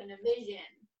saw you in a vision.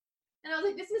 And I was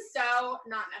like, this is so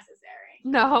not necessary.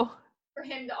 No. For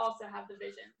him to also have the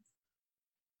visions.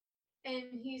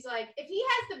 And he's like, if he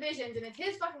has the visions and it's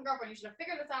his fucking girlfriend, you should have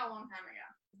figured this out a long time ago.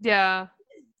 Yeah.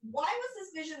 Why was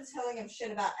this vision telling him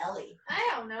shit about Ellie? I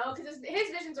don't know, because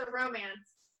his visions are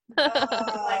romance.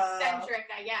 Like, centric,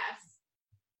 I guess.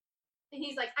 And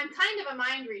he's like, I'm kind of a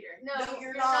mind reader. No,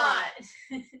 you're not.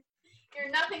 You're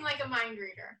nothing like a mind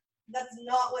reader. That's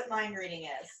not what mind reading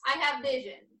is. I have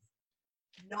visions.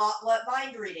 Not what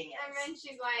mind reading is. And then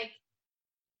she's like,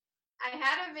 I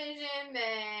had a vision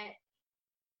that,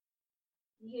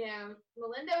 you know,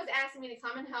 Melinda was asking me to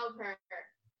come and help her.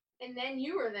 And then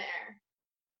you were there.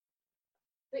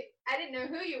 But I didn't know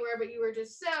who you were, but you were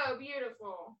just so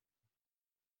beautiful.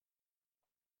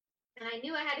 And I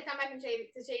knew I had to come back to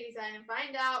Shady Side and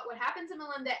find out what happened to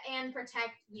Melinda and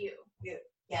protect you. Yeah.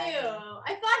 Ew.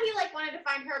 I thought he like wanted to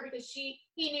find her because he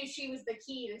knew she was the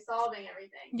key to solving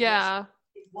everything. Yeah.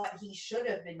 What he should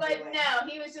have been But doing. no,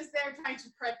 he was just there trying to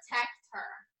protect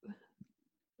her.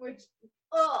 Which,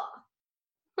 ugh.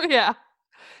 Yeah.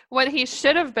 What he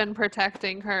should have been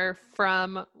protecting her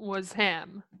from was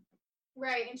him.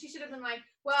 Right, and she should have been like,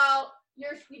 well, you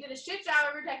did a shit job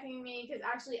of protecting me because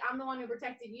actually I'm the one who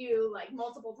protected you like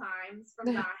multiple times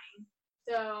from dying.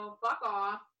 So fuck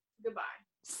off. Goodbye.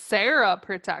 Sarah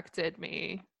protected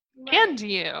me. Right. And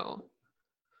you.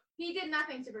 He did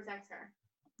nothing to protect her.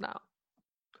 No.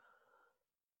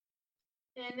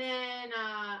 And then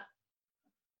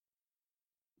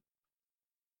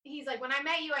he's like, when I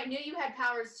met you, I knew you had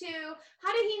powers too.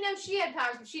 How did he know she had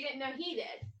powers but she didn't know he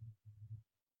did?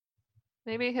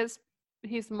 Maybe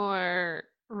he's more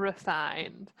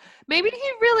refined. Maybe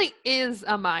he really is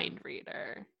a mind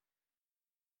reader.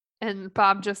 And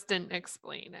Bob just didn't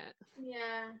explain it.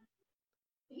 Yeah.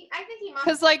 I think he must.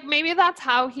 Because, like, maybe that's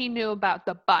how he knew about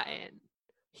the button.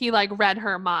 He, like, read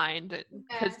her mind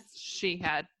because she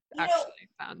had actually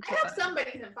found I hope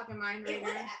somebody's a fucking mind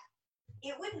reader.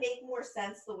 It would make more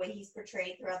sense the way he's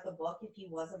portrayed throughout the book if he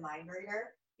was a mind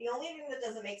reader. The only thing that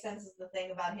doesn't make sense is the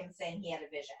thing about him saying he had a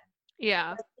vision.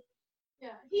 Yeah.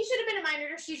 Yeah. He should have been a mind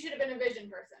reader. She should have been a vision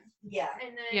person. Yeah.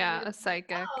 And then a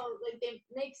psychic. Oh, like they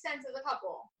make sense as a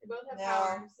couple. They both have No,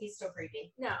 powers. he's still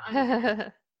creepy. No,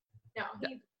 no,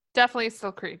 he Definitely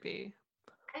still creepy.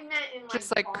 I meant in like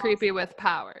Just like creepy with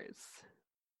powers.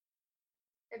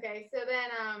 Okay, so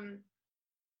then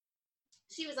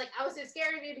she was like, I was so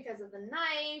scared of you because of the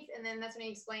knife, and then that's when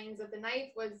he explains that the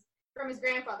knife was from his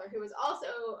grandfather, who was also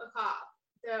a cop.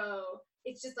 So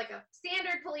it's just like a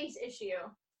standard police issue.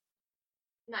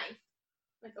 Knife.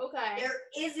 Like, okay. There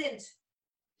isn't.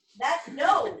 That's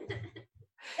not a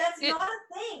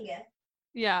thing.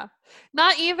 Yeah.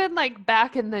 Not even like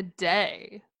back in the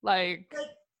day. Like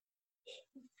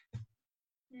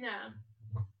no.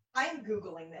 I'm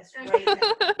Googling this right now.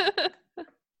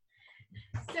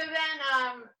 So then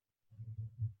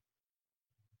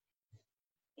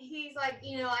he's like,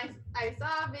 I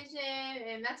saw a vision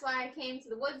and that's why I came to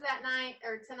the woods that night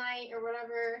or tonight or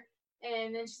whatever.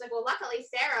 And then she's like, well, luckily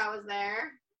Sarah was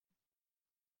there.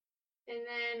 And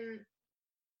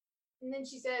then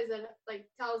she says that, like,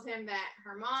 tells him that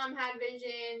her mom had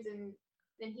visions, and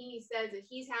then he says that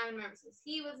he's having them ever since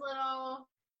he was little.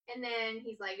 And then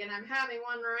he's like, and I'm having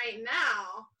one right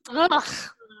now.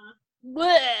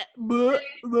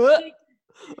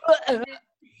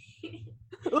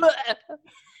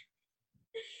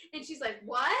 And she's like,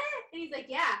 what? And he's like,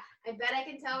 yeah, I bet I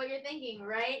can tell what you're thinking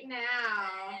right now.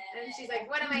 And she's like,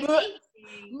 what am I thinking?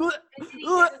 And then he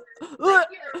says, like,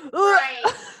 you're right.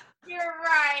 You're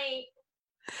right.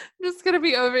 I'm just gonna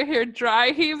be over here dry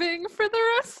heaving for the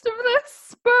rest of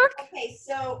this book. Okay,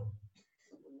 so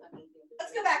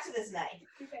let's go back to this knife.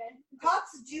 Okay.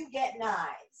 Cops do get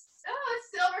knives. Oh, it's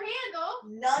silver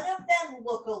handle. None of them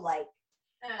look alike.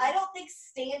 I don't think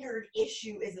standard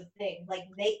issue is a thing. Like,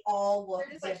 they all look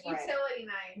They're just different. like utility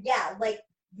knives. Yeah, like,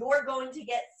 you're going to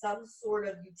get some sort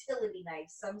of utility knife,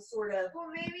 some sort of...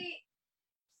 Well, maybe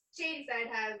Shady Side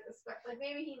has like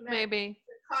maybe he met Maybe.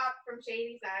 the cop from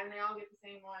Shady Side and they all get the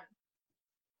same one.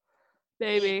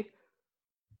 Maybe.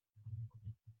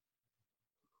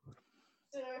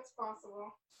 So it's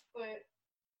possible, but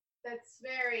that's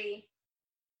very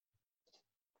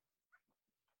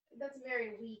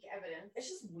weak evidence. It's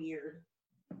just weird.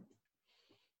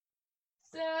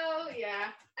 So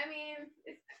yeah, I mean,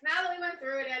 now that we went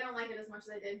through it, I don't like it as much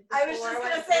as I did I was just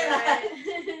gonna say that.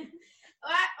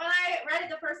 When I read it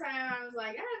the first time, I was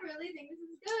like, I really think this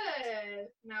is good.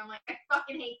 And I'm like, I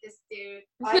fucking hate this dude.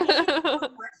 I hate it so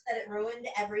much that it ruined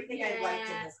everything I liked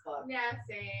in this book. Yeah,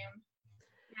 same.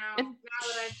 Now that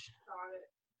I've thought it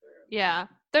through. Yeah.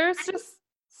 There's just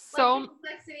so like the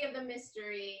complexity of the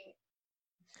mystery.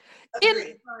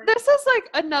 This is like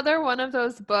another one of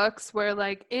those books where,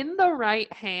 like, in the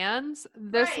right hands,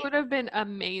 this would have been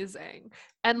amazing.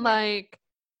 And like,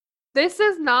 this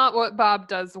is not what Bob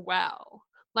does well.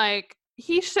 Like,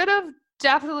 he should have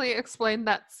definitely explained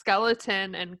that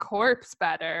skeleton and corpse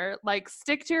better. Like,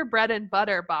 stick to your bread and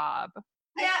butter, Bob.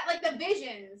 Yeah, like the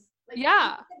visions. Like,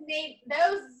 yeah. Made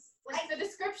those, like, the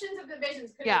descriptions of the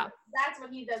visions. That's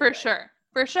what he does. For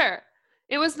sure.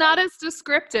 It was not as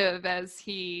descriptive as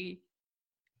he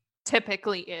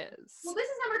typically is. Well, this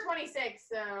is number 26,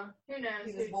 so who knows?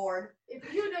 He was bored.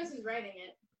 Who knows who's writing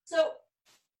it? So,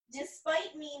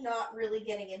 despite me not really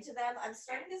getting into them, I'm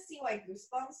starting to see why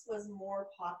Goosebumps was more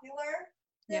popular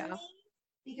than me.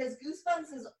 Because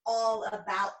Goosebumps is all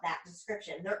about that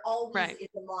description. There always Right. is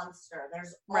a monster.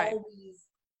 There's Right. always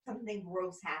something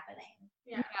gross happening.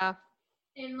 Yeah. Yeah.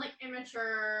 In like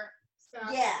immature stuff.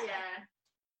 Yeah. Yeah.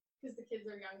 Because the kids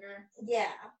are younger.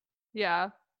 Yeah. Yeah.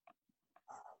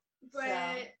 But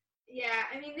So. yeah,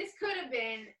 I mean, this could have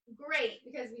been great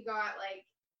because we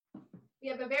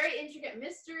have a very intricate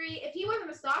mystery. If he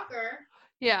wasn't a stalker,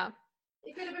 Yeah.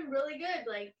 it could have been really good.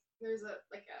 Like, there's a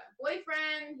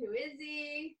boyfriend. Who is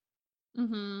he?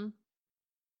 Mm-hmm.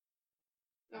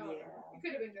 Oh, Yeah. it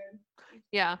could have been good.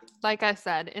 Yeah. Like I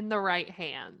said, in the right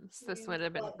hands, this Yeah, would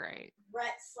have been but- great.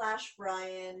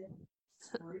 Brett/Brian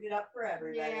screwed it up for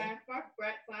everybody. Yeah, fuck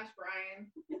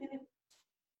Brett/Brian.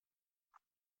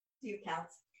 2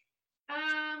 counts.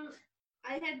 I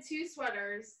had 2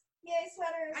 sweaters. Yay,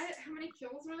 sweaters. How many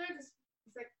kills were there?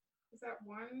 Is that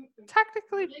one?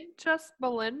 Technically, Really? just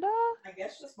Belinda? I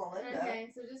guess just Melinda.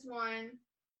 Okay, so just one.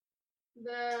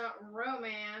 The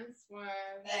romance was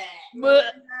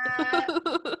But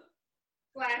Melinda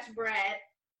 / Brett.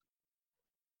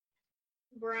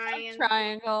 Brian.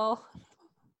 triangle.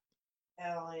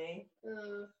 Ellie.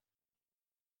 Ugh.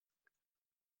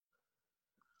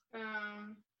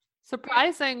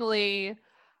 Surprisingly,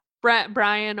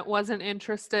 Brian wasn't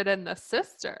interested in the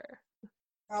sister.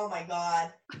 Oh my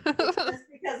god. It's just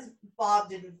because Bob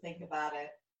didn't think about it.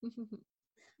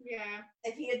 Yeah.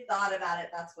 If he had thought about it,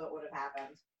 that's what would have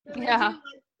happened. So they Yeah. do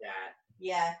like that.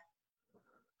 Yeah.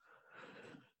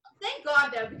 Thank God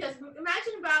though, because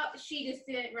imagine about she just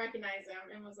didn't recognize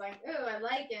him and was like, "Oh, I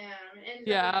like him," and ended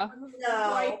Yeah. up with his No.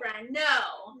 boyfriend.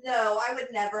 No. No, I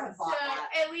would never have So thought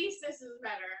that. at least this is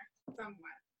better,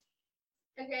 somewhat.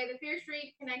 Okay, the Fear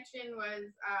Street connection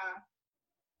was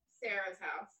Sarah's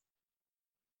house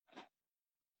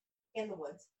In the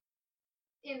woods.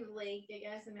 in the lake, I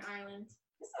guess, in the island,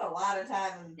 I spent a lot of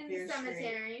time in in Fear the Street.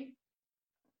 cemetery.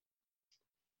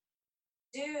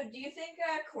 Dude, do you think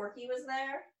Corky was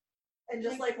there? And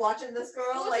just like watching this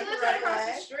girl Well, like she lives right across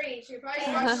away? the street. She probably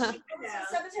And watched she goes to yeah.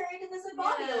 the cemetery to visit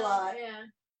Bobby a Yeah, lot. Yeah.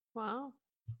 Wow.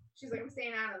 She's like, I'm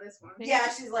staying out of this one. Yeah,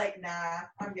 she's like, nah,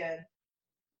 I'm good.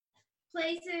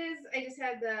 Places, I just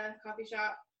had the coffee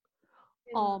shop.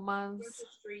 in Almas. bunch of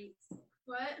streets.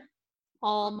 What?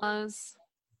 Almas.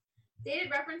 Dated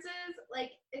references?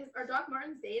 Like, are Doc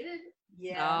Martens dated?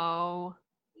 Yeah. No.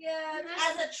 Yeah,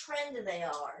 as a trend they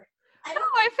are. I No,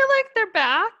 don't I feel like they're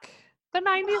back. The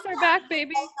 90s are back,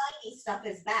 baby. all 90s stuff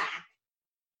is back.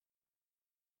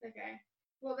 Okay.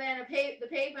 Well, then the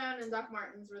payphone and Doc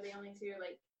Martens were the only two.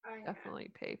 Like, I had.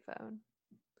 Definitely payphone.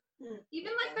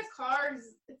 Even like the cars,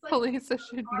 it's like Police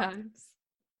issued knives.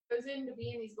 goes in to be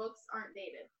in these books aren't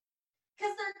dated.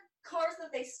 Because they're cars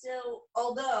that they still,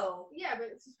 although Yeah, but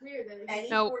it's just weird that any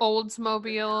No Ford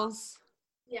Oldsmobiles.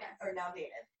 yeah. are now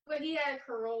dated. But he had a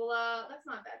Corolla. That's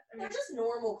not that. I mean, They're just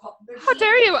normal cars. How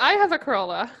dare you? I have a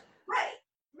Corolla. Right.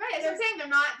 right. That's what I'm saying. They're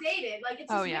not dated. Like it's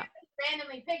just Oh, weird yeah. that it's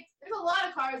randomly picked. There's a lot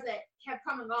of cars that have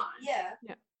come and gone. Yeah.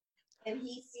 Yeah. And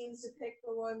he seems to pick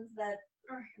the ones that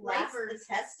Or last the lifers.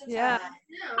 test of Yeah. time.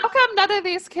 No. How come none of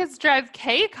these kids drive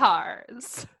K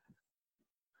cars?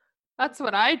 That's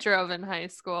what I drove in high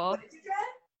school. What did you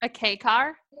drive? A K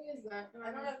car. What is that?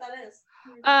 I don't know if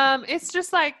that is. It's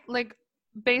just like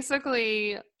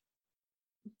basically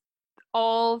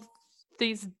all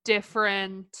these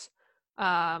different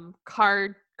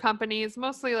car companies,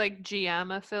 mostly like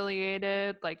GM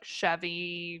affiliated, like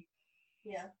Chevy,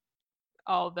 Yeah.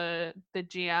 all the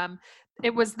GM.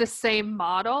 It was the same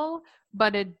model,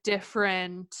 but a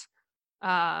different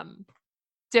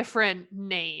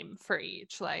name for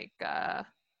each. Like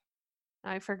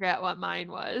I forget what mine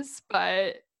was,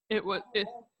 but it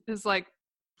is like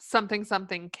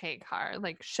something K car,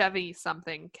 like Chevy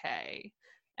something K.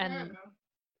 I don't And know.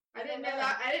 I didn't know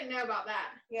that. I didn't know about that.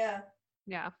 Yeah.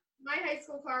 yeah. My high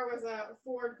school car was a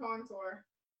Ford Contour.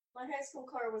 My high school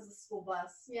car was a school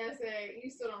bus. Yeah, so you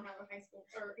still don't have a high school,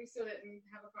 or you still didn't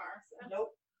have a car. So.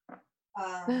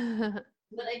 Nope.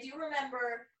 But I do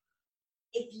remember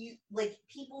if you like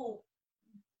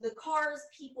the cars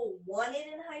people wanted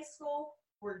in high school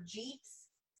were Jeeps,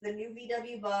 the new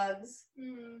VW Bugs.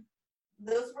 Mm.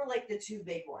 Those were like the two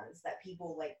big ones that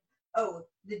people like. Oh,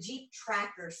 the Jeep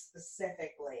Tracker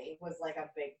specifically was like a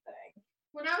big thing.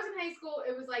 When I was in high school,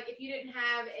 it was like if you didn't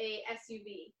have a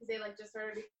SUV, because they like just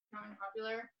started becoming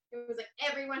popular, it was like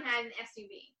everyone had an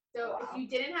SUV. So Wow. if you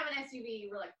didn't have an SUV,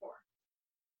 you were like poor.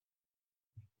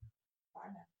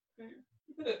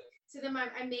 So then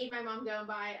I made my mom go and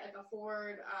buy like a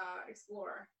Ford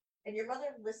Explorer. And your mother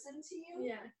listened to you?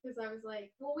 Yeah, because I was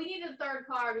like, well, we needed a third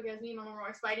car because me and mom were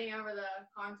always fighting over the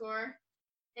Contour.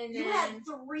 And then You had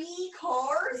 3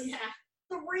 cars? yeah,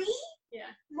 3? Yeah.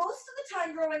 Most of the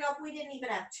time growing up, we didn't even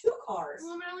have 2 cars.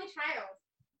 Well, I'm an only child.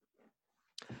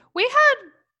 We had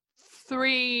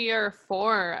 3 or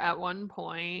 4 at one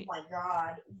point. Oh my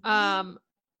god.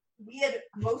 We had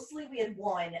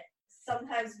 1.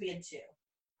 Sometimes we had 2.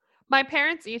 My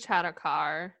parents each had a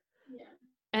car. Yeah.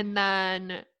 And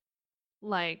then,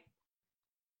 like,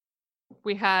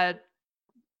 we had,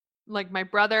 like, my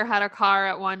brother had a car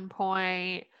at one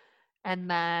point, and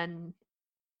then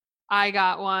I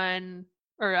got one,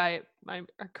 or I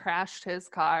crashed his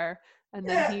car, and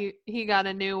then he got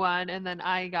a new one, and then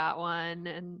I got one,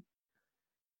 and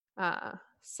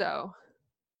so.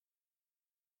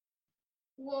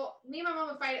 Well, me and my mom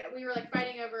would fight. We were like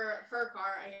fighting over her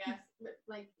car, I guess. But,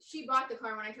 like, she bought the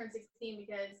car when I turned 16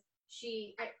 because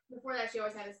before that she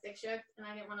always had a stick shift, and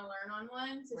I didn't want to learn on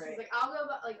one. So she was like, I'll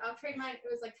trade mine. It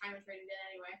was like time of trading in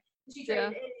anyway. So she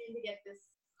traded it in to get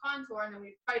this Contour, and then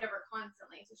we'd fight over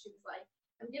constantly. So she was like,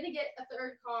 I'm gonna get a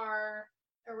 3rd car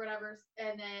or whatever,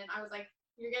 and then I was like,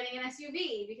 you're getting an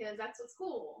SUV because that's what's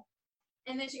cool.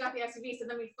 And then she got the SUV, so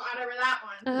then we fought over that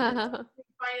one. We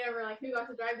fight over like who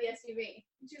got to drive the SUV.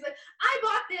 And she was like, I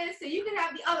bought this so you can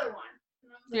have the other one.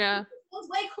 And I was like, Yeah. It was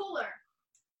way cooler.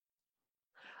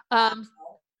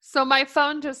 So my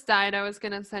phone just died. I was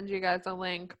gonna send you guys a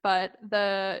link, but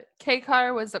the K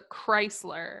car was a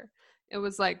Chrysler. It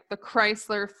was like the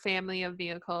Chrysler family of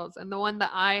vehicles, and the one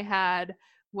that I had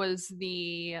was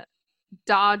the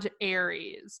Dodge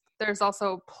Aries. There's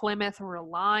also Plymouth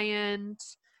Reliant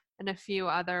and a few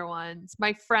other ones.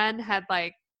 My friend had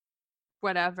like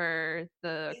whatever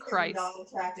the Chrysler.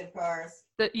 Non-attractive cars.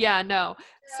 No.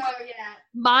 So yeah.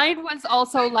 Mine was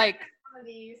also like. One of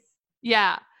these.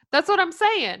 Yeah, that's what I'm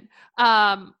saying.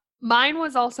 Mine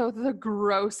was also the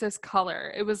grossest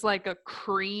color. It was like a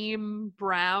cream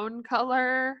brown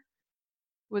color.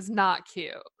 It was not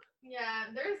cute. Yeah,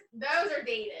 those are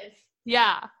dated.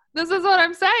 Yeah, this is what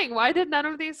I'm saying. Why did none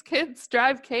of these kids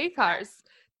drive K cars?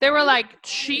 They were like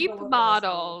cheap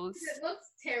models. It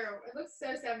looks terrible. It looks so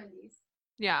 70s.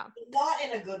 Yeah. Not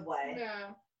in a good way.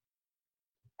 No.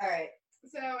 All right.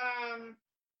 So,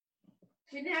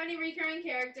 we didn't have any recurring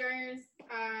characters.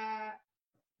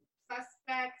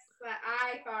 Suspects that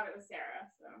I thought it was Sarah,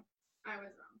 so I was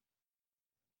wrong.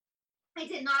 I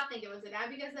did not think it was the dad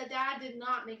because the dad did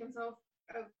not make himself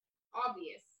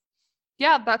obvious.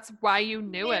 Yeah, that's why you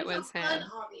knew it was him.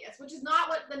 Unobvious, which is not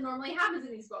what normally happens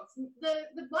in these books. The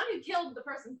one who killed the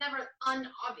person's never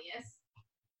unobvious.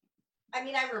 I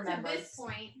mean, I remember. To this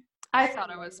point. I thought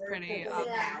it was pretty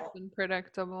obvious and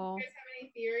predictable. Do you guys have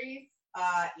any theories?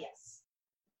 Yes.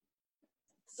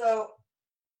 So,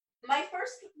 my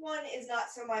first one is not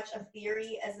so much a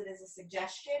theory as it is a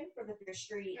suggestion for the Fear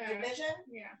Street division.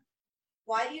 Yeah.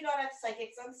 Why do you not have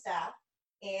psychics on staff?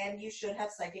 And you should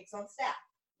have psychics on staff.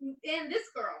 And this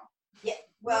girl. Yeah.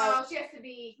 Well, she has to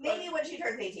be. Maybe when she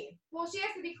turns 18. Well, she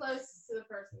has to be close to the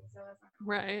person, so that's not.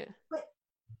 Right. But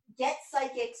get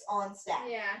psychics on staff.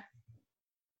 Yeah.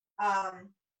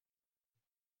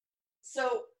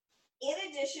 So, in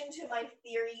addition to my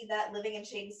theory that living in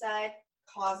Shadyside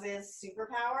causes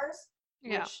superpowers,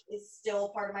 which is still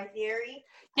part of my theory.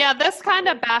 Yeah, this kind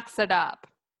of backs it up.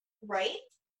 Right?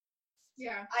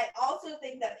 Yeah. I also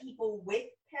think that people with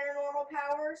paranormal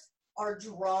powers are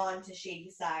drawn to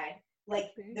Shadyside.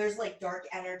 Like, there's like dark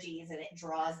energies and it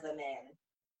draws them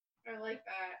in. I like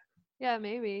that. Yeah,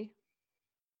 maybe.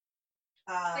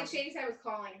 It's like Shadyside was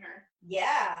calling her.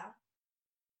 Yeah.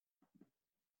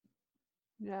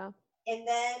 Yeah. And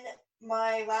then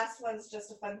my last one's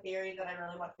just a fun theory that I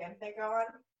really want fanfic on.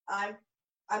 I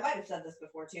might have said this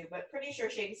before too, but pretty sure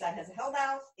Shadyside has a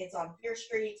Hellmouth. It's on Fear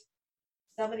Street.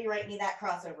 Somebody write me that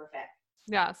crossover fic.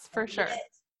 Yes, for sure.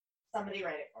 Somebody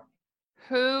write it for me.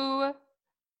 Who,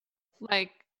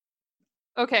 like,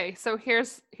 okay, so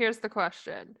here's the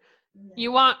question. Mm-hmm.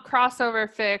 You want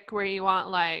crossover fic where you want,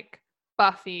 like,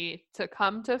 Buffy to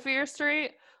come to Fear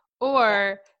Street?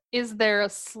 Or is there a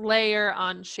Slayer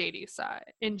on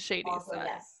Shadyside? In Shadyside? Also,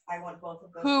 yes. I want both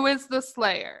of those. Who is the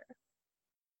Slayer?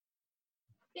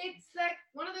 It's like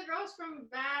one of the girls from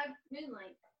Bad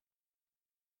Moonlight.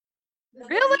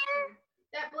 Really?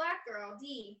 That black girl,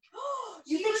 Dee.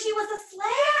 You think she was a Slayer?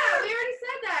 Yeah, we already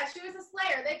said that. She was a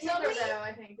Slayer. They killed her, though,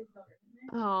 I think. They killed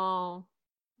her. Oh.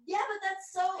 Yeah, but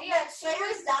that's so... Yeah,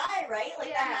 Slayers die, right?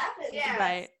 Like, that happens. Yeah.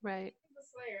 Right, right. She's a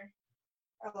Slayer.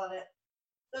 I love it.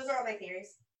 Those are all my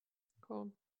theories. Cool.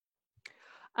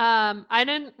 I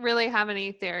didn't really have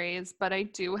any theories, but I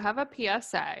do have a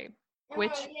PSA,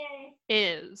 which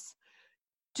is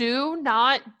do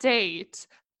not date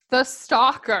the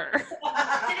stalker.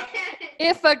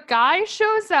 If a guy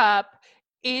shows up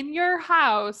in your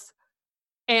house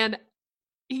and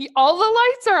all the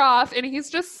lights are off and he's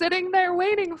just sitting there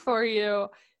waiting for you.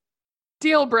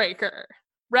 Deal breaker.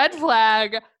 Red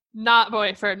flag, not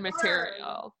boyfriend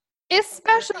material.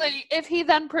 Especially if he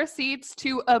then proceeds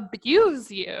to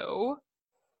abuse you.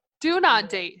 Do not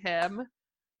date him.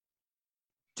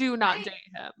 Do not date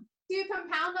him. To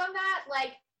compound on that,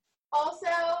 like, also,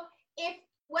 if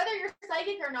whether you're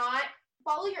psychic or not,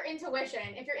 follow your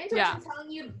intuition. If your intuition's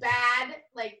telling you bad,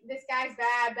 like, this guy's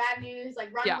bad news,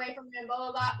 like, run away from him, blah,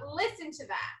 blah, blah, listen to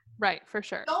that. Right, for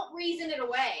sure. Don't reason it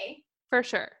away. For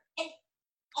sure. And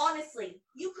honestly,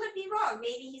 you could be wrong.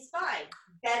 Maybe he's fine.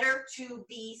 Better to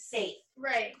be safe.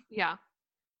 Right. Yeah.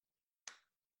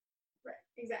 Right,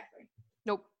 exactly.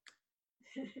 Nope.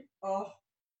 Oh.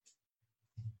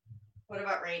 What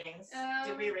about ratings?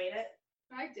 Did we rate it?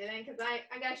 I didn't, because I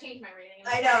gotta change my rating.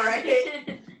 I know,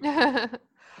 right?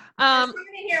 I was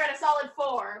coming in here at a solid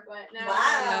 4, but now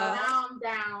I'm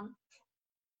down.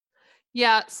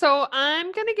 Yeah, so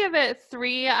I'm going to give it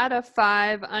 3 out of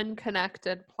 5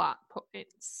 unconnected plot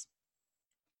points.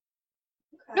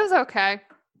 Okay. It was okay.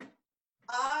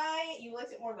 You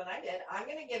liked it more than I did. I'm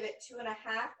going to give it 2.5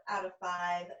 out of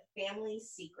 5 family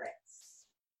secrets.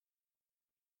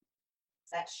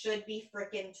 That should be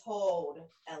frickin' told,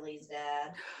 Ellie's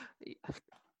dad.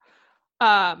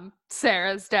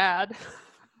 Sarah's dad.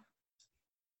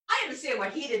 I understand why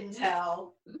he didn't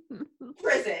tell.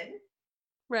 Prison.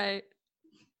 Right.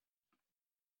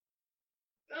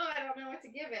 Oh, I don't know what to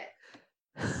give it.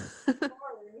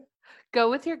 Go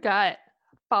with your gut.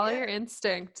 Follow your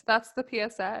instinct. That's the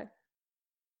PSA.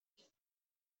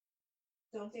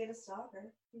 Don't date a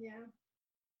stalker. Yeah.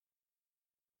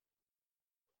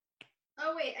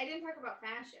 Oh, wait, I didn't talk about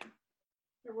fashion.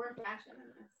 There were fashion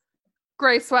in this.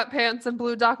 Gray sweatpants and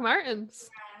blue Doc Martens.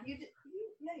 Yeah,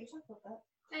 you talked about that.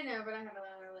 I know, but I have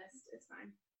another list. It's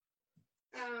fine.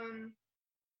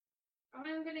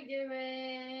 I'm going to give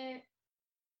it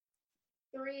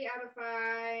 3 out of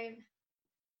 5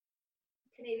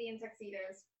 Canadian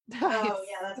tuxedos. Oh,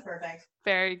 yeah, that's perfect.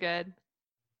 Very good.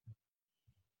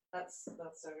 That's so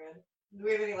good. Do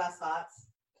we have any last thoughts?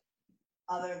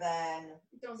 Other than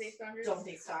don't date stalkers. Don't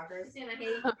date stalkers. And I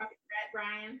hate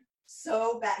Brian.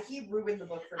 So bad. He ruined the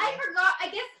book for me. I forgot. I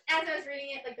guess as I was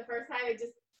reading it like the first time,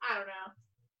 I don't know.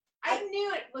 I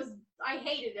knew it was. I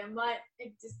hated him, but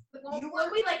it just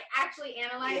when we like actually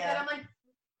analyzed it, I'm like,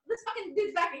 this fucking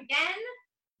dude's back again.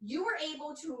 You were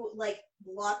able to like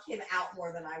block him out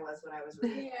more than I was when I was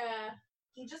reading. Yeah.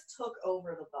 He just took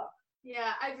over the book.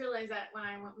 Yeah, I realized that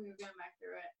when we were going back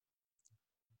through it.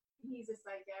 He's a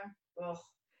psycho. Ugh.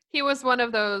 He was one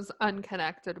of those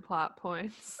unconnected plot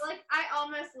points. Like, I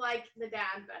almost like the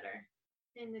dad better.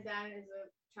 And the dad is a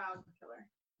child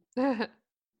killer.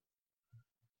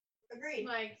 Agreed.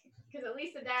 Like, because at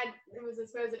least the dad, it was a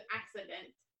supposed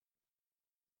accident.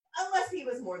 Unless he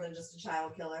was more than just a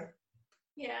child killer.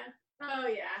 Yeah. Oh,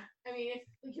 yeah. I mean, if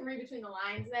we can read between the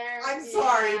lines there. I'm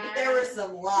sorry, but there were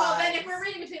some lines. Well, then if we're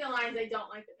reading between the lines, I don't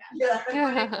like the dad.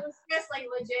 Yeah. It was just, like,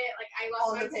 legit. Like, I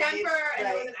lost my temper, and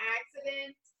it was an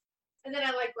accident. And then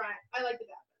I like Brian. I like the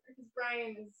dad better, because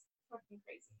Brian is fucking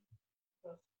crazy.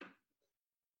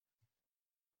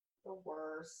 The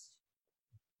worst.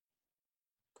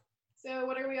 So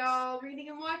what are we all reading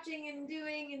and watching and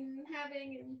doing and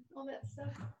having and all that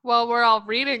stuff? Well, we're all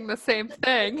reading the same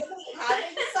thing.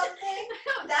 Having something?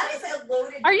 That is a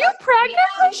loaded Are you pregnant,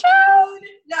 Michelle?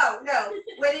 No.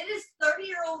 When it is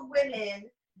 30-year-old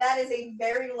women, that is a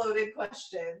very loaded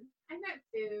question. I meant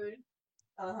food.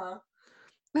 Uh-huh.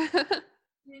 I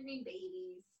mean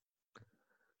babies.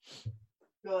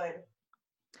 Good.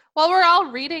 Well, we're all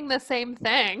reading the same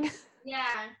thing.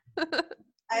 Yeah.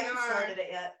 I haven't started it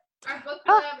yet. Our book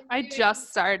club I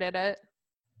just started it.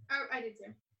 I did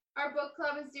too. Our book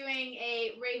club is doing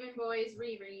a Raven Boys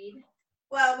reread.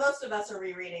 Well, most of us are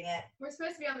rereading it. We're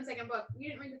supposed to be on the second book. You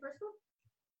didn't read the first book?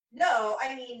 No,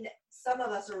 I mean, some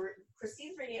of us are.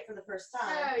 Christine's reading it for the first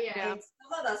time. Oh, yeah. And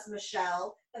some of us,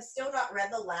 Michelle, have still not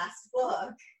read the last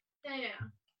book. I know.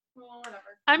 Well,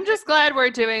 whatever. I'm just glad we're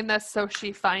doing this so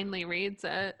she finally reads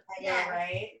it. I know,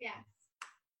 right? Yeah.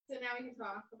 So now we can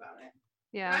talk about it.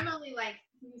 Yeah. I'm only like,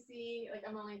 you see, like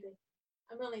I'm only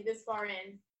this far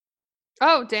in.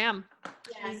 Oh, damn.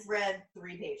 Yeah. She's read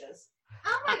 3 pages.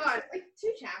 Oh my god, like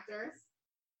 2 chapters.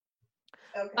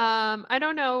 Okay. I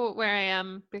don't know where I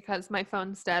am because my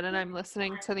phone's dead and I'm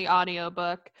listening to the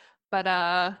audiobook, but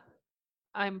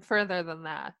I'm further than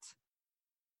that.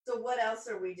 So what else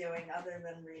are we doing other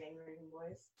than reading Raven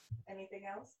Boys? Anything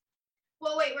else?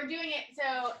 Well, wait, we're doing it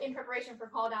so in preparation for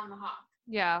Call Down the Hawk.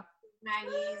 Yeah.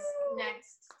 Maggie's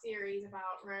next series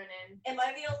about Ronan. Am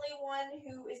I the only one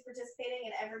who is participating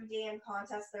in every damn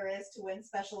contest there is to win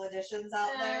special editions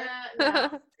out there?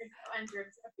 No,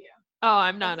 entered a few. Oh,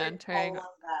 I'm not entering. All of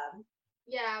them.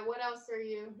 Yeah, what else are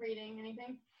you reading?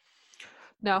 Anything?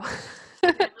 No.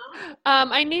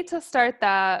 I need to start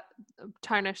that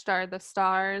Tarnished Are the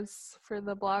Stars for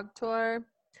the blog tour,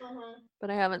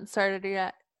 but I haven't started it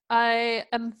yet. I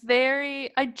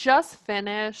just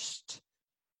finished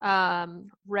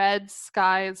Red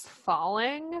Skies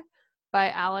Falling by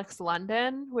Alex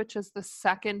London, which is the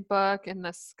second book in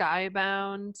the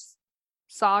Skybound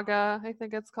saga, I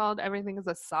think it's called. Everything is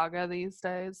a saga these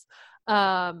days.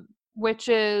 Which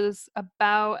is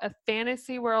about a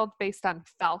fantasy world based on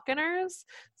falconers.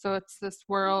 So it's this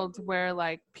world where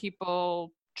like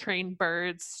people train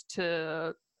birds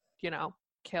to,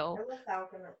 kill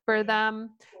for them.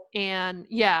 And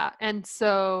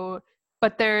so,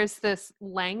 but there's this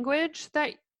language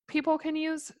that people can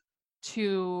use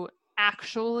to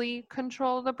actually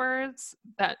control the birds,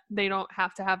 that they don't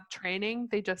have to have training.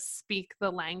 They just speak the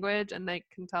language and they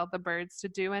can tell the birds to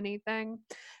do anything.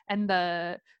 And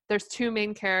there's two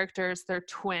main characters. They're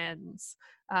twins.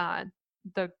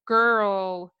 The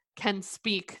girl can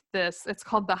speak this. It's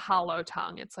called the Hollow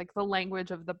Tongue. It's like the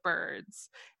language of the birds.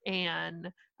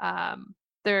 And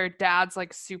their dad's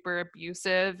like super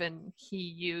abusive, and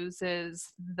he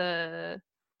abuses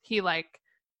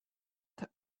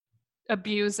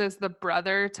the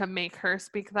brother to make her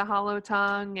speak the Hollow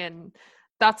Tongue. And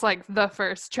that's like the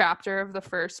first chapter of the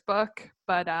first book.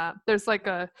 But there's like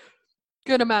a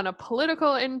good amount of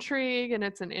political intrigue, and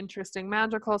it's an interesting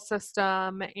magical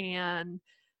system. And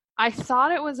I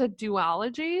thought it was a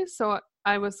duology, so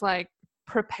I was like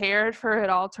prepared for it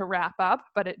all to wrap up,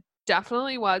 but it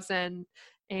definitely wasn't.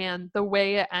 And the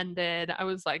way it ended, I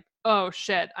was like, oh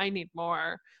shit, I need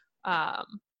more.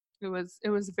 It was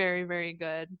very, very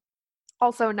good.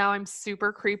 Also, now I'm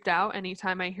super creeped out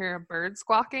anytime I hear a bird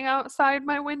squawking outside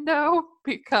my window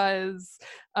because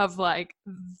of like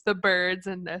the birds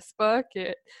in this book.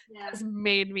 It has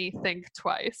made me think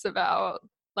twice about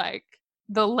like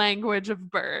the language of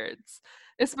birds,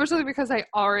 especially because I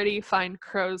already find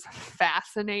crows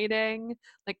fascinating,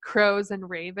 like crows and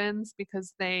ravens,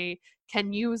 because they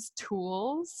can use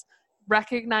tools,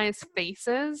 recognize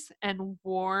faces, and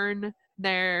warn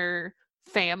their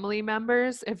family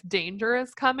members if danger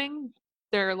is coming.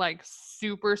 They're like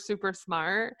super, super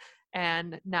smart,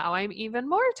 and now I'm even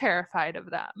more terrified of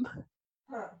them.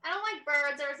 I don't like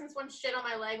birds ever since one shit on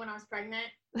my leg when I was pregnant.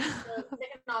 So they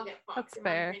can all get fucked. That's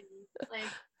fair. Like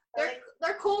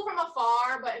they're cool from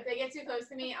afar, but if they get too close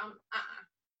to me,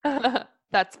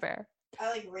 That's fair.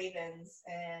 I like ravens,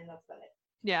 and that's about it.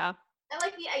 Yeah. I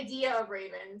like the idea of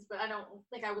ravens, but I don't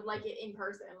think I would like it in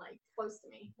person, like close to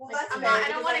me. Well, like, that's fair. I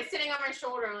don't want it sitting on my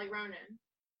shoulder like Ronan.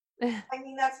 I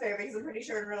mean, that's fair, because I'm pretty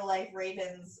sure in real life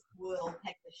ravens will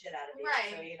peck the shit out of you.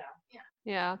 Right. So,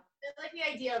 Yeah. I like the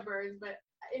idea of birds, but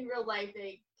in real life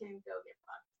they can go get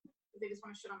fucked. They just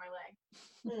want to shit on my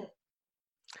leg.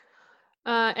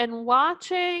 And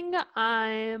watching,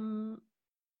 I'm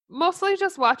mostly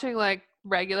just watching like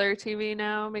regular TV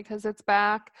now because it's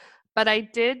back. But I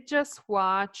did just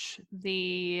watch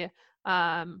the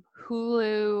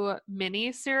Hulu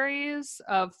miniseries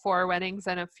of 4 Weddings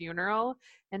and a Funeral,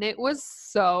 and it was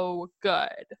so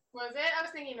good. Was it? I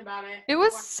was thinking about it. It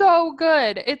was so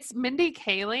good. It's Mindy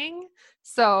Kaling,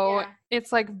 so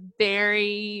it's like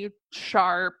very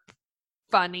sharp,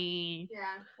 funny,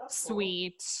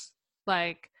 sweet.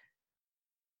 Like,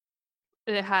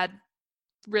 it had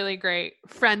really great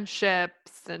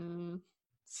friendships and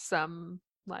some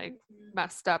like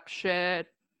messed up shit.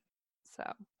 So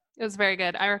it was very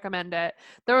good. I recommend it.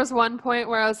 There was one point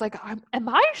where I was like, am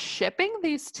I shipping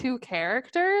these two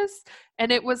characters?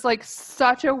 And it was like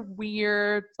such a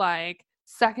weird, like,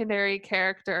 secondary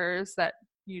characters that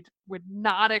you would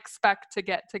not expect to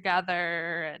get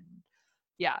together. And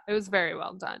yeah, it was very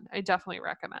well done. I definitely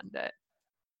recommend it.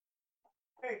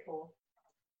 Very cool.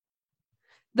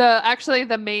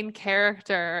 The main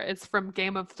character is from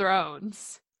Game of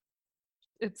Thrones.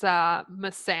 It's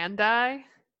Missandei.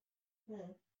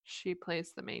 She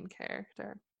plays the main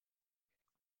character.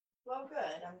 Well,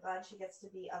 good. I'm glad she gets to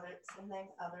be something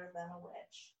other than a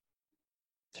witch.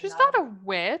 She's not a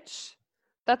witch.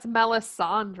 That's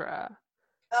Melisandre.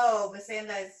 Oh,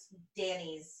 Missandei's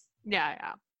Dany's.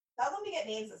 Yeah. How come we get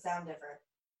names that sound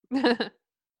different?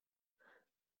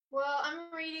 Well,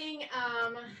 I'm reading,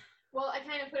 I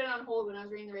kind of put it on hold when I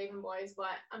was reading The Raven Boys,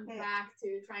 but I'm back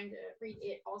to trying to read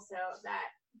it also.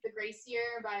 The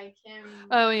Gracier by Kim.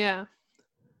 Oh, yeah.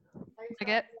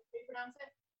 Liggett? How do you pronounce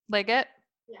it? Liggett?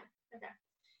 Yeah, okay.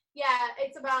 Yeah,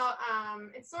 it's about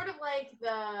it's sort of like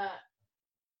the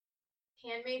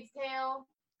Handmaid's Tale.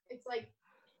 It's like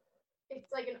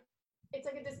a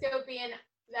dystopian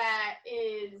that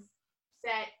is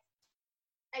set.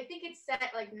 I think it's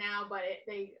set like now, but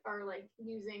they are like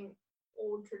using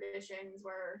old traditions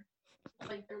where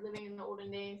like they're living in the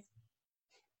olden days.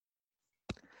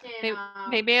 And,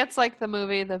 Maybe it's like the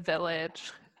movie The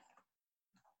Village.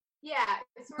 Yeah,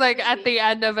 it's like at the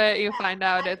end of it, you find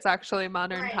out it's actually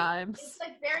modern right. times. It's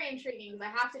like very intriguing because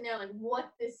I have to know like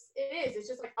what this is. It's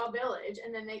just like a village,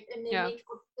 and then they make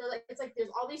it's like there's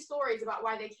all these stories about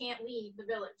why they can't leave the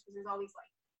village because there's all these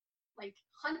like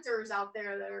hunters out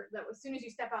there that as soon as you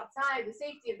step outside the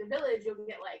safety of the village, you'll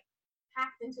get like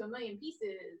hacked into a million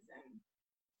pieces, and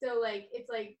so like it's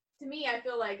like to me, I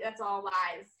feel like that's all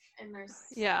lies, and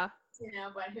there's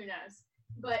but who knows?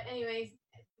 But anyways.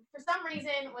 For some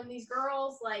reason, when these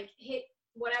girls like hit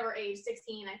whatever age,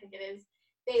 16, I think it is,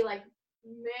 they like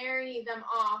marry them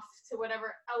off to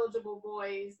whatever eligible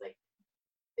boys. Like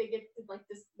they get like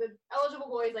this, the eligible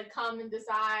boys like come and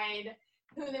decide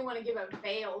who they want to give a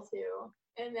veil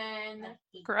to, and then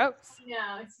gross.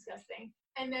 Yeah, it's disgusting.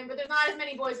 And then, but there's not as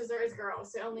many boys as there is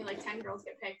girls, so only like 10 girls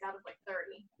get picked out of like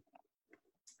 30.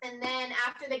 And then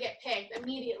after they get picked,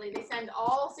 immediately they send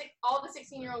all the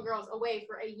 16-year-old girls away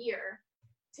for a year.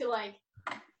 To like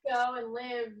go and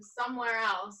live somewhere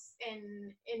else,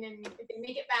 and then if they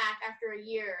make it back after a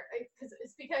year,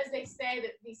 because they say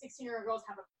that these 16-year-old girls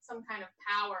have some kind of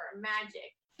power or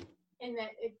magic, and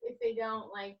that if they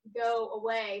don't like go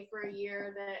away for a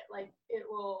year, that like it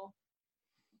will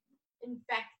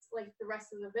infect like the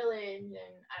rest of the village,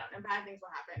 and I don't know, bad things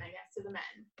will happen, I guess, to the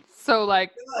men. So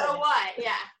like. So what?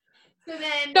 Yeah. So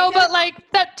then no, but like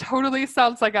that totally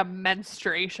sounds like a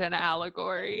menstruation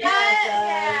allegory. Yeah,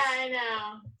 I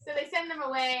know. So they send them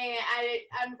away.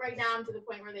 I'm right now to the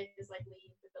point where they just like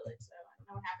leave the village. So I don't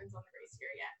know what happens on the Grace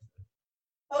Year yet.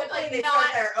 Hopefully they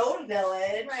start their own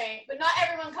village. Right, but not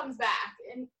everyone comes back.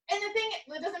 And the thing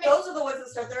that doesn't make those are the ones that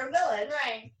start their own village.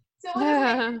 Right. So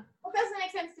what doesn't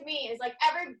make sense to me is like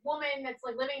every woman that's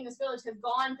like living in this village has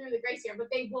gone through the Grace Year,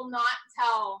 but they will not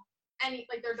tell any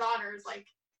like their daughters like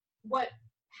what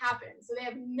happened. So they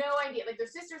have no idea. Like their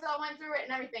sisters all went through it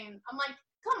and everything. I'm like,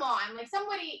 come on. Like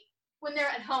somebody when they're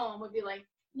at home would be like,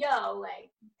 yo, like,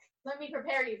 let me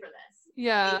prepare you for this.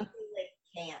 Yeah. They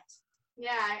can't.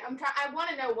 Yeah, I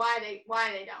want to know why they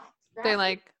don't. They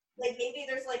like maybe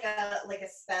there's like a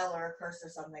spell or a curse or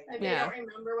something. Like they don't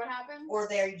remember what happened. Or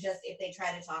they're just if they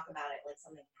try to talk about it, like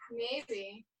something happened.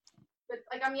 Maybe. But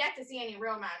like I'm yet to see any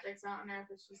real magic, so I don't know if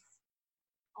it's just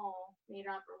all made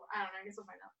up or I don't know. I guess we'll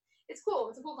find out. It's cool.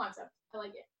 It's a cool concept. I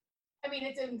like it. I mean,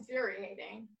 it's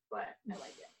infuriating, but I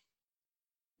like it.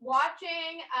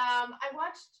 Watching,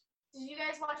 did you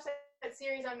guys watch that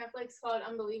series on Netflix called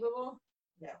Unbelievable?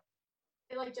 No.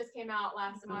 It like just came out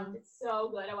last month. It's so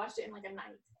good. I watched it in like a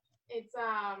night. It's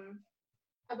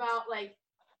about like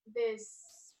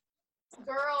this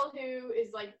girl who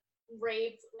is like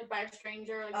raped like by a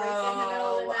stranger, like raped in the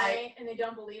middle of the night, and they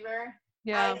don't believe her.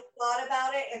 Yeah. I thought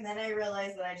about it, and then I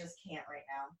realized that I just can't right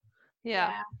now.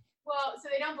 Yeah. Well, so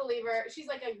they don't believe her. She's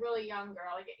like a really young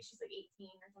girl, like she's like 18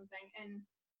 or something, and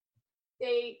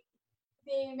the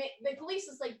police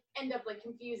just like end up like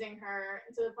confusing her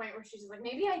to the point where she's just like,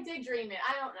 maybe I did dream it.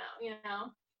 I don't know, you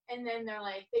know. And then they're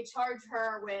like, they charge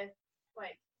her with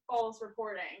like false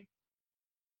reporting,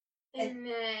 and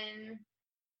then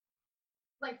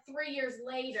like 3 years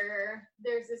later,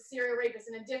 there's this serial rapist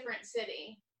in a different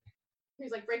city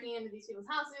who's like breaking into these people's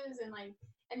houses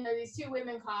and there are these two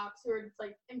women cops who are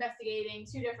like investigating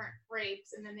two different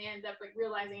rapes, and then they end up like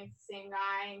realizing it's the same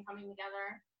guy and coming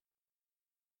together.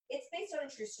 It's based on a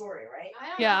true story, right?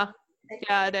 Yeah.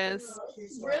 Yeah, it is.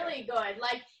 It's really good.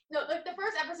 Like the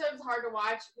first episode was hard to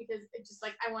watch because it just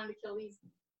like I wanted to kill these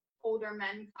older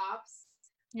men cops.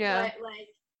 Yeah. But like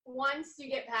once you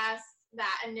get past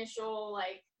that initial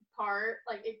like part,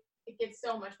 like it gets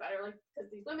so much better. Like because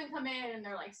these women come in and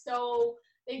they're like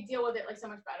they deal with it like so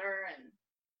much better, and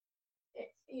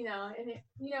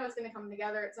it's gonna come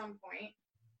together at some point.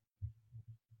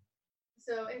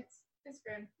 So it's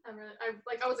good.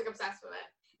 I was like obsessed with it.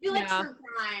 I feel like true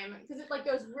crime because it like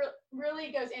goes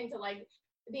really goes into like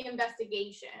the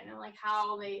investigation and like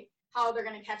how they're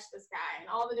gonna catch this guy and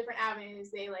all the different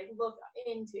avenues they like look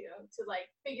into to like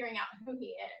figuring out who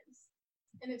he is,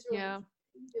 and it's really I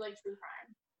feel like true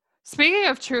crime. Speaking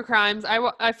of true crimes,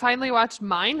 I finally watched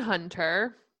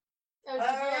Mindhunter.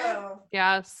 Oh.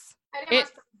 Yes. I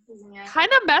didn't watch season yet. Kind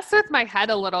of messed with my head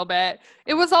a little bit.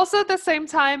 It was also at the same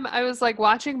time I was like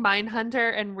watching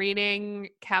Mindhunter and reading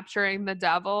Capturing the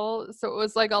Devil. So it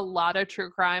was like a lot of true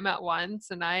crime at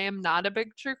once. And I am not a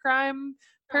big true crime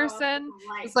person.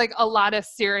 It's like a lot of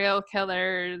serial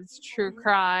killers, true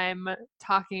crime,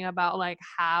 talking about like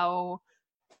how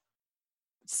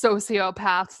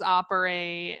sociopaths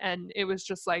operate, and it was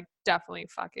just like definitely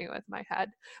fucking with my head,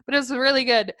 but it was really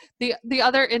good. The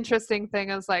other interesting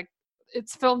thing is like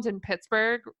it's filmed in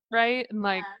Pittsburgh, right? And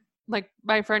like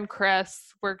my friend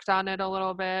Chris worked on it a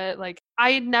little bit. Like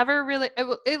I never really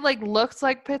it like looked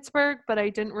like Pittsburgh, but I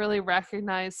didn't really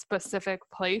recognize specific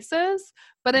places.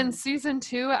 But in season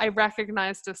 2 I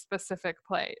recognized a specific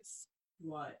place.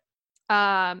 What?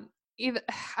 Either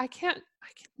I can't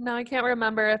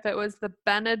remember if it was the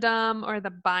Benedum or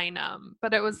the Bynum,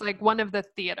 but it was like one of the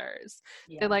theaters.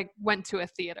 They like went to a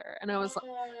theater, and it was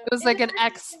like an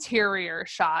exterior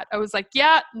shot. I was like,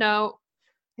 yeah, no,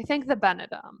 I think the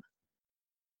Benedum.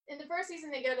 In the first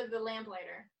season, they go to the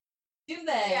Lamplighter. Do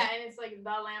they? Yeah, and it's like the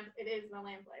lamp. It is the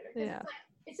Lamplighter. Yeah.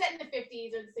 It's set in the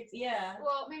 50s or the 60s. Yeah.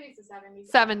 Well, maybe it's the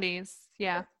 70s. 70s,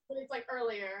 yeah. But it's like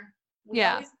earlier. We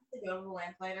always used to go to the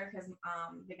Lamplighter because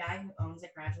the guy who owns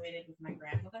it graduated with my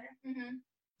grandmother. Mm-hmm.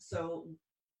 So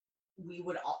we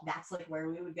would that's like where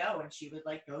we would go, and she would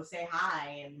like go say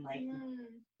hi and like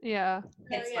yeah.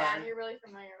 Oh yeah, you're really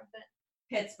familiar with it.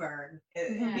 Pittsburgh,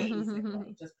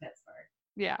 basically just Pittsburgh.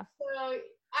 Yeah. So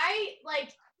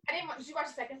did you watch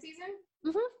the second season?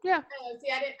 Yeah.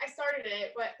 See, I started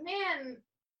it, but man,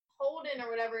 Holden or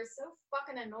whatever is so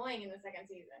fucking annoying in the second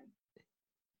season.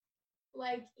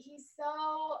 Like, he's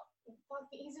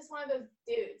just one of those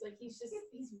dudes. Like,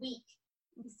 he's weak.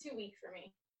 He's too weak for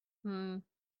me.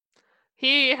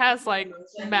 He has like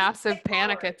massive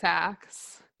panic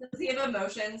attacks. Does he have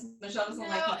emotions? Michelle doesn't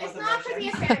like people with emotions. No, it's not because he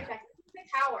has panic attacks. He's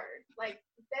a coward. Like,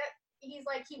 that. He's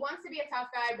like, he wants to be a tough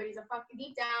guy, but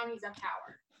deep down, he's a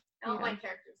coward. I don't like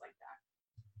characters like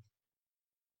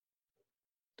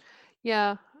that.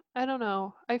 Yeah, I don't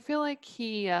know. I feel like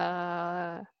he's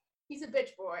a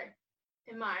bitch boy,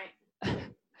 in my.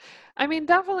 I mean,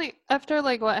 definitely after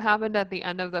like what happened at the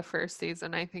end of the first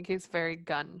season, I think he's very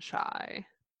gun shy.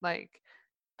 Like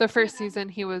the first season,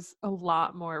 he was a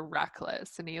lot more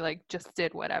reckless, and he like just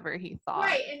did whatever he thought.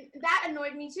 Right, and that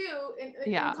annoyed me too.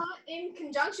 In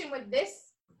conjunction with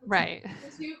this. Right.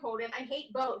 Too, Holden. I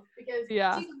hate both because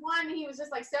season 1 he was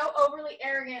just like so overly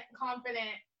arrogant, confident,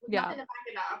 with nothing to back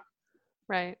it up.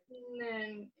 Right. And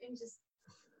then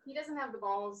he doesn't have the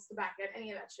balls to back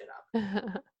any of that shit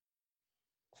up.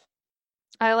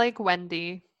 I like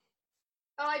Wendy.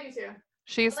 Oh, I do too.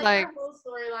 She's I like her whole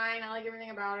storyline. I like everything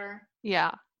about her.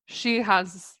 Yeah. She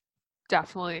has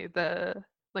definitely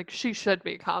she should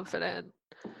be confident.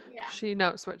 Yeah. She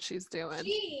knows what she's doing.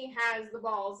 She has the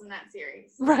balls in that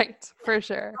series. Right, for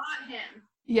sure. Not him.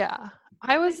 Yeah.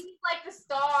 He's like the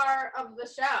star of the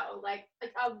show, like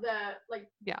of the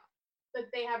that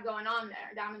they have going on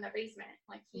there down in the basement.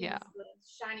 Like he's the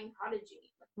shining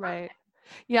prodigy. Right.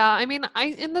 Yeah, I mean,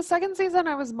 in the second season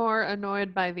I was more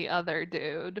annoyed by the other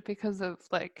dude because of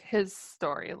like his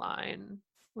storyline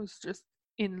was just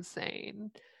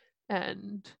insane,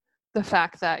 and the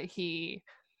fact that he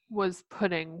was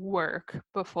putting work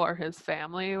before his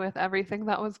family with everything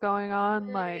that was going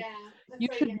on. Like, you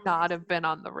should not have been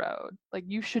on the road. Like,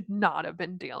 you should not have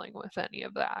been dealing with any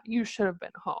of that. You should have been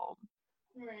home.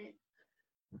 Right.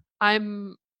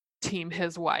 I'm team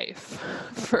his wife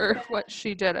for what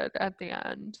she did at the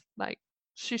end. Like,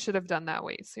 she should have done that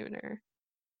way sooner.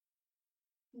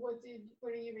 What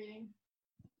are you reading?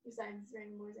 Besides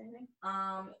Random Boys, anything?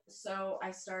 So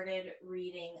I started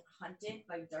reading Hunted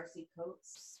by Darcy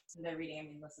Coates. The reading I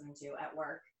mean listening to at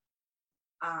work.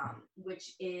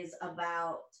 Which is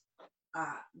about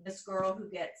this girl who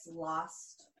gets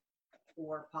lost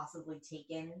or possibly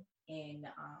taken in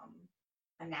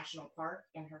a national park,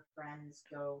 and her friends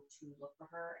go to look for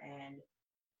her, and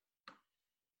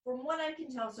from what I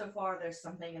can tell so far, there's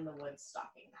something in the woods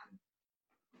stalking them.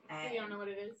 And you don't know what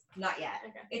it is? Not yet.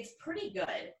 Okay. It's pretty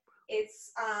good.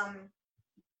 It's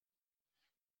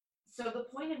so the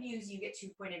point of views, you get 2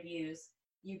 point of views.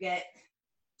 You get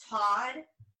Todd,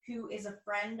 who is a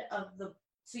friend of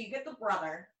so you get the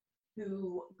brother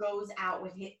who goes out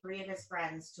with 3 of his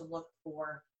friends to look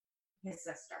for his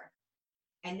sister.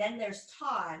 And then there's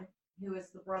Todd, who is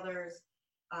the brother's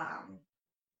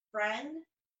friend,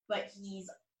 but he's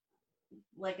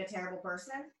like a terrible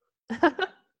person.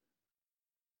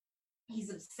 He's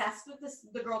obsessed with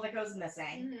the girl that goes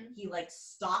missing. Mm-hmm. He like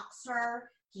stalks her.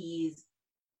 He's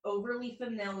overly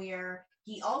familiar.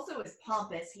 he also is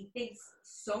pompous. He thinks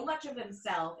so much of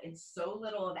himself and so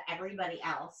little of everybody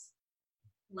else.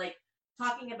 Like,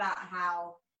 talking about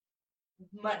how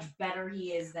much better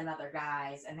he is than other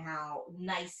guys and how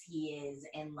nice he is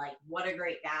and, like, what a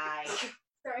great guy.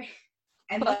 Sorry.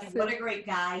 And, like, what a great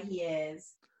guy he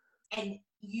is. And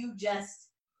you just,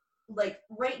 like,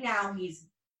 right now he's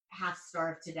half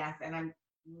starved to death, and I'm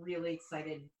really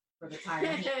excited for the time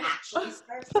when he actually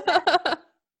starves to death.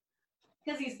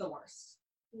 Because he's the worst.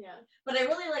 Yeah. But I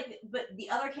really like, but the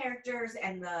other characters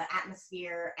and the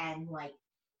atmosphere and, like,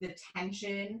 the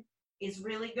tension is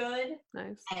really good.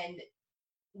 Nice. And,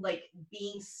 like,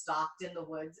 being stalked in the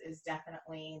woods is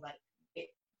definitely, like,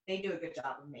 they do a good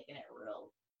job of making it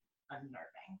real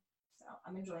unnerving. So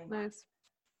I'm enjoying that. Nice.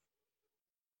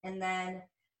 And then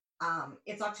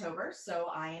it's October, so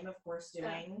I am, of course,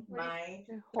 doing my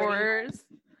horrors.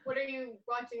 What are you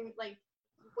watching? Like,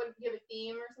 what, do you have a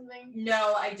theme or something?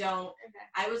 No, I don't. Okay.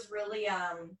 I was really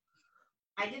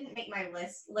I didn't make my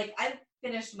list. Like, I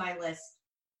finished my list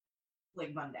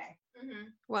like Monday. Mm-hmm.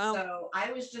 Wow. So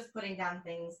I was just putting down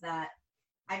things that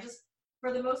I just,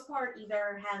 for the most part,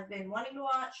 either have been wanting to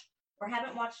watch or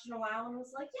haven't watched in a while, and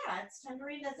was like, yeah, it's time to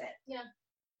revisit. Yeah.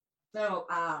 So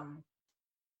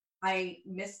I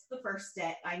missed the first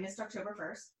day. I missed October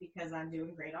 1st because I'm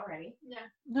doing great already.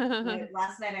 Yeah.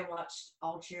 Last night I watched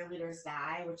All Cheerleaders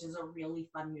Die, which is a really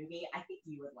fun movie. I think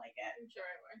you would like it. I'm sure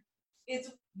I would.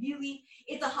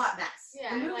 It's a hot mess.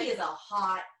 Yeah, the movie like, is a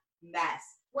hot mess.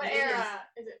 What But era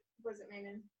was it made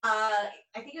in? I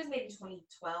think it was made in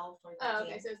 2012, 2013. Oh,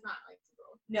 okay, so it's not like super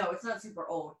old. No, it's not super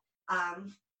old.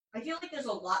 I feel like there's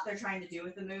a lot they're trying to do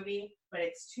with the movie, but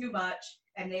it's too much.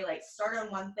 And they, like, start on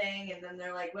one thing, and then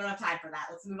they're like, we don't have time for that.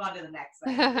 Let's move on to the next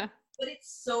thing. But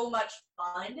it's so much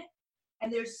fun,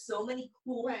 and there's so many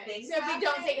cool things. So if you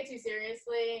don't take it too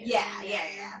seriously,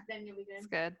 yeah, then you'll be good. It's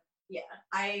good. Yeah,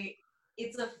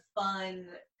 it's a fun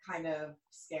kind of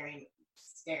scary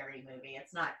movie.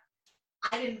 It's not.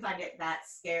 I didn't find it that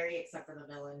scary, except for the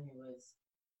villain, who was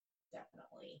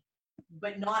definitely,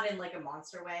 but not in, like, a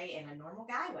monster way, in a normal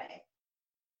guy way.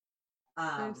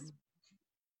 Nice.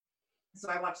 So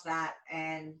I watched that,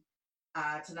 and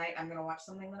tonight I'm gonna watch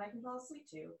something that I can fall asleep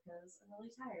to because I'm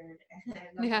really tired,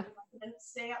 and I'm not gonna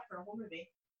stay up for a whole movie.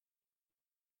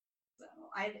 So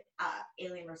I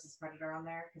Alien vs. Predator on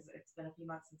there because it's been a few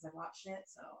months since I've watched it,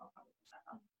 so I'll probably put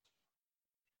that on.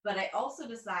 But I also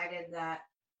decided that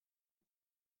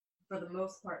for the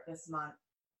most part this month,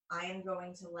 I am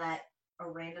going to let a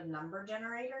random number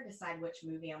generator decide which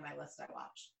movie on my list I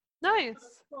watch. Nice.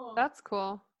 That's cool. That's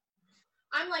cool.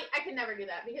 I'm like, I could never do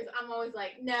that because I'm always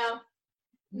like, no.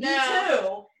 Me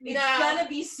too. It's gonna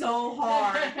be so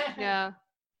hard. Yeah.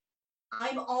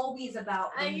 I'm always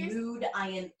about the mood I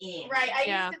am in. Right.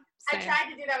 I Same. tried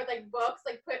to do that with, like, books,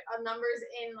 like put numbers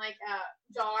in, like,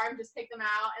 a jar and just pick them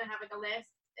out and have, like, a list.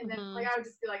 And then like I would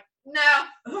just be like,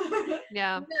 no.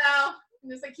 Yeah. No. And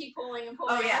just, like, keep pulling and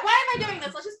pulling. Oh, yeah. Like, why am I doing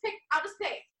this? I'll just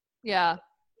pick. Yeah.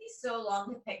 It's so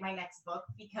long to pick my next book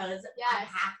because I Yes.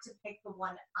 have to pick the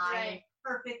one I'm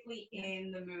perfectly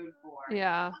in the mood for.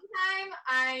 Yeah. One time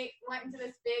I went into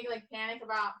this big, like, panic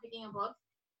about picking a book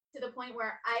to the point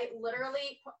where I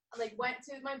literally, like, went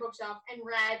to my bookshelf and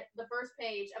read the first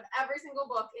page of every single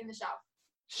book in the shelf.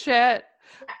 Shit.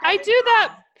 I do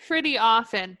that pretty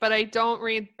often, but I don't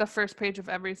read the first page of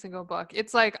every single book.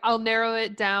 It's like I'll narrow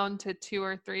it down to 2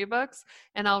 or 3 books,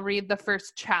 and I'll read the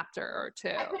first chapter or 2.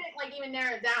 I couldn't, like, even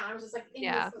narrow it down. I was just, like,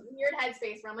 in this weird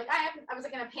headspace where I'm like, I was,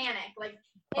 like, in a panic. Like,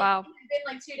 wow. It had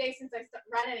been, like, 2 days since I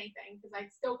read anything because I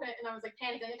still couldn't, and I was, like,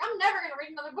 panicking. Like, I'm never going to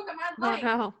read another book in my life. Oh,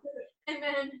 no. And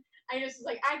then I just was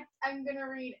like, I'm going to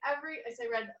read I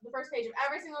read the first page of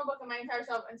every single book in my entire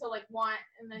shelf until, like, one.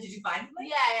 And then, did you find something?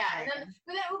 Yeah. And then,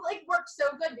 but then it, like, worked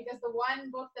so good because the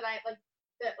one book that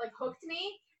that hooked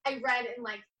me, I read in,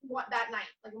 like, that night,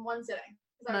 like, in one sitting.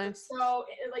 Nice. So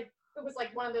it was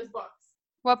like one of those books.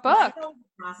 What book?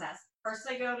 Process. First,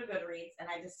 I go to Goodreads and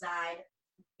I decide,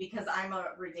 because I'm a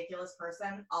ridiculous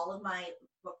person, all of my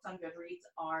books on Goodreads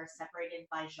are separated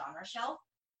by genre shelf.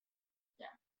 Yeah.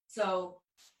 So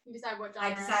you decide what genre.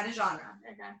 I decide a genre.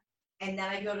 Okay. And then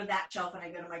I go to that shelf and I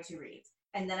go to my to reads.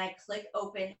 And then I click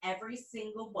open every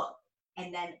single book.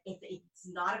 And then if it's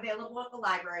not available at the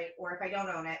library or if I don't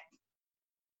own it,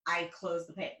 I close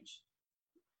the page.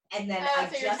 And then I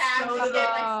so just go to get,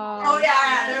 the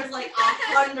like, there's like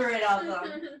 100 of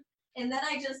them. And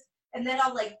then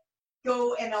I'll like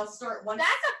go and I'll start one. That's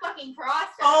a fucking process.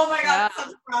 Oh my god, it's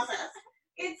such a process.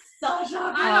 It's such a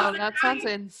Oh, that sounds You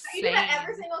do insane. that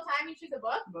every single time you choose a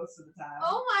book? most of the time.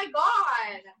 Oh my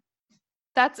god.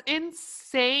 That's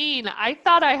insane. I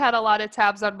thought I had a lot of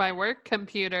tabs on my work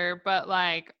computer, but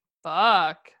like,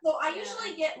 fuck. So I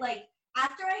usually get like,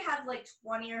 after I have like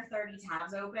 20 or 30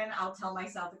 tabs open, I'll tell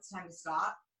myself it's time to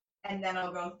stop. And then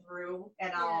I'll go through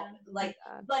and I'll like,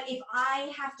 but if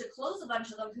I have to close a bunch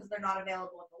of them because they're not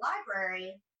available at the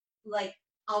library, like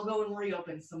I'll go and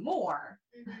reopen some more.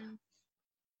 Mm-hmm.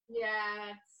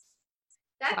 Yeah,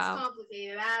 that's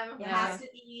complicated. It has to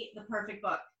be the perfect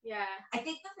book. Yeah. I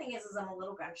think the thing is I'm a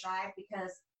little gun shy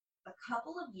because a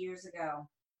couple of years ago,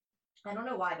 I don't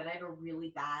know why, but I had a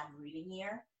really bad reading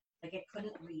year. Like I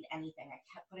couldn't read anything. I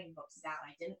kept putting books down.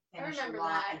 I didn't finish a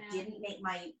lot. I didn't make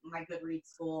my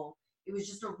Goodreads goal. It was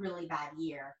just a really bad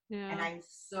year. Yeah. And I'm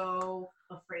so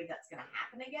afraid that's going to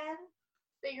happen again.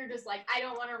 But you're just like, I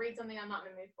don't want to read something I'm not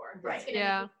in the mood for. Right.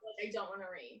 Yeah. Like I don't want to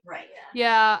read. Right.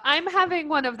 Yeah. I'm having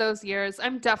one of those years.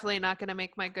 I'm definitely not going to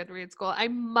make my Goodreads goal. I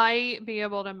might be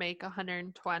able to make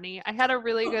 120. I had a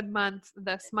really good month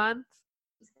this month.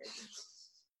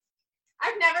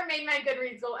 I've never made my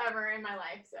Goodreads goal ever in my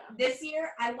life. So this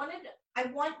year, I want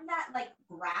that like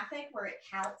graphic where it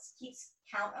keeps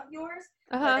count of yours.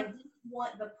 But I didn't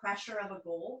want the pressure of a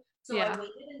goal. So I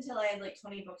waited until I had like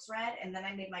 20 books read, and then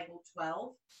I made my goal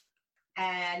 12.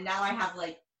 And now I have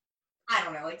like, I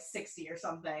don't know, like 60 or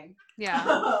something. Yeah.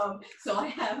 So I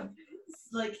have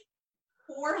like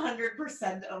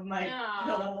 400% of my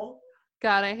goal.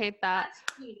 God, I hate that.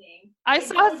 That's cheating. I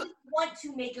didn't want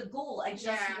to make a goal. I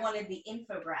just wanted the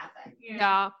infographic.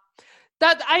 Yeah.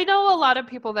 That I know a lot of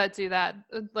people that do that.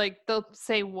 Like they'll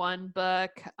say one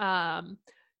book. I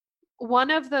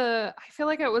feel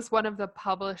like it was one of the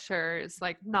publishers,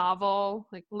 like novel,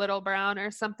 like Little Brown or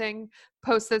something,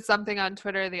 posted something on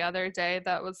Twitter the other day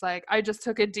that was like, I just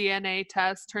took a DNA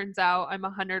test. Turns out I'm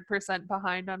 100%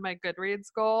 behind on my Goodreads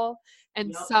goal.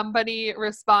 And somebody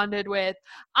responded with,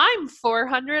 I'm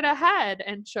 400 ahead,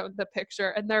 and showed the picture.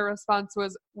 And their response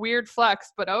was, weird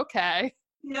flex, but okay.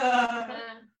 Yeah.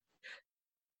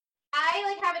 I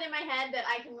like have it in my head that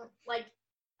I can like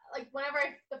whenever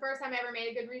the first time I ever made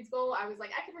a Goodreads goal, I was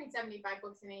like, I can read 75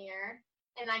 books in a year,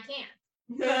 and I can't.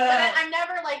 But I'm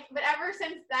never like, but ever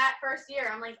since that first year,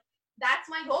 I'm like, that's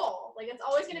my goal. Like, it's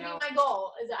always going to be my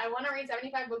goal, is that I want to read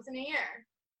 75 books in a year.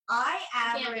 I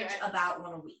average about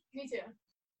one a week. Me too.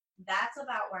 That's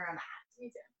about where I'm at. Me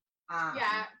too.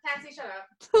 Yeah, Cassie, shut up.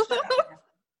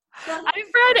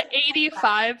 I've read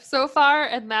 85 so far,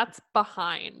 and that's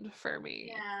behind for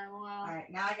me. Yeah, well. All right,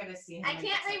 now I gotta see. I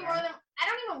can't read more than. I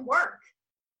don't even work,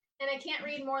 and I can't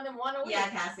read more than one a week. Yeah,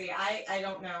 Cassie, I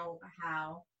don't know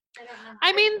how. I don't know.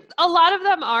 I mean, a lot of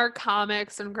them are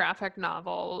comics and graphic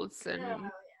novels,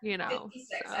 and you know.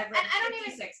 56. So. I've read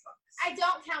 56 books. I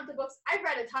don't count the books. I've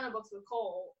read a ton of books with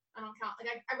Cole. I don't count.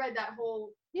 Like I read that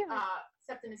whole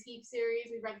Septimus Heap series.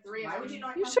 We read 3 of them. Why would you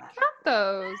not? You should count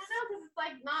those. I don't know, because it's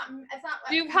like not. It's not.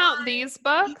 Do you count these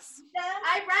books?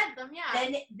 I read them. Yeah.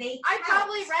 Then I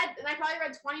probably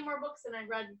read 20 more books than I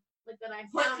read. Like that I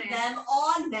put them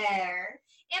on there.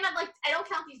 And I'm like, I don't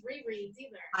count these rereads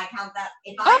either. I count that.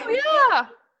 If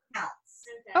Counts.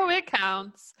 Okay. Oh, it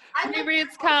counts.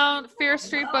 Rereads count. Fear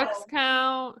Street books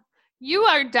count. You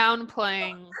are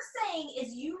downplaying. What you're saying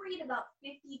is you read about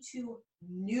 52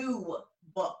 new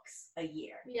books a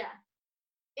year. Yeah.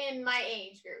 In my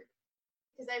age group.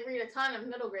 Because I read a ton of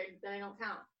middle grade that I don't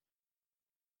count.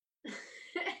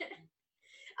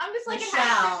 I'm just like, Michelle. It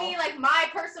has to be like my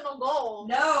personal goal.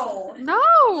 No. Like,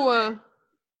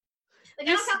 I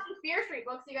don't count the Fear Street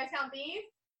books. Do you guys count these?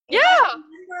 Yeah.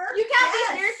 You count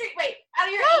these Fear Street. Wait, out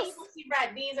of your 80 books you've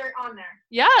read, these are on there.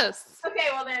 Yes. Okay,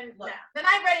 well then, no. Then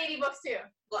I've read 80 books too.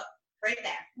 Look, right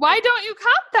there. Why don't you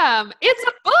count them? It's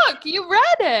a book. You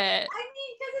read it. I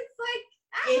mean, because it's like,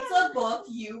 it's a book.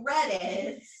 You read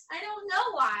it. I don't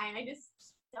know why. I just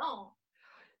don't.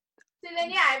 So then,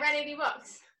 yeah, I read 80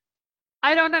 books.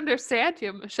 I don't understand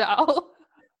you, Michelle.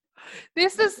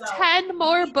 This is 10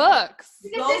 more books.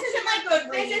 Because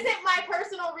this isn't my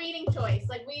personal reading choice.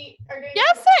 Like, we are doing.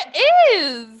 Yes, it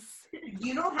is.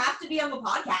 You don't have to be on the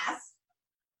podcast.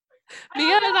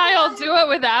 Mia and I'll do it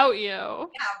without you. Yeah,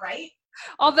 right?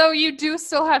 Although you do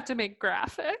still have to make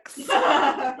graphics.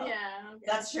 Yeah. Okay.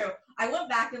 That's true. I went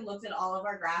back and looked at all of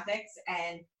our graphics,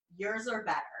 and yours are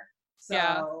better.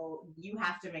 So you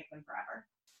have to make them forever.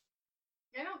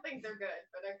 I don't think they're good,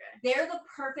 but okay. They're the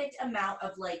perfect amount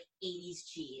of like 80s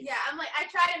cheese. Yeah, I'm like, I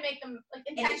try to make them like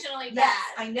intentionally bad.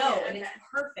 Yes, I know, and it's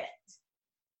perfect.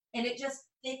 And it just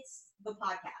fits the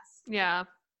podcast. Yeah.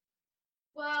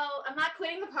 Well, I'm not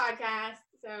quitting the podcast,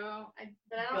 so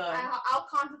I'll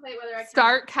contemplate whether I can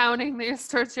start counting these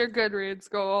towards your Goodreads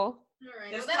goal. All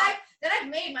right. Well, then I've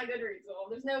made my Goodreads goal.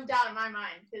 There's no doubt in my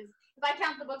mind, because If I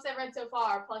count the books I've read so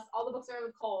far, plus all the books I read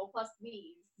with Cole, plus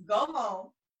these. Go home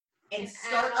and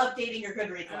start updating your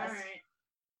Goodreads list.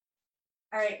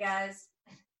 All right, guys.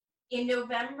 In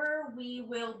November, we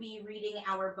will be reading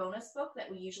our bonus book that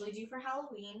we usually do for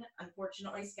Halloween.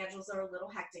 Unfortunately, schedules are a little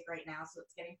hectic right now, so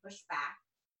it's getting pushed back.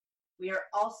 We are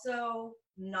also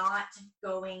not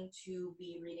going to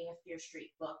be reading a Fear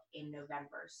Street book in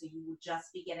November, so you will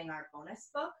just be getting our bonus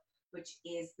book, which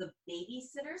is The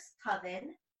Babysitter's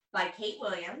Coven by Kate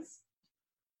Williams.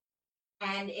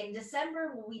 And in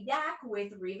December, we'll be back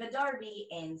with Reva Darby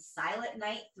in Silent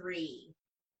Night 3.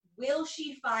 Will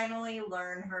she finally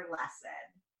learn her lesson?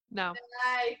 No.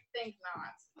 I think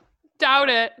not. Doubt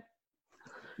it.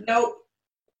 Nope.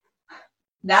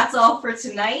 That's all for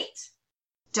tonight.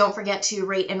 Don't forget to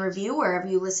rate and review wherever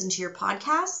you listen to your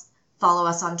podcasts. Follow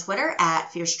us on Twitter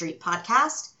at Fear Street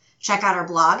Podcast. Check out our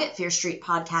blog at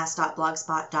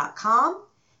fearstreetpodcast.blogspot.com.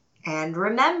 And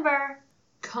remember,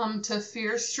 come to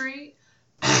Fear Street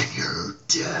and you're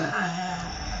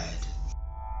dead.